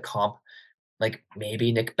tough guy to comp, like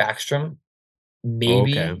maybe Nick Backstrom, Okay.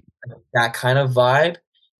 maybe that kind of vibe.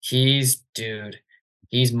 Dude,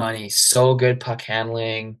 he's money. So good puck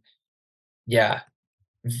handling. Yeah,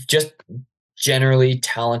 just generally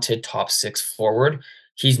talented top 6 forward.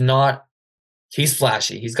 He's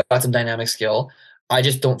flashy. He's got some dynamic skill. I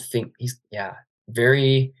just don't think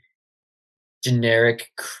very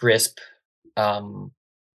generic, crisp, um,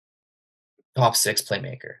 top 6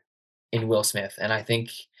 playmaker in Will Smith, and I think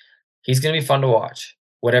he's gonna be fun to watch,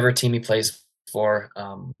 whatever team he plays for,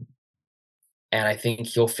 and I think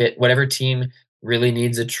he'll fit whatever team really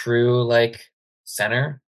needs a true, like,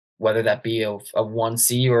 center, whether that be a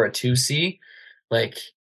 1C or a 2C. Like,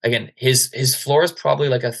 again, his floor is probably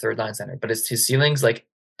like a third line center, but his ceiling's like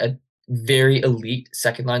a very elite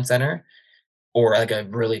second line center or like a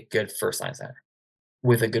really good first line center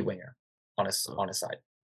with a good winger on his side.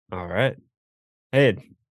 All right. Hey,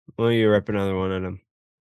 why don't you rip another one at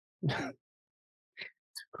him?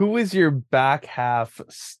 Who is your back half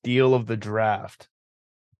steal of the draft?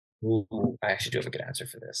 Ooh, I actually do have a good answer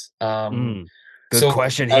for this. Good So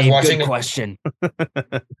question, I was Hayden. Good watching question.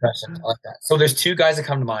 questions. I like that. So there's 2 guys that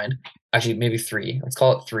come to mind. Actually, maybe 3. Let's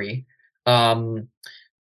call it 3. Um,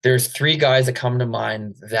 there's 3 guys that come to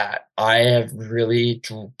mind that I have really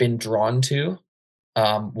been drawn to.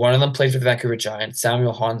 One of them plays for the Vancouver Giants,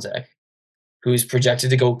 Samuel Honzek, who's projected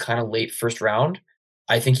to go kind of late first round.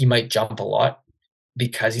 I think he might jump a lot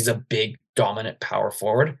because he's a big, dominant power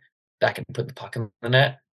forward that can put the puck in the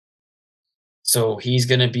net. So he's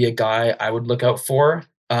going to be a guy I would look out for.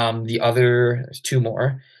 There's 2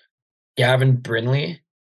 more. Gavin Brindley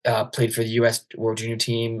played for the U.S. World Junior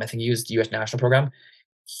team. I think he used the U.S. national program.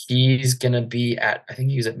 He's going to be I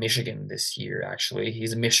think he was at Michigan this year, actually.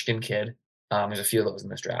 He's a Michigan kid. There's a few of those in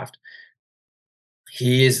this draft.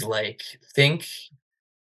 He is like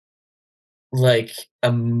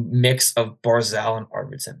a mix of Barzal and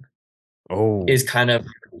Arvidsson Oh, is kind of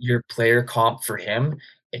your player comp for him.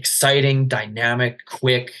 Exciting, dynamic,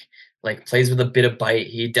 quick, like plays with a bit of bite.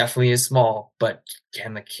 He definitely is small, but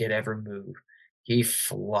can the kid ever move? He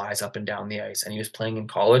flies up and down the ice, and he was playing in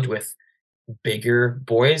college with bigger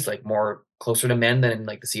boys, like more closer to men than in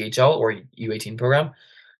like the CHL or U18 program.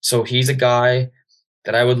 So he's a guy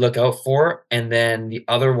that I would look out for. And then the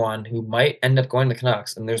other one who might end up going to the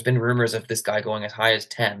Canucks, and there's been rumors of this guy going as high as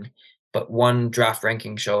 10, but one draft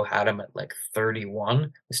ranking show had him at like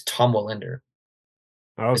 31, is Tom Wallinder,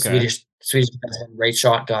 the okay. Swedish defenseman, right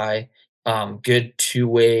shot guy, good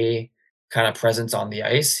two-way kind of presence on the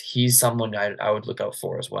ice. He's someone I would look out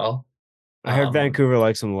for as well. I heard Um, Vancouver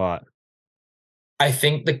likes him a lot. I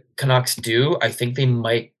think the Canucks do. I think they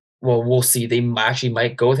might. Well, we'll see. They actually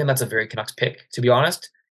might go with him. That's a very Canucks pick, to be honest.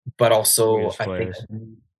 But also, Swedish I think players.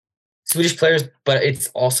 Swedish players, but it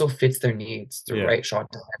also fits their needs. The Yeah. right shot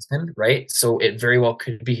defenseman, right? So it very well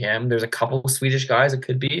could be him. There's a couple of Swedish guys it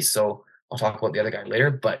could be. So I'll talk about the other guy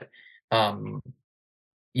later. But um,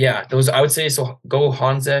 yeah, those I would say so. Go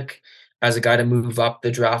Honzek as a guy to move up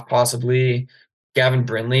the draft, possibly. Gavin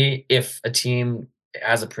Brindley, if a team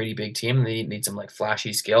has a pretty big team and they need some like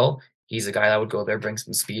flashy skill, he's a guy that would go there, bring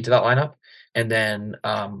some speed to that lineup. And then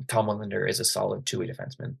Tom Linder is a solid two-way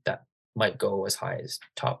defenseman that might go as high as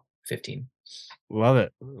top 15. Love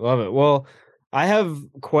it. Love it. Well, I have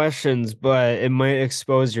questions, but it might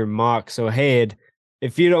expose your mock. So, Hayed,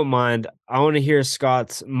 if you don't mind, I want to hear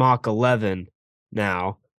Scott's mock 11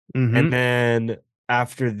 now. And then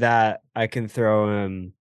after that, I can throw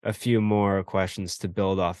in a few more questions to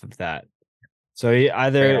build off of that. So you Right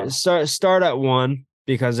either on. start at 1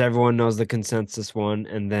 because everyone knows the consensus one,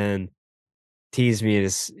 and then tease me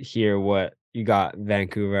to hear what you got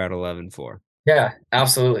Vancouver at 11 for. Yeah,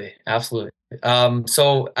 absolutely, absolutely.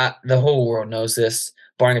 So the whole world knows this.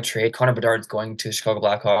 Barring a trade, Connor Bedard's going to the Chicago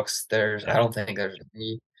Blackhawks. I Yeah. don't think there's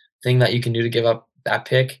anything that you can do to give up that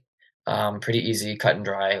pick. Pretty easy, cut and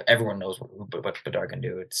dry. Everyone knows what Bedard can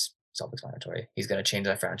do. It's self-explanatory. He's going to change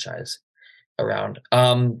that franchise around.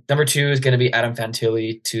 Number 2 is going to be Adam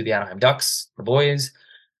Fantilli to the Anaheim Ducks, the boys.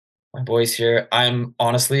 My boys here. I'm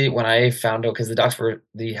honestly, when I found out, because the Ducks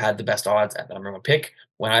had the best odds at the number 1 pick,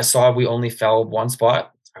 when I saw we only fell 1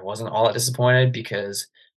 spot, I wasn't all that disappointed because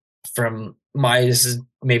this is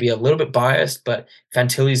maybe a little bit biased, but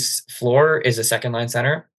Fantilli's floor is a second line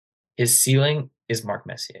center. His ceiling is Mark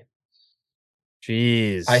Messier.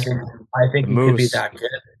 Jeez. I think The he could be Moose. that good.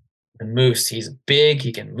 The Moose, he's big,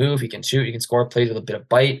 he can move, he can shoot, he can score, plays with a bit of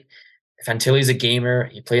bite. Fantilli's a gamer.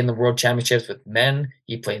 He played in the World Championships with men.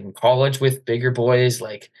 He played in college with bigger boys.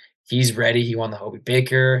 Like, he's ready. He won the Hobie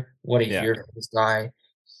Baker. What a year for this guy.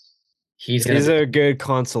 He's a good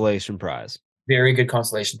consolation prize. Very good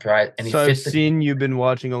consolation prize. And so I've seen you've been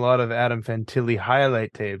watching a lot of Adam Fantilli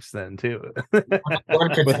highlight tapes then too. with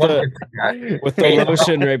the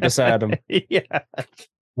lotion right beside him. Yeah.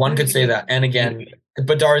 One could say that. And again,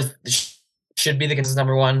 Bedard's should be the consistent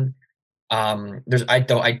number 1. I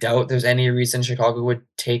doubt there's any reason Chicago would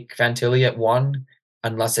take Fantilli at 1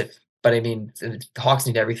 but I mean, the Hawks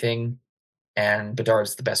need everything, and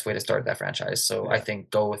Bedard's the best way to start that franchise. So I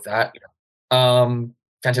think go with that.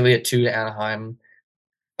 Fantilli at 2 to Anaheim.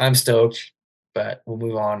 I'm stoked, but we'll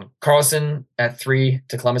move on. Carlson at 3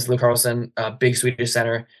 to Columbus. Lou Carlson, big Swedish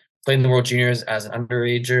center, played in the World Juniors as an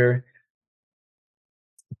underager.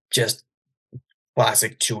 Just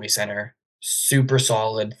classic two-way center, super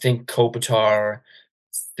solid. Think Kopitar.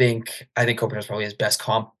 I think Kopitar is probably his best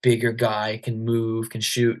comp. Bigger guy, can move, can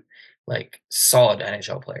shoot. Like, solid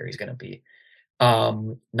NHL player he's going to be.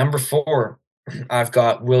 Number 4, I've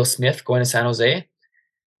got Will Smith going to San Jose.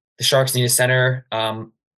 The Sharks need a center.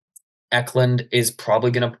 Eklund is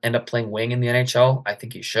probably going to end up playing wing in the NHL. I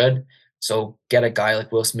think he should. So get a guy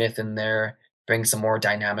like Will Smith in there, bring some more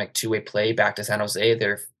dynamic two-way play back to San Jose.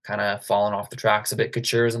 They're kind of fallen off the tracks a bit.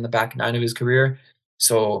 Couture's in the back 9 of his career.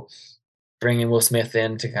 So bringing Will Smith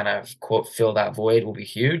in to kind of, quote, fill that void will be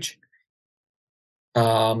huge.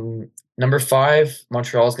 Number 5,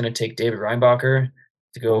 Montreal is going to take David Reinbacher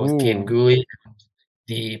to go with Caden Gooley.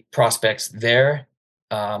 The prospects there.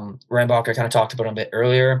 Reinbacher kind of talked about him a bit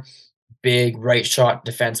earlier. Big right shot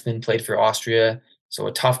defenseman, played for Austria. So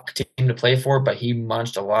a tough team to play for, but he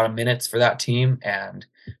munched a lot of minutes for that team and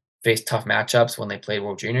faced tough matchups when they played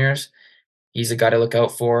World Juniors. He's a guy to look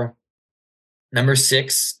out for. Number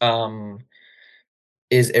 6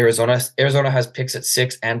 is Arizona. Arizona has picks at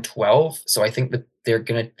 6 and 12. So I think that the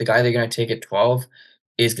guy they're gonna take at 12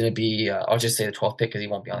 is gonna be I'll just say the 12th pick because he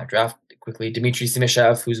won't be on their draft quickly. Dmitry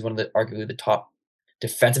Simishev, who's one of the arguably the top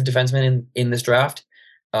defensive defensemen in this draft.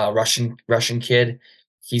 Russian kid.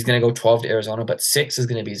 He's going to go 12 to Arizona, but 6 is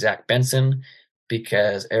going to be Zach Benson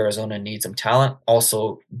because Arizona needs some talent.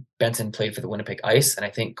 Also, Benson played for the Winnipeg Ice, and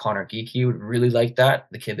I think Connor Geekie would really like that,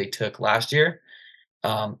 the kid they took last year.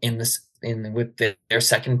 With their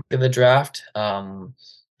second pick of the draft,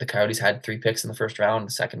 the Coyotes had 3 picks in the first round.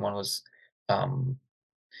 The second one was the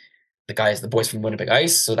boys from Winnipeg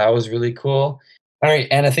Ice, so that was really cool. All right,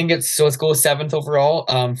 and I think let's go 7th overall.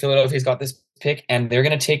 Philadelphia's got this pick, and they're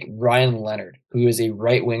going to take Ryan Leonard, who is a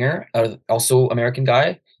right winger, also American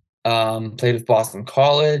guy, played with Boston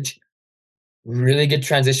College, really good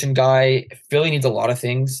transition guy. Philly needs a lot of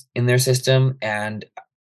things in their system, and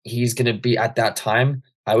he's going to be, at that time,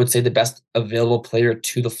 I would say, the best available player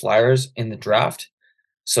to the Flyers in the draft.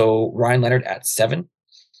 So Ryan Leonard at 7.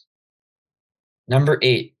 Number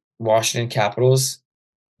 8, Washington Capitals,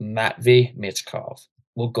 Matvei Michkov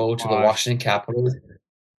will go to the Washington Capitals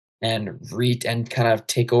and kind of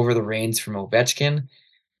take over the reins from Ovechkin.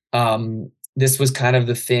 This was kind of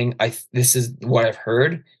the thing. This is what I've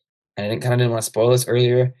heard, and I didn't want to spoil this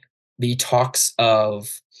earlier. The talks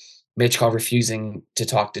of Michkov refusing to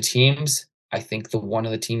talk to teams. I think one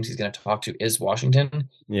of the teams he's going to talk to is Washington.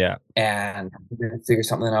 Yeah, and we're going to figure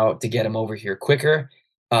something out to get him over here quicker.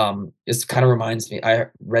 This kind of reminds me. I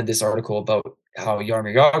read this article about how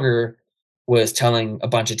Jaromir Jagr was telling a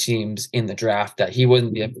bunch of teams in the draft that he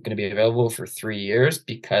wasn't going to be available for 3 years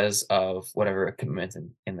because of whatever commitments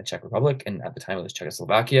in the Czech Republic, and at the time it was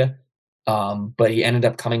Czechoslovakia. But he ended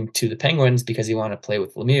up coming to the Penguins because he wanted to play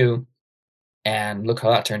with Lemieux, and look how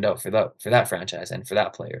that turned out for that franchise and for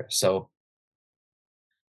that player. So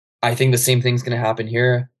I think the same thing's going to happen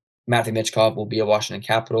here. Matvei Michkov will be a Washington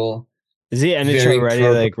Capital. Is he NHL ready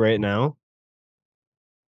like right now?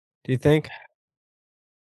 Do you think?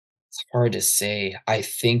 It's hard to say. I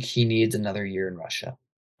think he needs another year in Russia.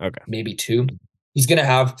 Okay. Maybe 2. He's going to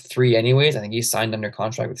have 3 anyways. I think he's signed under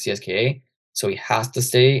contract with CSKA, so he has to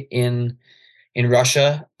stay in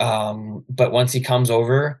Russia. But once he comes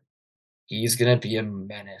over, he's going to be a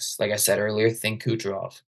menace. Like I said earlier, think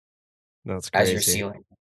Kucherov. That's as your crazy. ceiling,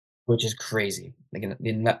 which is crazy. Like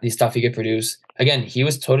the stuff he could produce. Again, he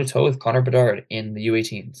was toe to toe with Connor Bedard in the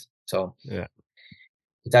U18s. So Yeah.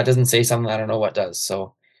 if that doesn't say something, I don't know what does.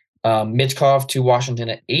 So Mitchkov to Washington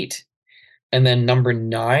at 8. And then number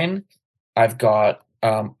 9, I've got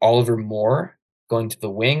Oliver Moore going to the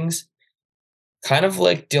Wings. Kind of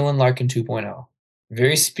like Dylan Larkin 2.0.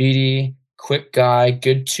 Very speedy, quick guy,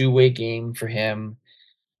 good two-way game for him.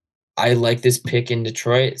 I like this pick in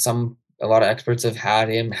Detroit. A lot of experts have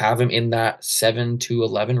him in that 7 to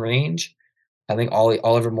 11 range. I think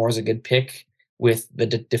Oliver Moore is a good pick with the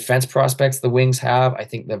defense prospects the Wings have. I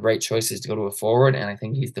think the right choice is to go to a forward, and I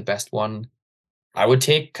think he's the best one I would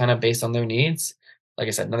take, kind of based on their needs. Like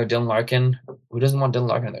I said, another Dylan Larkin. Who doesn't want Dylan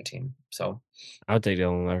Larkin on their team? So I would take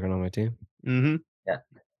Dylan Larkin on my team. Mm-hmm. yeah.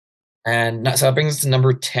 And so that brings us to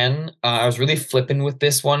number 10. I was really flipping with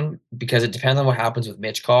this one because it depends on what happens with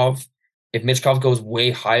Mitchkov. If Mitchkov goes way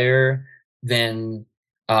higher, then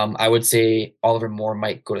I would say Oliver Moore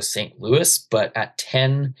might go to St. Louis. But at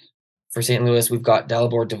 10 for St. Louis, we've got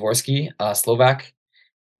Dalibor Dvorsky, a Slovak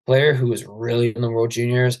player who is really in the World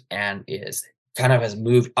Juniors and is kind of has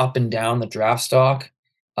moved up and down the draft stock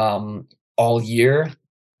um, all year.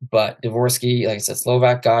 But Dvorsky, like I said,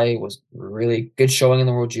 Slovak guy, was really good showing in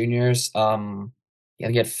the World Juniors.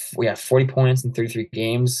 Yeah, we had 40 points in 33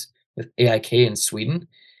 games with AIK in Sweden.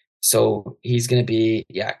 So he's going to be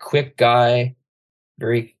quick guy,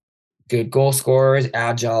 very good goal scorers,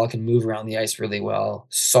 agile, can move around the ice really well,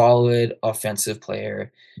 solid offensive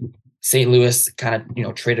player. St. Louis kind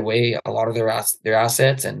of traded away a lot of their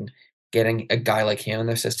assets, and getting a guy like him in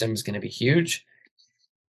their system is going to be huge.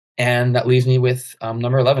 And that leaves me with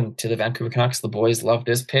number 11 to the Vancouver Canucks. The boys love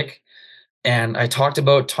this pick. And I talked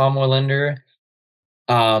about Tom Willander.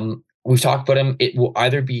 We've talked about him. It will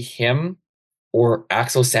either be him or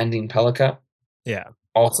Axel Sandin Pellikka, Yeah.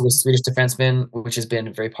 also a Swedish defenseman, which has been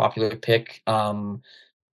a very popular pick.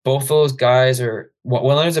 Both those guys are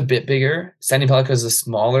Willander's a bit bigger. Sandy Pellikka is a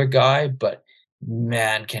smaller guy, but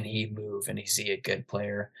man, can he move, and is he a good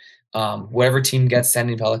player. Whatever team gets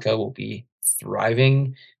Sandy Pellikka will be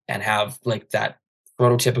thriving and have like that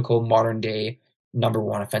prototypical modern day number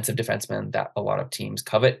one offensive defenseman that a lot of teams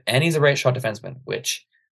covet. And he's a right shot defenseman, which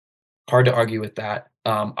hard to argue with that.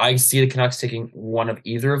 I see the Canucks taking one of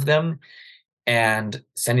either of them, and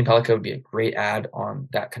Sandy Pellikka would be a great add on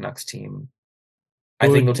that Canucks team. I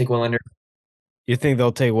think they'll take Willander. You think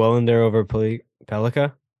they'll take Willander over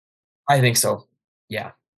Pellikka? I think so.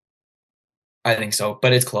 Yeah. I think so,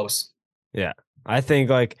 but it's close. Yeah. I think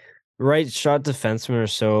like right shot defensemen are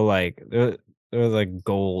so like they're like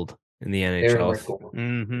gold in the They're NHL. like cool.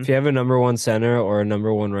 Mm-hmm. If you have a number one center or a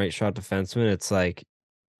number one right shot defenseman, it's like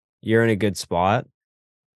you're in a good spot.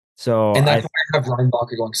 So And that's why I have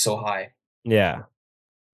Reinbacher going so high, yeah.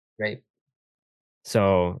 right?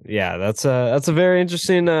 So yeah, that's a very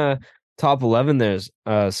interesting top 11 there's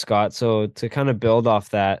Scott. So to kind of build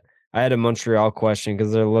off that, I had a Montreal question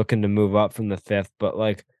because they're looking to move up from the 5th, but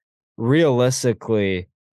like realistically,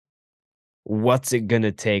 what's it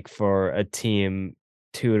gonna take for a team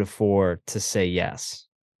 2 to 4 to say yes?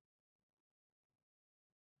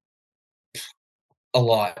 A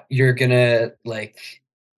lot. You're gonna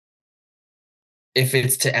if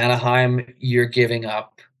it's to Anaheim, you're giving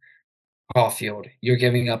up Caulfield. You're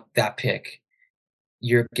giving up that pick.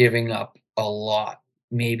 You're giving up a lot.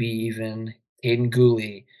 Maybe even Caden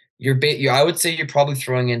Gooley. I would say you're probably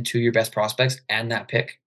throwing in 2 of your best prospects and that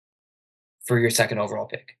pick for your second overall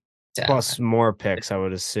pick to Plus Anaheim. more picks, I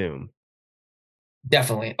would assume.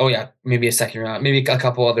 Definitely. Oh yeah, maybe a second round, maybe a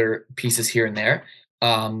couple other pieces here and there.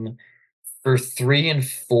 For 3 and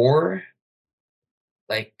 4,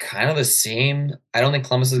 like kind of the same. I don't think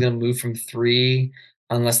Columbus is going to move from 3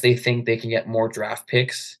 unless they think they can get more draft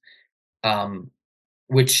picks.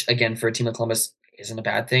 Which again for a team like Columbus isn't a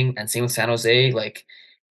bad thing. And same with San Jose. Like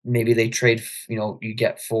maybe they trade. You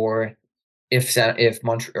get 4 if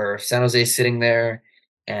Montreal or if San Jose is sitting there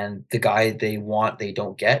and the guy they want they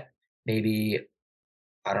don't get. Maybe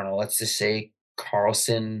I don't know. Let's just say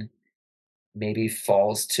Carlson maybe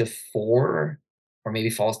falls to 4, or maybe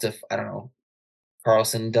falls to I don't know.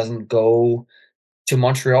 Carlson doesn't go to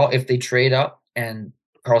Montreal if they trade up and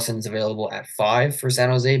Carlson's available at 5 for San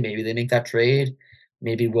Jose. Maybe they make that trade.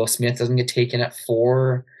 Maybe Will Smith doesn't get taken at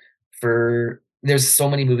 4 for there's so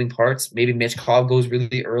many moving parts. Maybe Mitch Cobb goes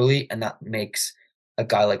really early and that makes a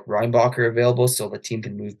guy like Reinbacher available so the team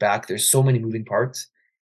can move back. There's so many moving parts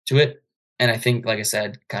to it. And I think, like I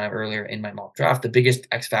said, kind of earlier in my mock draft, the biggest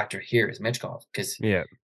X factor here is Mitchkov because Yeah.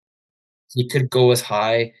 he could go as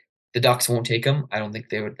high. The Ducks won't take him. I don't think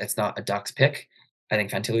they would. That's not a Ducks pick. I think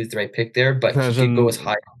Fantilli's the right pick there, but he could go as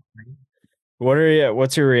high.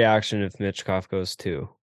 What's your reaction if Michkov goes 2?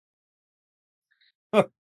 It'd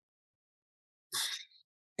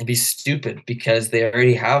be stupid because they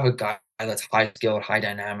already have a guy that's high skilled, high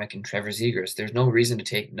dynamic, and Trevor Zegras. There's no reason to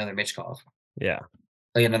take another Michkov, Yeah.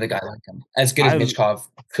 like another guy like him, as good as I Michkov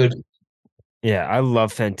could. Yeah, I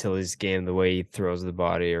love Fantilli's game, the way he throws the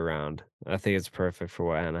body around. I think it's perfect for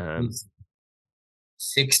what Anaheim. He's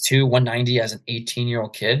 6'2", 190 as an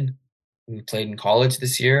 18-year-old kid who played in college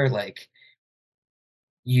this year. Like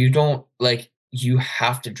you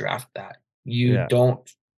have to draft that. Yeah.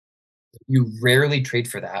 You rarely trade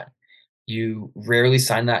for that. You rarely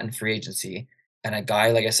sign that in free agency. And a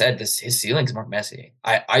guy, like I said, his ceiling's Mark Messier.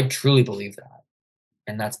 I truly believe that.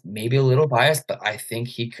 And that's maybe a little biased, but I think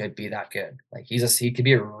he could be that good. Like he could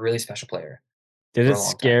be a really special player Did for it a long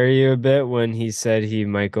time. scare you a bit when he said he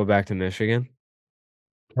might go back to Michigan?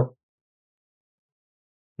 Nope,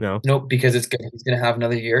 No. nope, because it's good. He's gonna have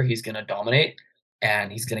another year. He's gonna dominate,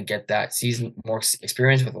 and he's gonna get that season more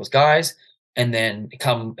experience with those guys. And then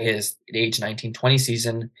come his age 19, 20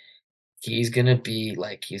 season, he's gonna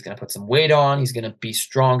put some weight on. He's gonna be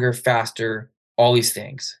stronger, faster, all these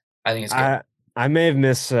things. I think it's good. I may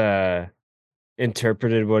have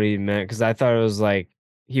interpreted what he meant because I thought it was like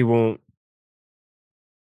he won't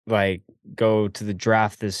like go to the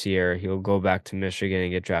draft this year. He'll go back to Michigan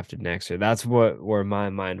and get drafted next year. That's where my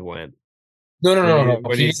mind went No, no, when no, no, no.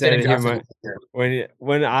 when he He's getting said he drafted might this year.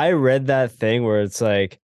 when I read that thing where it's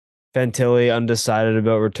like Fantilli undecided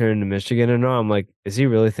about returning to Michigan or not. I'm like, is he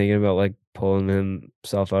really thinking about like pulling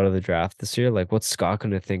himself out of the draft this year? Like, what's Scott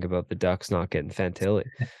going to think about the Ducks not getting Fantilli?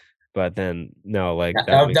 But then no, like Yeah,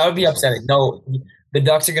 that that makes would be more upsetting. sense. No, the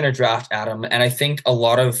Ducks are going to draft Adam, and I think a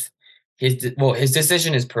lot of his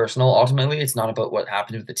decision is personal. Ultimately, it's not about what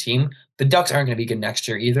happens with the team. The Ducks aren't going to be good next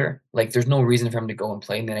year either. Like, there's no reason for him to go and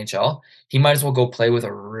play in the NHL. He might as well go play with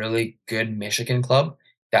a really good Michigan club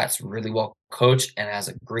that's really well coached and has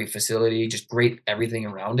a great facility, just great everything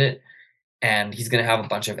around it, and he's going to have a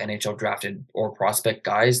bunch of NHL drafted or prospect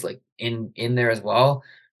guys like in there as well,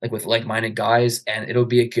 like with like-minded guys, and it'll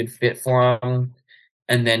be a good fit for him.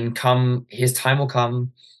 And then come his time will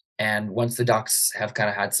come, and once the Ducks have kind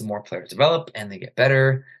of had some more players develop and they get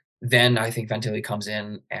better, then I think Fantilli comes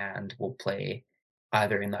in and will play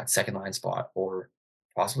either in that second line spot or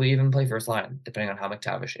possibly even play first line, depending on how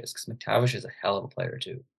McTavish is, because McTavish is a hell of a player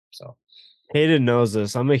too. So Hayden knows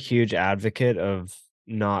this. I'm a huge advocate of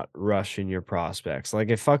not rushing your prospects. Like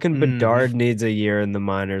if fucking Mhm. Bedard needs a year in the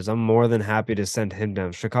minors, I'm more than happy to send him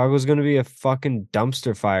down. Chicago's going to be a fucking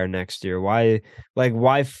dumpster fire next year.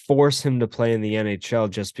 Why force him to play in the NHL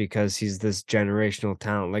just because he's this generational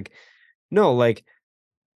talent? Like no, like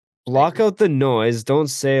I block agree. out the noise. Don't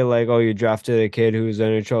say like, "Oh, you drafted a kid who's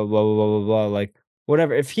NHL." Blah blah blah blah blah. Like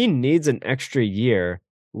whatever. If he needs an extra year,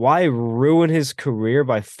 why ruin his career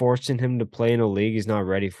by forcing him to play in a league he's not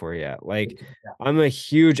ready for yet? Like, Yeah, I'm a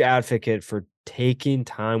huge advocate for taking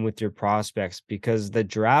time with your prospects because the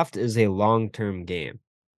draft is a long term game.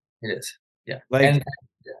 it is. Yeah, Like and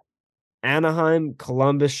yeah, Anaheim,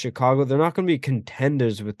 Columbus, Chicago, they're not going to be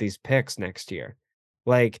contenders with these picks next year.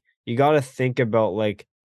 Like, you got to think about like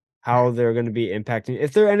how they're gonna be impacting.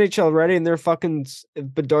 If they're NHL ready and they're fucking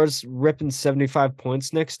if Bedard's ripping 75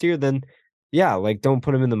 points next year, then yeah, like don't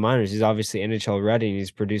put him in the minors. He's obviously NHL ready and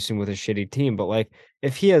he's producing with a shitty team. But like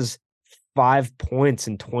if he has 5 points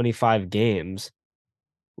in 25 games,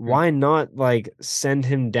 mm. why not like send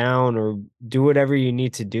him down or do whatever you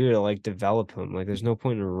need to do to like develop him? Like there's no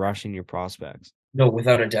point in rushing your prospects. No,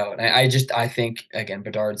 without a doubt. I think again,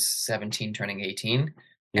 Bedard's 17, turning 18, and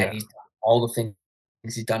Yeah. he's done all the things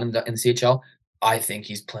he's done in the CHL. I think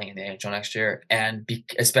he's playing in the NHL next year, and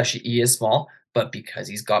especially he is small, but because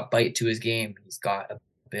he's got bite to his game, he's got a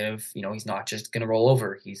bit of he's not just gonna roll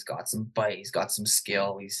over. He's got some bite. He's got some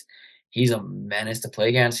skill. He's a menace to play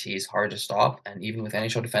against. He's hard to stop, and even with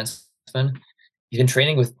NHL defensemen, he's been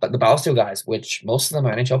training with the Bausteel guys, which most of them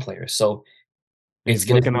are NHL players. So it's He's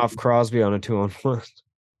gonna licking be off Crosby on a 2-on-1.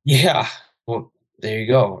 yeah. Well, there you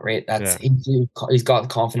go. Right. That's Yeah. he's got the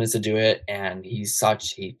confidence to do it, and he's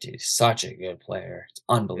such a good player. It's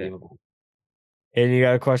Yeah. unbelievable. And you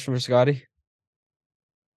got a question for Scotty?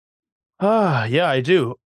 Yeah, I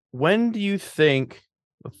do. When do you think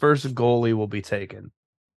the first goalie will be taken?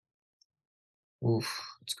 Oof,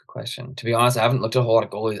 that's a good question. To be honest, I haven't looked at a whole lot of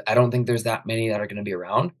goalies. I don't think there's that many that are going to be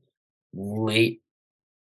around. Late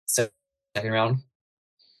second round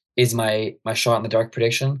is my shot in the dark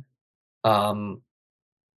prediction. Um,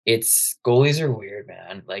 it's goalies are weird,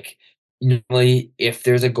 man. Like normally, if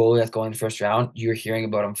there's a goalie that's going the first round, you're hearing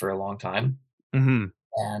about him for a long time. Mhm.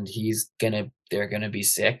 And they're gonna be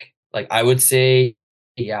sick. Like I would say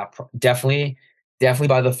yeah, definitely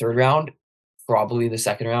by the third round, probably the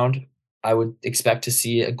second round. I would expect to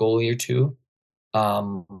see a goalie or two.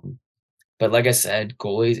 Um, but like I said,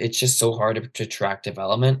 goalies, it's just so hard to track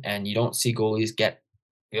development, and you don't see goalies get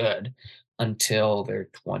good until they're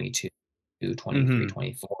 22, 23, Mm-hmm.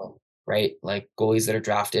 24, right? Like goalies that are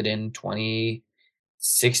drafted in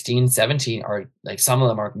 2016, 17 are like some of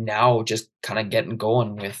them are now just kind of getting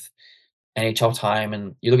going with NHL time.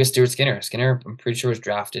 And you look at Stuart Skinner. Skinner, I'm pretty sure was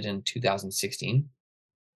drafted in 2016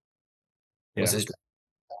 was Yeah. his draft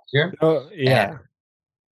year. Oh, And yeah.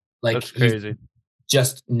 like That's he's crazy.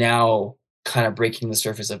 just now kind of breaking the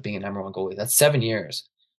surface of being a number one goalie. That's 7 years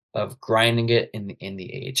of grinding it in the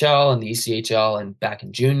AHL and the ECHL and back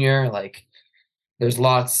in junior. Like there's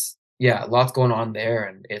lots going on there,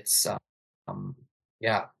 and it's um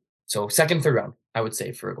yeah. So second, third round, I would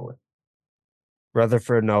say for a goalie.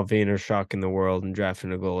 Rutherford and Alvin are shocking the world and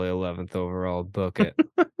drafting a goalie 11th overall. Book it.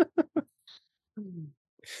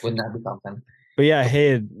 Wouldn't that be something? But yeah,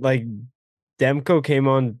 hey, like Demko came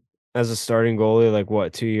on as a starting goalie like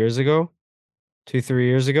what, 2 years ago? 2, 3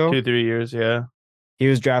 years ago? 2-3 years, yeah. He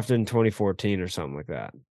was drafted in 2014 or something like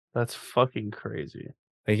that. That's fucking crazy.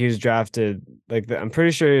 Like he was drafted I'm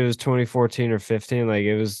pretty sure it was 2014 or 15. Like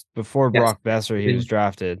it was before Yes. Brock Besser he was It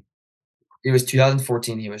drafted. was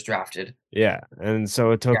 2014 he was drafted. Yeah. And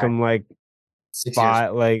so it took Yeah, him like 6 years.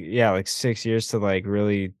 five, like, yeah, like 6 years to like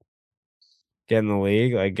really get in the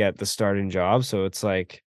league, like get the starting job. So it's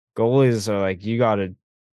like goalies are like, you got to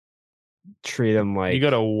treat them You like,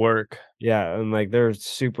 gotta work. yeah. And like they're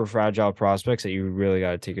super fragile prospects that you really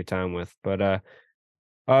got to take your time with. But,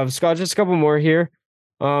 Scott, just a couple more here.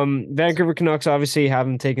 Vancouver Canucks obviously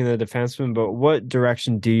haven't taken the defenseman, but what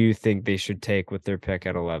direction do you think they should take with their pick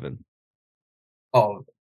at 11? Oh,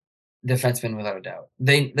 defenseman without a doubt.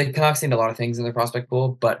 The Canucks need a lot of things in their prospect pool,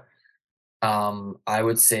 but I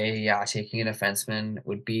would say, yeah, taking a defenseman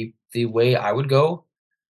would be the way I would go.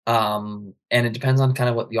 And it depends on kind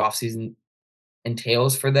of what the offseason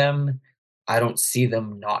entails for them. I don't see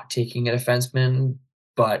them not taking a defenseman,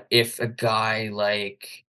 but if a guy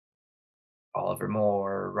like Oliver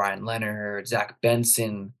Moore, Ryan Leonard, Zach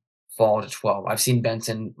Benson fall to 12. I've seen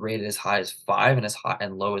Benson rated as high as 5 and as high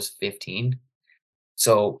and low as 15.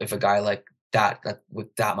 So if a guy like that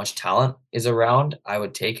with that much talent is around, I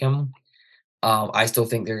would take him. I still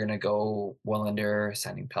think they're gonna go Willander,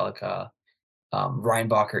 signing Pelika,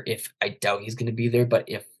 Reinbacher. If I doubt he's gonna be there, but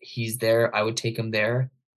if he's there, I would take him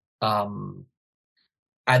there. Um,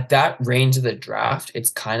 at that range of the draft, it's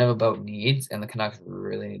kind of about needs, and the Canucks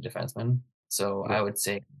really need defensemen. So Yeah, I would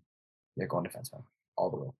say they're going defenseman all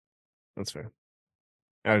the way. that's fair.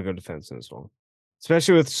 I would go defenseman as well.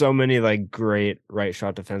 Especially with so many like great right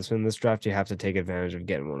shot defensemen in this draft, you have to take advantage of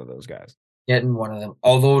getting one of those guys. Getting one of them,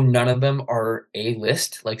 although none of them are A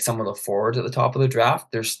list, like some of the forwards at the top of the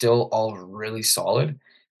draft, they're still all really solid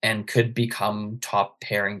and could become top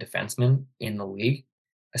pairing defensemen in the league,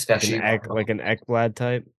 especially Like an Ekblad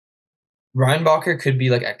type. Reinbacher could be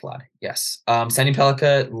like Ekblad, yes. Sandy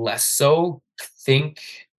Pelika, less so. Think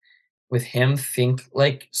with him, think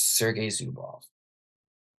like Sergei Zubov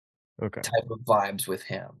Okay. type of vibes with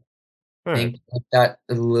him. All right. Think like that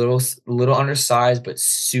a little undersized, but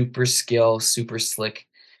super skill, super slick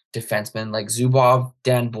defenseman, like Zubov,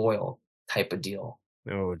 Dan Boyle type of deal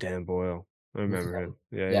Oh, Dan Boyle. I with remember him. him.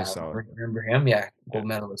 Yeah, Yeah, he's solid. remember him? Yeah, Yeah. gold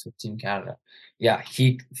medalist with Team Canada. Yeah,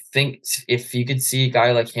 he thinks if you could see a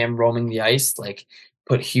guy like him roaming the ice, like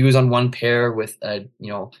put Hughes on one pair with a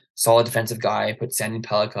solid defensive guy, put Sandy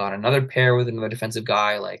Pellica on another pair with another defensive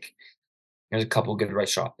guy, like there's a couple good right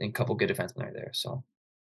shot and a couple good defensemen right there. So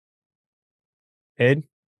Ed,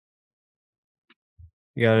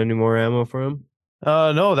 you got any more ammo for him?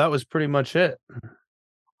 No, that was pretty much it.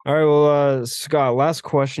 All right. Well, Scott, last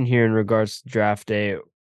question here in regards to draft day.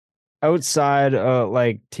 Outside,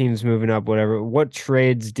 like teams moving up, whatever, what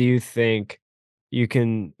trades do you think you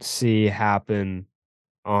can see happen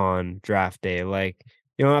on draft day? Like,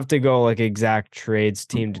 you don't have to go like exact trades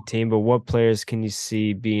team to team, but what players can you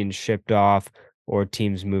see being shipped off or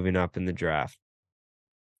teams moving up in the draft?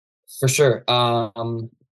 for sure.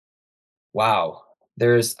 Wow.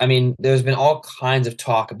 There's been all kinds of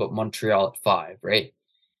talk about Montreal at 5, right?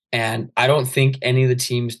 And I don't think any of the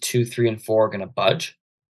teams 2, 3, and 4 are gonna budge.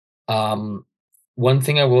 Um, one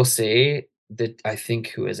thing I will say that I think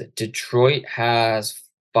who is it? Detroit has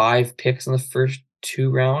 5 picks in the first 2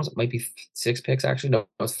 rounds. It might be 6 picks actually. No,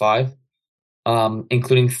 it's 5,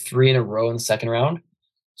 including 3 in a row in the second round.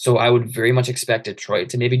 So I would very much expect Detroit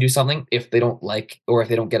to maybe do something if they don't like or if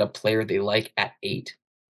they don't get a player they like at 8.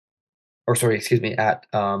 Or sorry, excuse me, at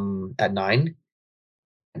 9.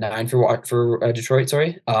 9 for Detroit,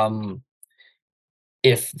 sorry.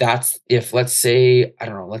 If let's say, I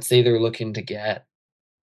don't know, let's say they're looking to get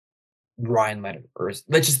Ryan Leonard, or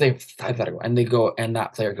let's just say hypothetical, and they go and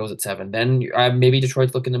that player goes at 7, then maybe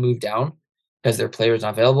Detroit's looking to move down because their player's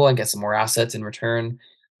not available and get some more assets in return.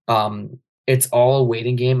 It's all a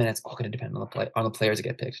waiting game, and it's all going to depend on the players that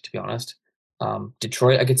get picked. To be honest,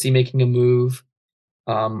 Detroit, I could see making a move.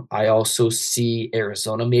 I also see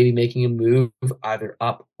Arizona maybe making a move either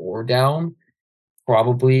up or down,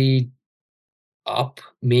 probably up,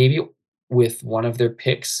 maybe with one of their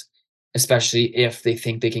picks, especially if they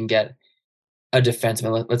think they can get a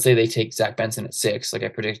defenseman. Let's say they take Zach Benson at 6, like I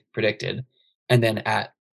predicted, and then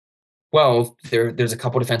at 12, there's a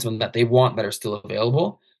couple defensemen that they want that are still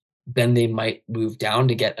available. Then they might move down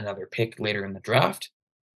to get another pick later in the draft.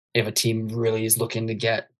 If a team really is looking to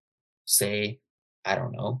get, say, I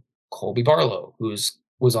don't know, Colby Barlow,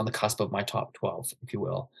 was on the cusp of my top 12, if you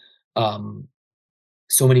will.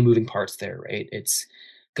 So many moving parts there, right? It's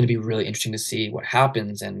going to be really interesting to see what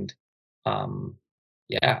happens. And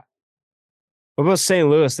yeah, What about St.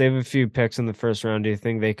 Louis? They have a few picks in the first round. Do you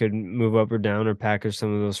think they could move up or down or package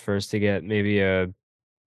some of those first to get maybe a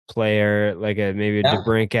player like maybe a yeah,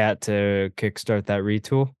 DeBrincat to kickstart that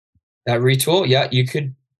retool? that retool, yeah, you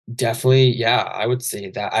could definitely, yeah, I would say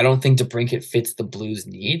that. I don't think DeBrincat fits the Blues'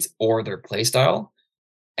 needs or their play style,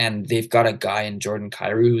 and they've got a guy in Jordan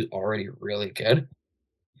Kyrou who's already really good.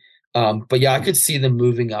 But yeah, I could see them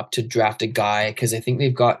moving up to draft a guy because I think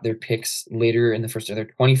they've got their picks later in the first. They're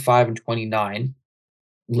 25 and 29,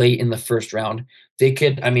 late in the first round. They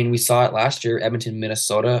could. I mean, we saw it last year, Edmonton,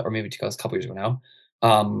 Minnesota, or maybe a couple years ago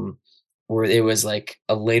now, where it was like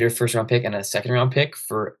a later first round pick and a second round pick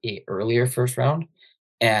for a earlier first round,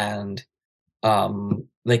 and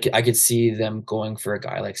like I could see them going for a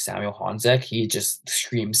guy like Samuel Honzek. He just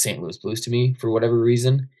screams St. Louis Blues to me for whatever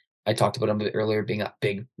reason. I talked about him a bit earlier, being a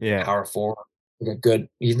big Yeah. power forward, like a good.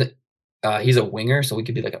 He's a winger, so we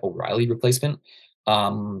could be like an O'Reilly replacement.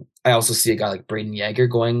 I also see a guy like Braden Yeager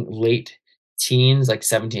going late teens, like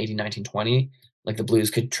 17, 18, 19, 20. Like the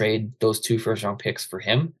Blues could trade those 2 first round picks for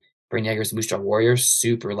him. Braden Yeager's a Moose Jaw Warrior,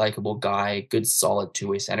 super likable guy, good solid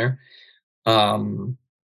two-way center. Um,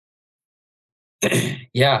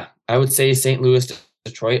 Yeah, I would say St. Louis,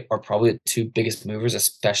 Detroit are probably the 2 biggest movers,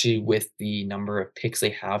 especially with the number of picks they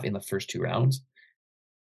have in the first 2 rounds.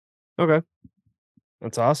 Okay.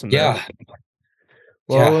 That's awesome, man. Yeah,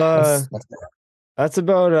 Well, yeah, that's that's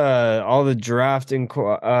about all the drafting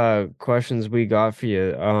questions we got for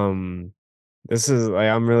you. This is like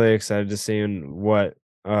I'm really excited to seeing what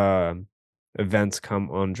uh events come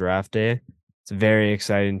on draft day. It's a very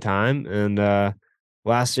exciting time. And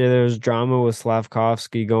last year there was drama with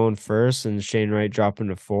Slavkovsky going first and Shane Wright dropping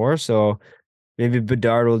to 4. So maybe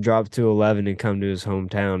Bedard will drop to 11 and come to his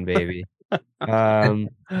hometown, baby. Um,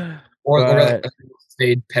 or but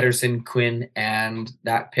trade Pedersen, Quinn, and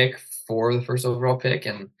that pick for the first overall pick,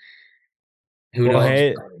 and who well,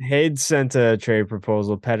 knows? Hayde sent a trade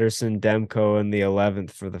proposal, Pedersen, Demko in the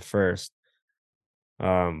 11th for the first.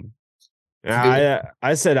 Um, It's a good.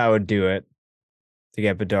 I said I would do it to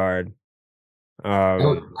get Bedard. I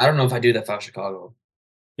don't know if I do that for Chicago.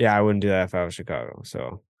 Yeah, I wouldn't do that if I was Chicago.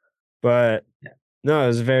 So, but Yeah. no, it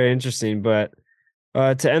was very interesting. But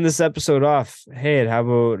to end this episode off, hey, how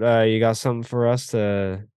about you got something for us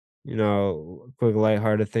to, quick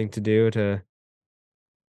lighthearted thing to do to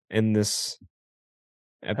end this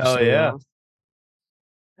Hell episode yeah. off?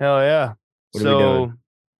 Hell yeah. What are we doing? So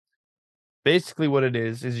basically what it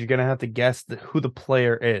is you're gonna have to guess who the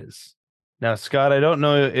player is. Now, Scott, I don't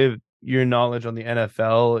know if your knowledge on the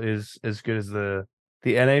NFL is as good as the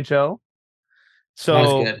NHL. Not as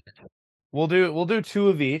So good. we'll do 2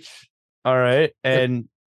 of each. All right. Yep. And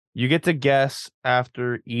you get to guess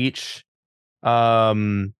after each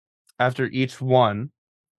one.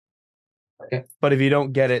 Okay. But if you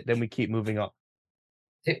don't get it, then we keep moving on.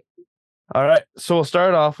 Okay. All right. So we'll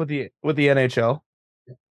start off with the NHL.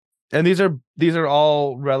 And these are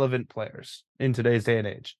all relevant players in today's day and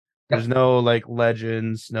age. There's Yep. no like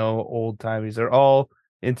legends, no old timies. They're all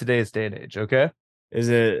in today's day and age. Okay, Is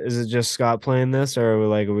it just Scott playing this, or are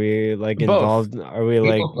we both. involved? Are we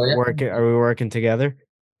like People play it. working? Are we working together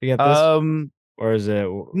to get this, Um, or is it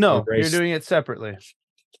a no, you're race? doing it separately.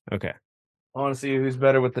 Okay, I want to see who's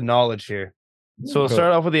better with the knowledge here. So we'll cool.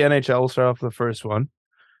 start off with the NHL. We'll start off with the first one.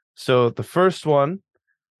 So the first one,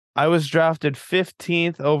 I was drafted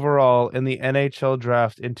 15th overall in the NHL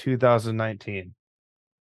draft in 2019.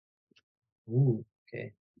 Ooh,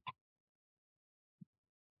 okay.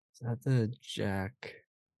 Is that the Jack?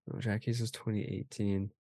 No, Jackie's is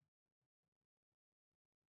 2018.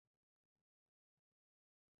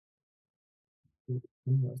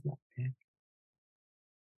 Who was not picked?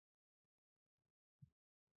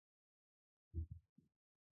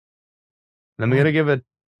 I'm gonna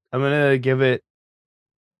give it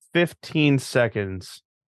 15 seconds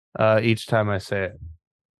each time I say it.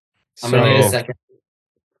 I'm gonna need a So second.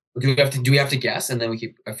 Do we have to guess and then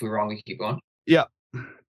if we're wrong we keep going? Yeah.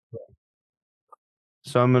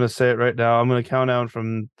 So I'm gonna say it right now. I'm gonna count down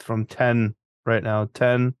from 10 right now.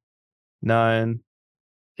 10, 9,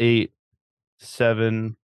 8,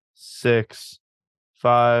 7, 6,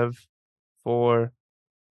 5, 4,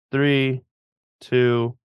 3,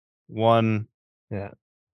 2, 1. yeah.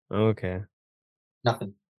 Okay.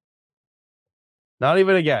 Nothing. Not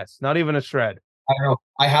even a guess. Not even a shred. I don't know.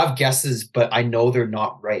 I have guesses, but I know they're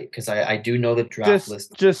not right because I do know the draft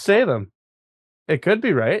list. Just say them. It could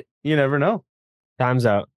be right. You never know. Time's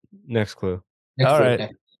out. Next clue. Next All clue,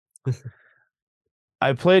 right. next.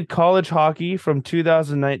 I played college hockey from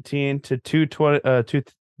 2019 to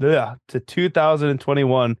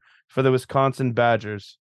 2021 for the Wisconsin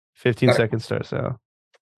Badgers. 15 Got it. seconds start. So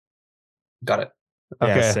Got it.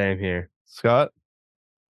 Yeah, okay, same here. Scott.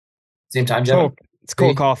 Same time, Jeff. It's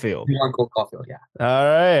Cole Caulfield. You want Cole Caulfield, yeah. All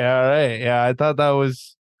right. Yeah, I thought that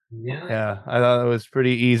was Yeah. I thought that was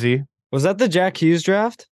pretty easy. Was that the Jack Hughes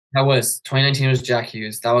draft? That was 2019 was Jack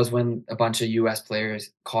Hughes. That was when a bunch of US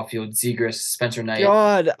players, Caulfield, Zegras, Spencer Knight.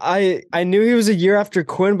 God, I knew he was a year after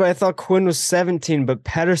Quinn, but I thought Quinn was 17, but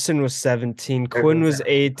Pedersen was 17, Quinn was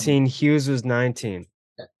 18, Hughes was 19.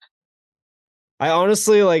 Yeah. I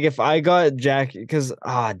honestly, like, if I got Jack, because,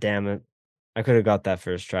 damn it. I could have got that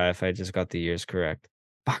first try if I just got the years correct.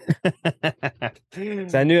 So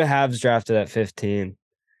I knew Habs drafted at 15.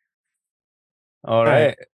 All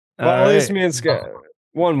right. Well, at least me and Scott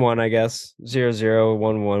 1-1, I guess. 0-0,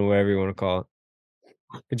 1-1, whatever you want to call it.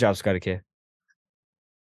 Good job, Scotty K.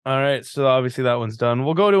 All right. So obviously that one's done.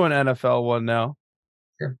 We'll go to an NFL one now.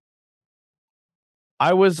 Sure.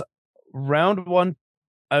 I was round one.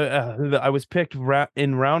 I was picked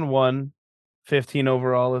in round 1, 15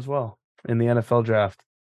 overall as well in the NFL draft.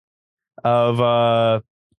 Of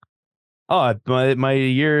my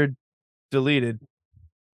year deleted.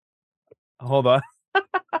 Hold on.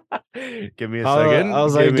 Give me a second. I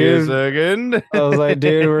was Give like, me dude. a second. I was like,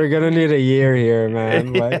 dude, we're gonna need a year here,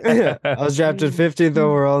 man. Like, I was drafted 15th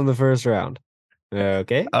overall in the first round.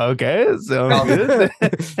 Okay. Okay, sounds good.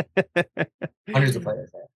 Hundreds of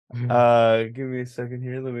players there. Give me a second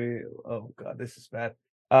here. Let me. Oh God, this is bad.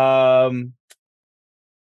 All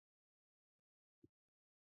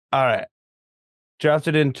right.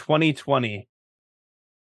 Drafted in 2020.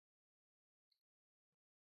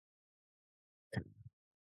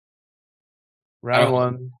 Round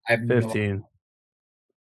 1, I have 15.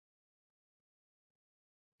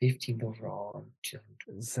 15th overall.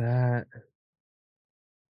 Is that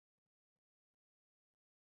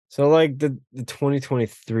so? Like the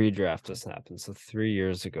 2023 draft just happened, so 3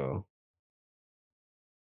 years ago.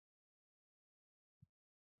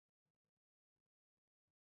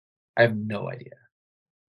 I have no idea.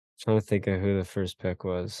 Trying to think of who the first pick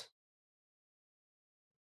was.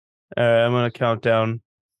 I'm gonna count down.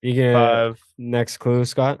 You get 5, next clue,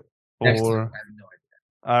 Scott. 4. Next clue, I have no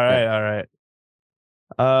idea. All right.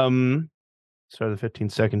 Start the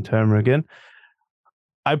 15-second timer again.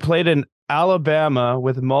 I played in Alabama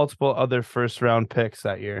with multiple other first-round picks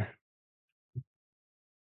that year.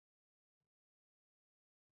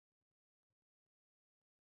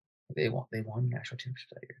 They won national championship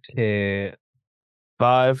that year too. Okay.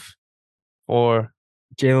 5, 4,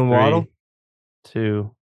 Jalen 3, Waddle.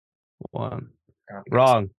 2, 1. I don't think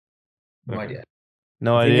Wrong. No Okay. idea.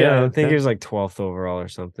 No I think, idea. I think he Okay. was like 12th overall or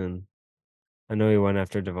something. I know he went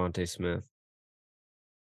after Devontae Smith.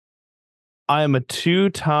 I am a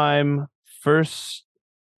 2-time first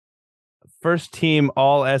team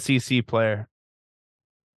all SEC player.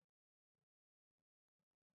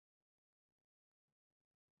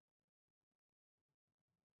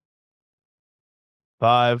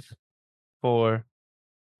 Five, 4,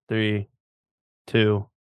 3, 2,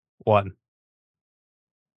 1.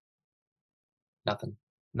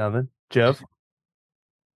 Nothing. Jeff?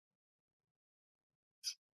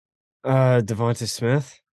 Devontae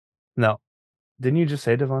Smith. No. Didn't you just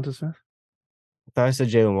say Devonta Smith? I thought I said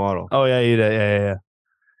Jalen Waddle. Oh, yeah, you did. Yeah.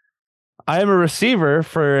 I am a receiver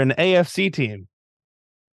for an AFC team.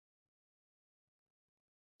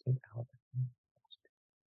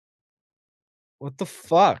 What the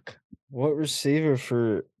fuck? What receiver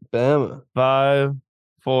for Bama? 5,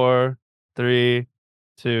 4, 3,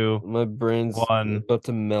 2, My brain's 1. about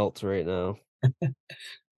to melt right now.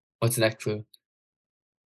 What's the next clue?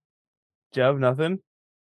 Jeff, nothing?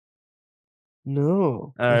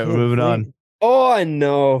 No. All right, we're moving on. Oh, I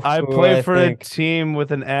know. I who played for a think. team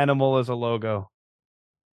with an animal as a logo.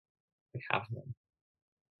 Like half of them.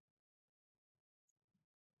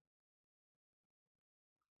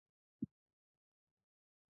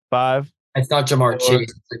 Five. It's not Jamar Four.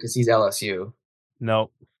 Chase because he's LSU.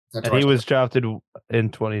 Nope. That's And Jamar he Chase. was drafted in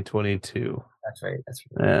 2022. That's right. That's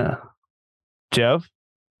right. Yeah. Jeff?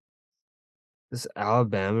 This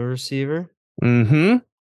Alabama receiver, Mm-hmm.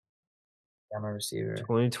 I'm a receiver.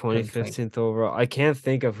 2020, 2020. 15th overall. I can't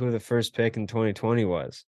think of who the first pick in 2020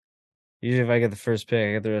 was. Usually, if I get the first pick,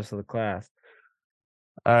 I get the rest of the class.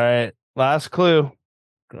 All right. Last clue.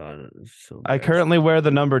 God, it's so I embarrassing. currently wear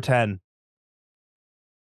the number 10.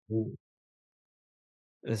 Ooh.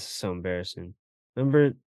 This is so embarrassing.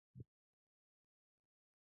 Number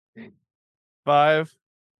 5,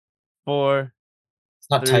 4, It's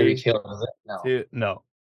not 3, Tyreek Hill, is it? No. 2. No.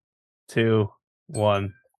 2,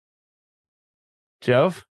 1.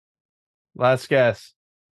 Jeff? Last guess.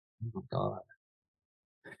 Oh my God.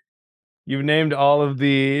 You've named all of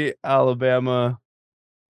the Alabama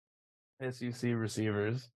SEC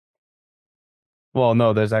receivers. Well,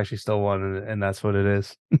 no, there's actually still one, and that's what it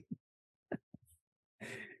is.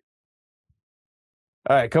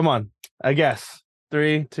 All right, come on. I guess.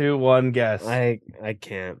 3, 2, 1, guess. I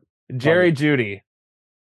can't. Jerry Judy.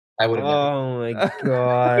 I would have never. Oh my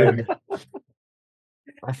God.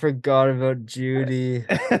 I forgot about Judy.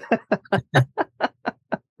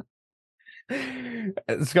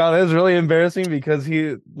 Scott, that is really embarrassing because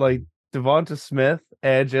he like Devonta Smith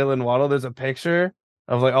and Jalen Waddle. There's a picture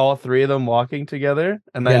of like all three of them walking together,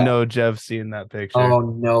 and I Yeah. know Jeff's seen that picture. Oh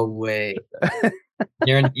no way.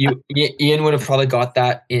 Ian would have probably got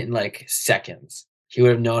that in like seconds. He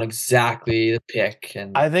would have known exactly the pick,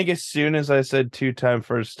 and I think as soon as I said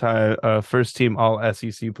first team all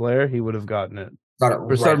SEC player, he would have gotten it. got it For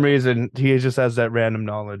right. some reason, he just has that random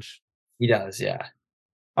knowledge. He does, yeah.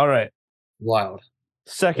 All right. Wild.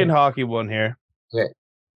 Second hockey one here. Okay.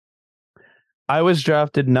 I was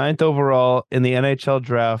drafted 9th overall in the NHL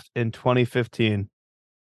Draft in 2015.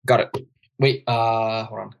 Got it. Wait,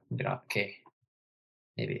 hold on. Maybe not. Okay.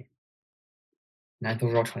 Maybe. 9th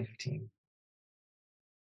overall 2015.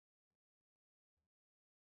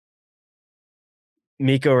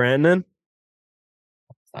 Mikko Rantanen?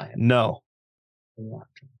 No.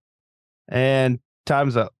 And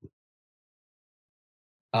time's up.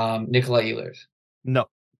 Nikolai Ehlers. No.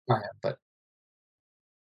 But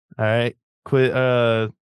All right.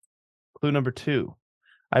 Clue number 2.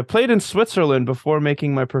 I played in Switzerland before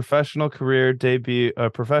making my professional debut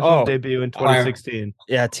in 2016.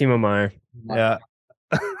 Yeah, Timo Meyer. Yeah.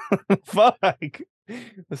 Fuck.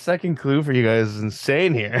 The second clue for you guys is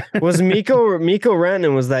insane here. Was Mikko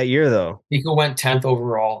Rantanen was that year though? Mikko went 10th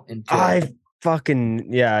overall in 2000.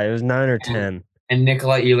 It was 9 or 10. And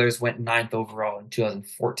Nikolai Ehlers went 9th overall in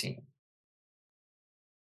 2014.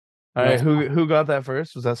 All right, who got that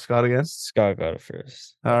first? Was that Scott again? Scott got it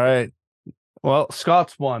first. All right. Well,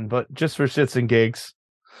 Scott's won, but just for shits and gigs.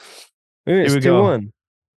 Here we go. 2-1.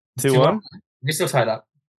 2-1. We still tied up.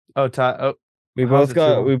 Oh, tie. Oh, we both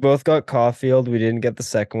got Caulfield. We didn't get the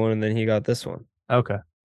second one, and then he got this one. Okay.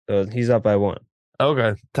 So he's up by 1.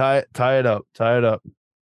 Okay. Tie it up. Tie it up.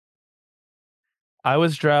 I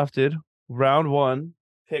was drafted round 1,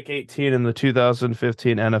 pick 18 in the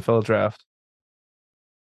 2015 NFL Draft.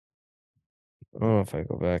 I don't know if I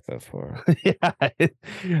go back that far. Yeah,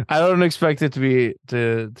 I don't expect it to be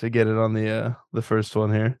to get it on the first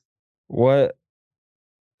one here. What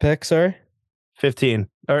pick, sorry? 15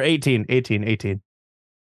 or 18. 18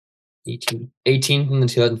 from the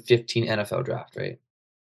 2015 NFL Draft, right?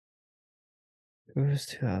 It was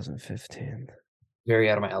 2015. Very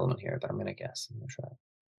out of my element here, but I'm gonna guess. I'm gonna try.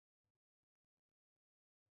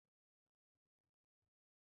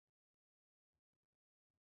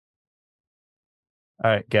 All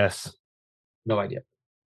right, guess. No idea.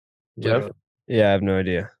 Jeff? Yeah, I have no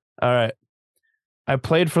idea. All right. I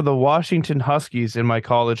played for the Washington Huskies in my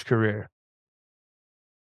college career.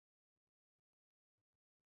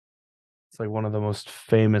 It's like one of the most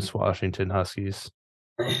famous Washington Huskies.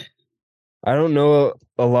 I don't know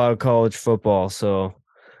a lot of college football, so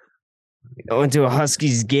I went to a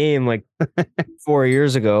Huskies game like 4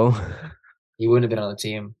 years ago. He wouldn't have been on the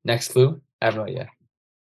team. Next clue? I have no idea.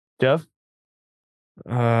 Jeff?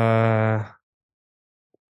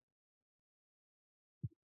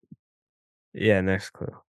 Yeah, next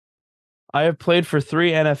clue. I have played for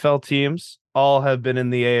 3 NFL teams. All have been in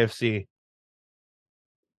the AFC.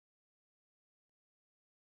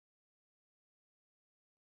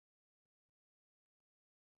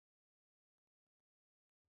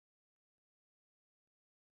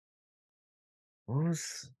 What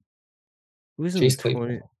was Who's in Chase 20?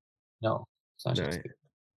 Claypool. No, it's not No, Chase Claypool.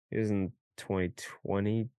 he was in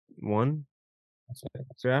 2021 That's what it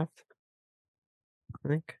is. draft, I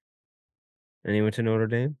think. And he went to Notre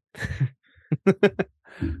Dame.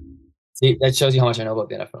 See, that shows you how much I know about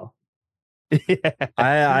the NFL. Yeah.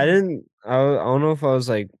 I didn't. I don't know if I was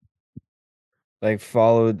like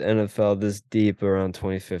followed NFL this deep around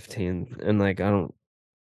 2015, and like I don't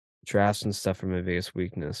drafts and stuff are my biggest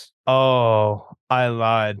weakness. Oh, I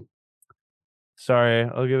lied. Sorry,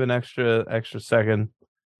 I'll give an extra second.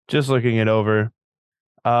 Just looking it over.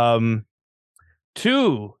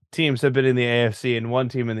 Two teams have been in the AFC and one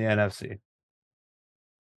team in the NFC.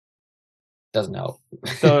 Doesn't help.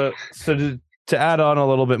 So to add on a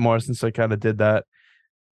little bit more, since I kind of did that,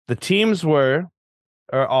 the teams are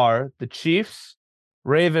the Chiefs,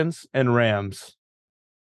 Ravens, and Rams.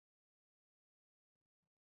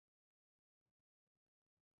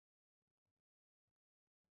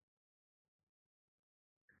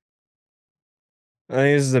 I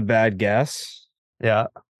think this is a bad guess. Yeah.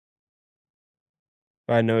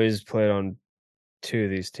 I know he's played on two of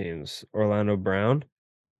these teams. Orlando Brown,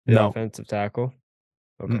 the No. offensive tackle.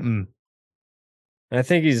 Okay. Mm-mm. I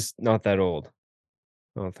think he's not that old.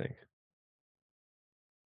 I don't think.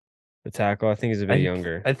 The tackle, I think he's a bit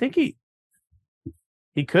younger. I think he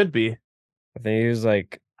could be. I think he was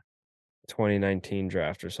like 2019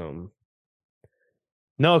 draft or something.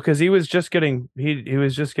 No, because he was just getting he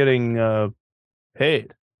was just getting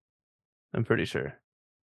paid. I'm pretty sure.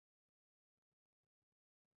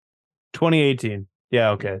 2018. Yeah,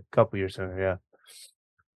 okay. A couple years sooner, yeah.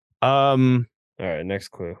 All right, next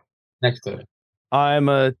clue. Next clue. I'm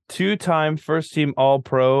a 2-time first team All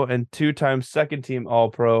Pro and 2-time second team All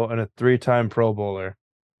Pro and a 3-time Pro Bowler.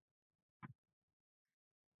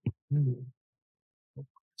 What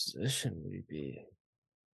position would he be?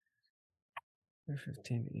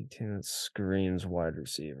 15, 18, that screams wide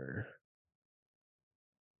receiver.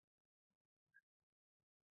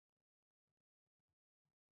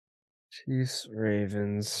 Chiefs,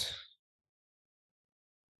 Ravens.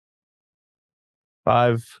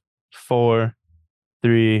 5, 4,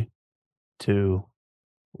 3, 2,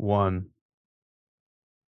 1.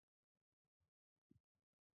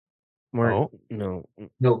 No. No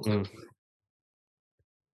Mm. clue.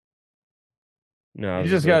 No, You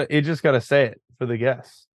just got to say it for the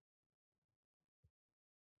guess.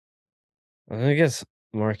 I think it's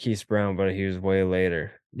Marquise Brown, but he was way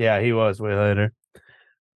later. Yeah, he was way later.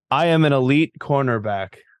 I am an elite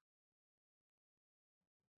cornerback.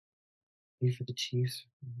 You for the Chiefs.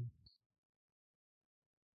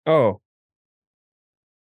 Oh.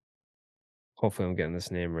 Hopefully I'm getting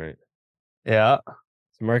this name right. Yeah.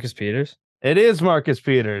 It's Marcus Peters? It is Marcus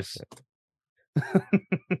Peters.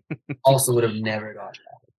 Also would have never got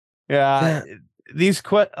that. Yeah. These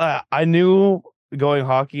I knew going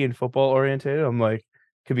hockey and football orientated, I'm like,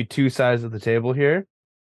 could be two sides of the table here.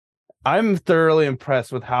 I'm thoroughly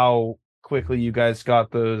impressed with how quickly you guys got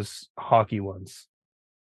those hockey ones.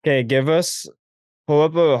 Okay, pull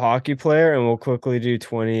up a hockey player and we'll quickly do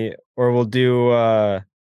 20, or we'll do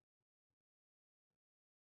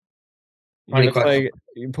you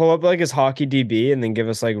pull up like his hockey DB and then give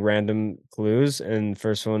us like random clues, and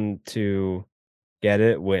first one to get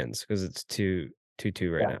it wins because it's 2-2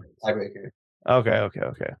 right now. Tiebreaker. Okay.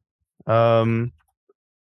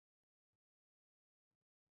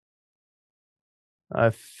 I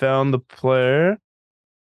found the player.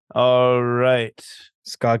 All right.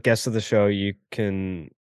 Scott, guest of the show, you can,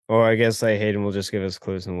 or I guess like Hayden will just give us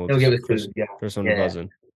clues and we'll He'll just give us clues. Yeah. first one to buzz in.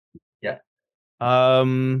 Yeah. All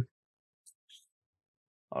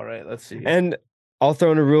right, let's see. And I'll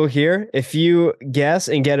throw in a rule here. If you guess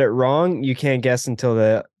and get it wrong, you can't guess until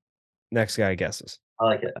the next guy guesses. I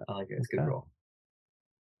like it. It's a good roll.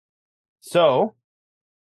 So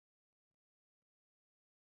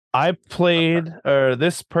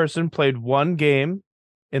this person played one game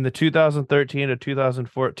in the 2013 to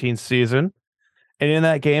 2014 season, and in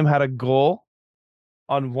that game had a goal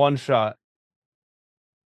on one shot.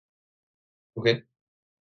 Okay.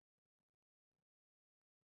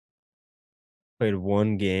 Played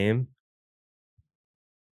one game.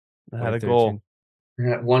 Had a goal.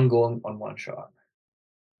 One goal on one shot.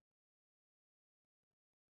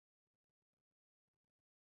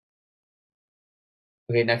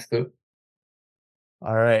 Okay, next clue.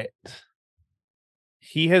 All right.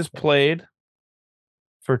 He has played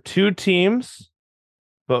for two teams,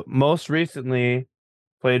 but most recently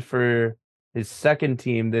played for his second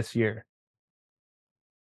team this year.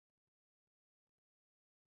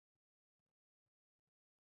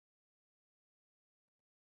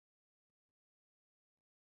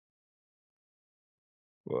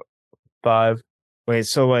 5. Wait,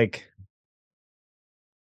 so like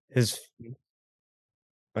his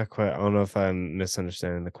I don't know if I'm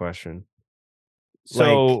misunderstanding the question.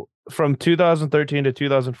 So from 2013 to Like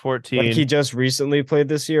 2014. he just recently played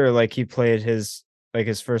this year, or like he played his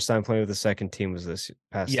first time playing with the second team was this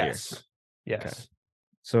past year. Yes. Yes. Okay.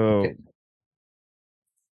 So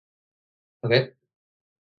Okay. I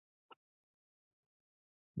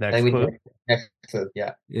Next think we clue. next clue.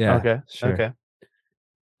 Yeah. yeah. Okay. Sure. Okay.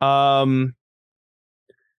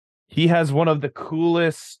 He has one of the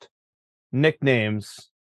coolest nicknames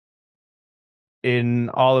in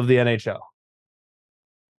all of the NHL,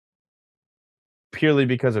 purely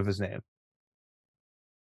because of his name.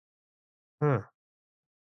 Huh.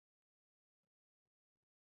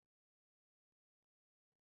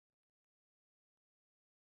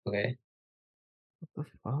 Okay. What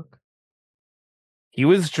the fuck? He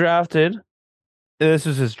was drafted. This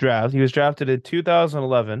is his draft. He was drafted in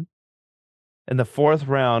 2011 in the 4th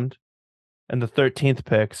round and the 13th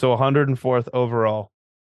pick, so 104th overall.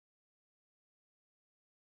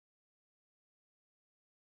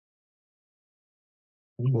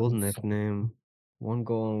 Cool nickname. 1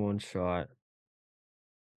 goal and 1 shot.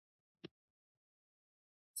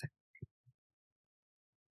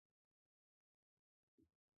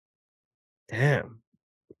 Damn.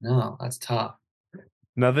 No, that's tough.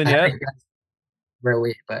 Nothing I yet. think that's right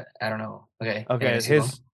away, but I don't know. Okay. Okay, Anyways, keep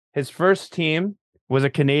going. his first team was a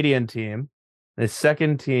Canadian team. His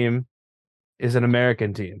second team is an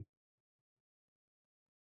American team,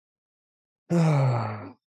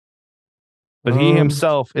 but he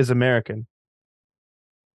himself is American.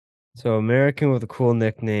 So American with a cool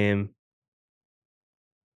nickname.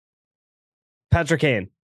 Patrick Kane.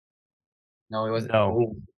 No, he wasn't. No.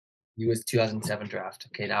 Oh, he was 2007 draft.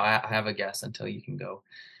 Okay, now I have a guess until you can go.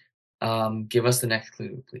 Give us the next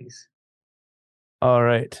clue, please. All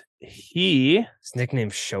right. He His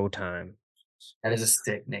nickname's Showtime. That is a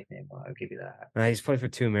sick nickname. I'll give you that. He's played for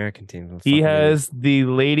 2 American teams. What he fucking idiot. has the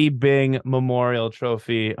Lady Byng Memorial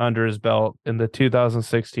Trophy under his belt in the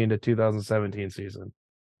 2016 to 2017 season.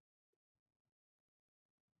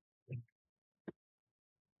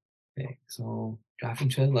 Okay, so drafted in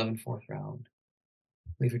 2011, 4th round.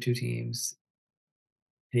 Played for 2 teams.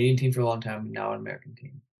 Canadian team for a long time, now an American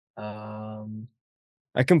team.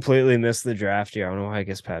 I completely missed the draft year. I don't know why I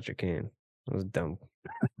guess Patrick Kane. That was dumb.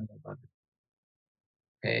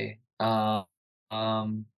 Okay. Wow. Oh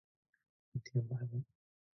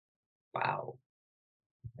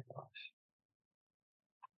my gosh.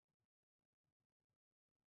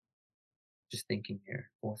 Just thinking here.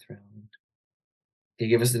 4th round. Okay,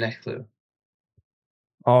 give us the next clue.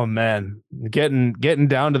 Oh man, getting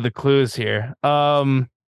down to the clues here. Oh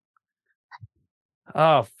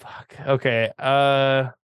fuck. Okay.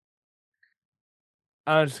 I'm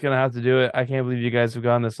just gonna have to do it. I can't believe you guys have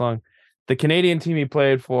gone this long. The Canadian team he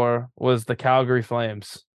played for was the Calgary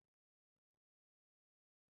Flames.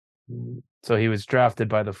 So he was drafted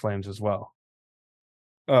by the Flames as well.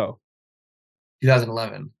 Oh.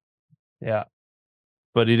 2011. Yeah.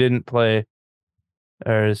 But he didn't play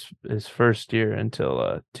his first year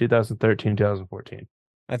until 2013, 2014.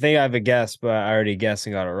 I think I have a guess, but I already guessed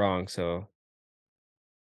and got it wrong, so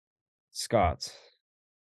Scots.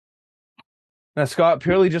 Now, Scott,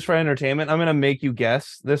 purely just for entertainment, I'm gonna make you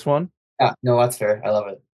guess this one. Yeah, no, that's fair. I love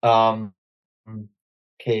it.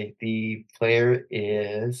 Okay, the player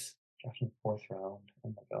is drafted in the 4th round.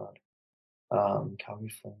 Oh my god. Calgary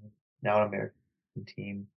Flames, now an American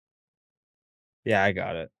team. Yeah, I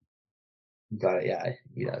got it. You got it. Yeah,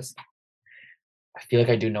 he does. I feel like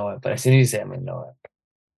I do know it, but as soon as you say it, I'm gonna know it.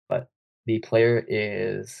 But the player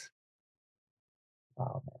is.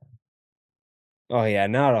 Oh man. Oh yeah,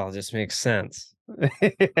 now it all just makes sense.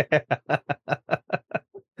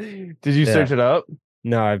 Did you Yeah. search it up?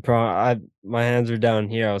 No, my hands are down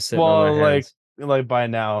here. I was sitting on Well, my hands. like by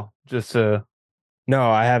now, just to. No,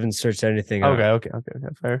 I haven't searched anything Okay, up. okay.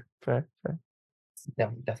 Fair.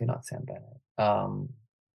 Definitely not Sam Bennett.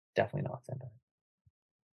 Definitely not Sam Bennett.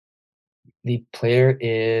 The player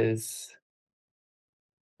is.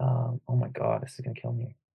 Oh my god, this is gonna kill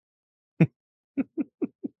me.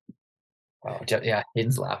 Wow, yeah,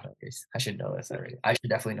 Hayden's laughing. I should know this already. I should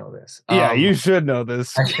definitely know this. Yeah, you should know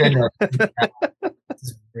this. I should know. This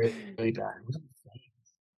is really, really bad.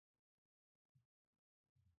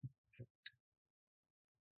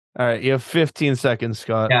 All right, you have 15 seconds,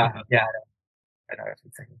 Scott. Yeah, I know.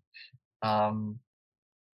 15 seconds.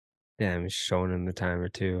 Damn, he's showing in the timer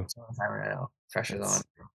too. It's on timer now. Pressure's on. That's-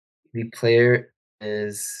 The player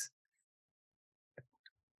is.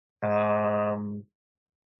 Um,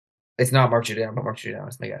 it's not Mark Giordano, but Mark Giordano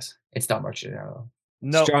is my guess. It's not Mark Giordano.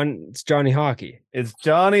 No, It's Johnny Hockey. it's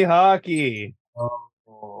Johnny Hockey.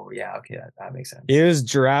 Oh, yeah, okay, that makes sense. He was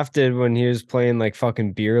drafted when he was playing like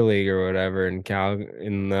fucking beer league or whatever in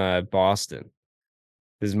Boston.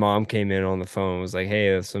 His mom came in on the phone and was like, "Hey,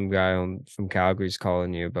 there's some guy from Calgary's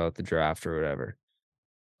calling you about the draft or whatever."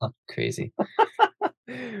 Oh, crazy.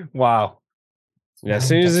 Wow. Yeah, as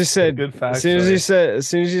soon as he said, Good as soon as he factoid. said, as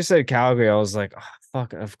soon as you said Calgary, I was like, oh,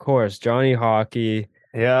 "Fuck, of course, Johnny Hockey."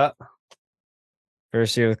 Yeah.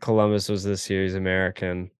 First year with Columbus was this year. He's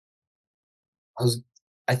American.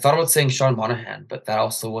 I thought about saying Sean Monahan, but that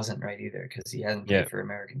also wasn't right either because he hasn't Yeah, played for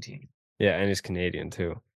American team. yeah, and he's Canadian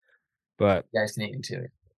too. But Yeah, he's Canadian too.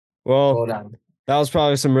 well, Well done. that was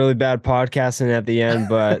probably some really bad podcasting at the end,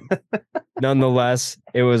 but nonetheless,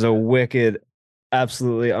 it was a wicked,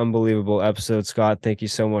 absolutely unbelievable episode. Scott, thank you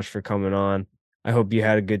so much for coming on. I hope you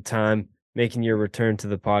had a good time making your return to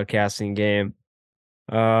the podcasting game.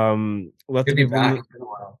 Let Good the to be people back. It's been a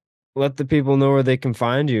while. let the people know where they can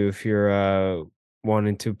find you if you're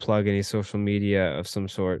wanting to plug any social media of some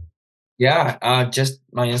sort. Yeah, just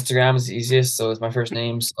my Instagram is the easiest. So it's my first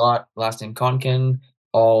name, Scott, last name Konkin,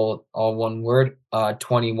 all one word,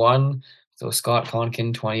 21. So Scott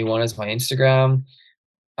Konkin 21 is my Instagram.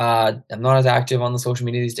 I'm not as active on the social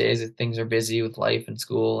media these days. Things are busy with life and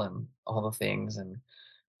school and all the things.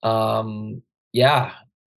 And yeah,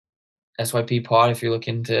 SYP Pod if you're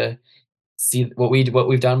looking to see what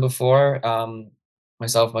we've done before.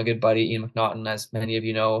 Myself, my good buddy Ian McNaughton, as many of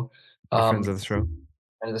you know, Our friends um, of the show. friend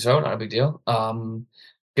of the show, not a big deal.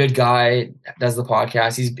 Good guy, does the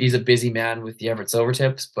podcast. He's a busy man with the Everett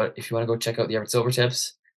Silvertips, but if you want to go check out the Everett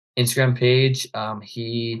Silvertips Instagram page,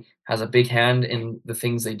 he has a big hand in the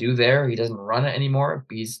things they do there. He doesn't run it anymore.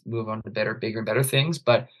 He's moved on to better, bigger, and better things,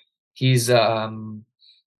 but he's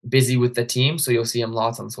busy with the team, so you'll see him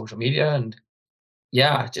lots on social media. And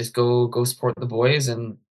yeah, just go support the boys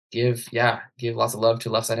and give lots of love to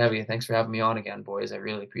Left Side Heavy. Thanks for having me on again, boys. I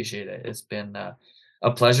really appreciate it. It's been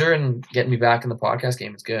a pleasure, and getting me back in the podcast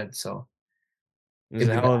game is good. So good to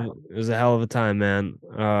be back. It was a hell of a time,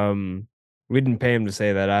 man. We didn't pay him to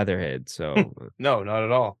say that either, Hayden. So No, not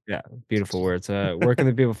at all. yeah, beautiful words. Where can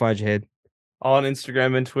the people find you, Hayden? On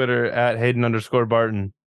Instagram and Twitter at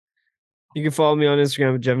Hayden_Barton. You can follow me on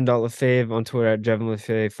Instagram at Jevon.Lefave, on Twitter at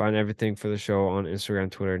JevonLefave. Find everything for the show on Instagram,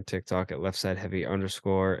 Twitter, and TikTok at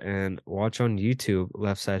LeftSideHeavy_, and watch on YouTube,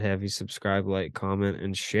 Left Side Heavy. Subscribe, like, comment,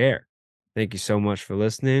 and share. Thank you so much for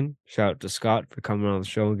listening. Shout out to Scott for coming on the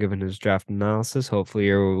show and giving his draft analysis. Hopefully,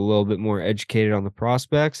 you're a little bit more educated on the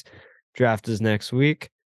prospects. Draft is next week,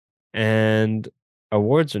 and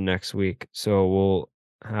awards are next week. So we'll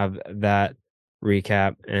have that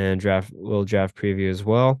recap and little draft preview as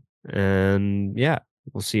well. And yeah,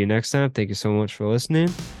 we'll see you next time. Thank you so much for listening.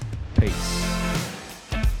 Peace.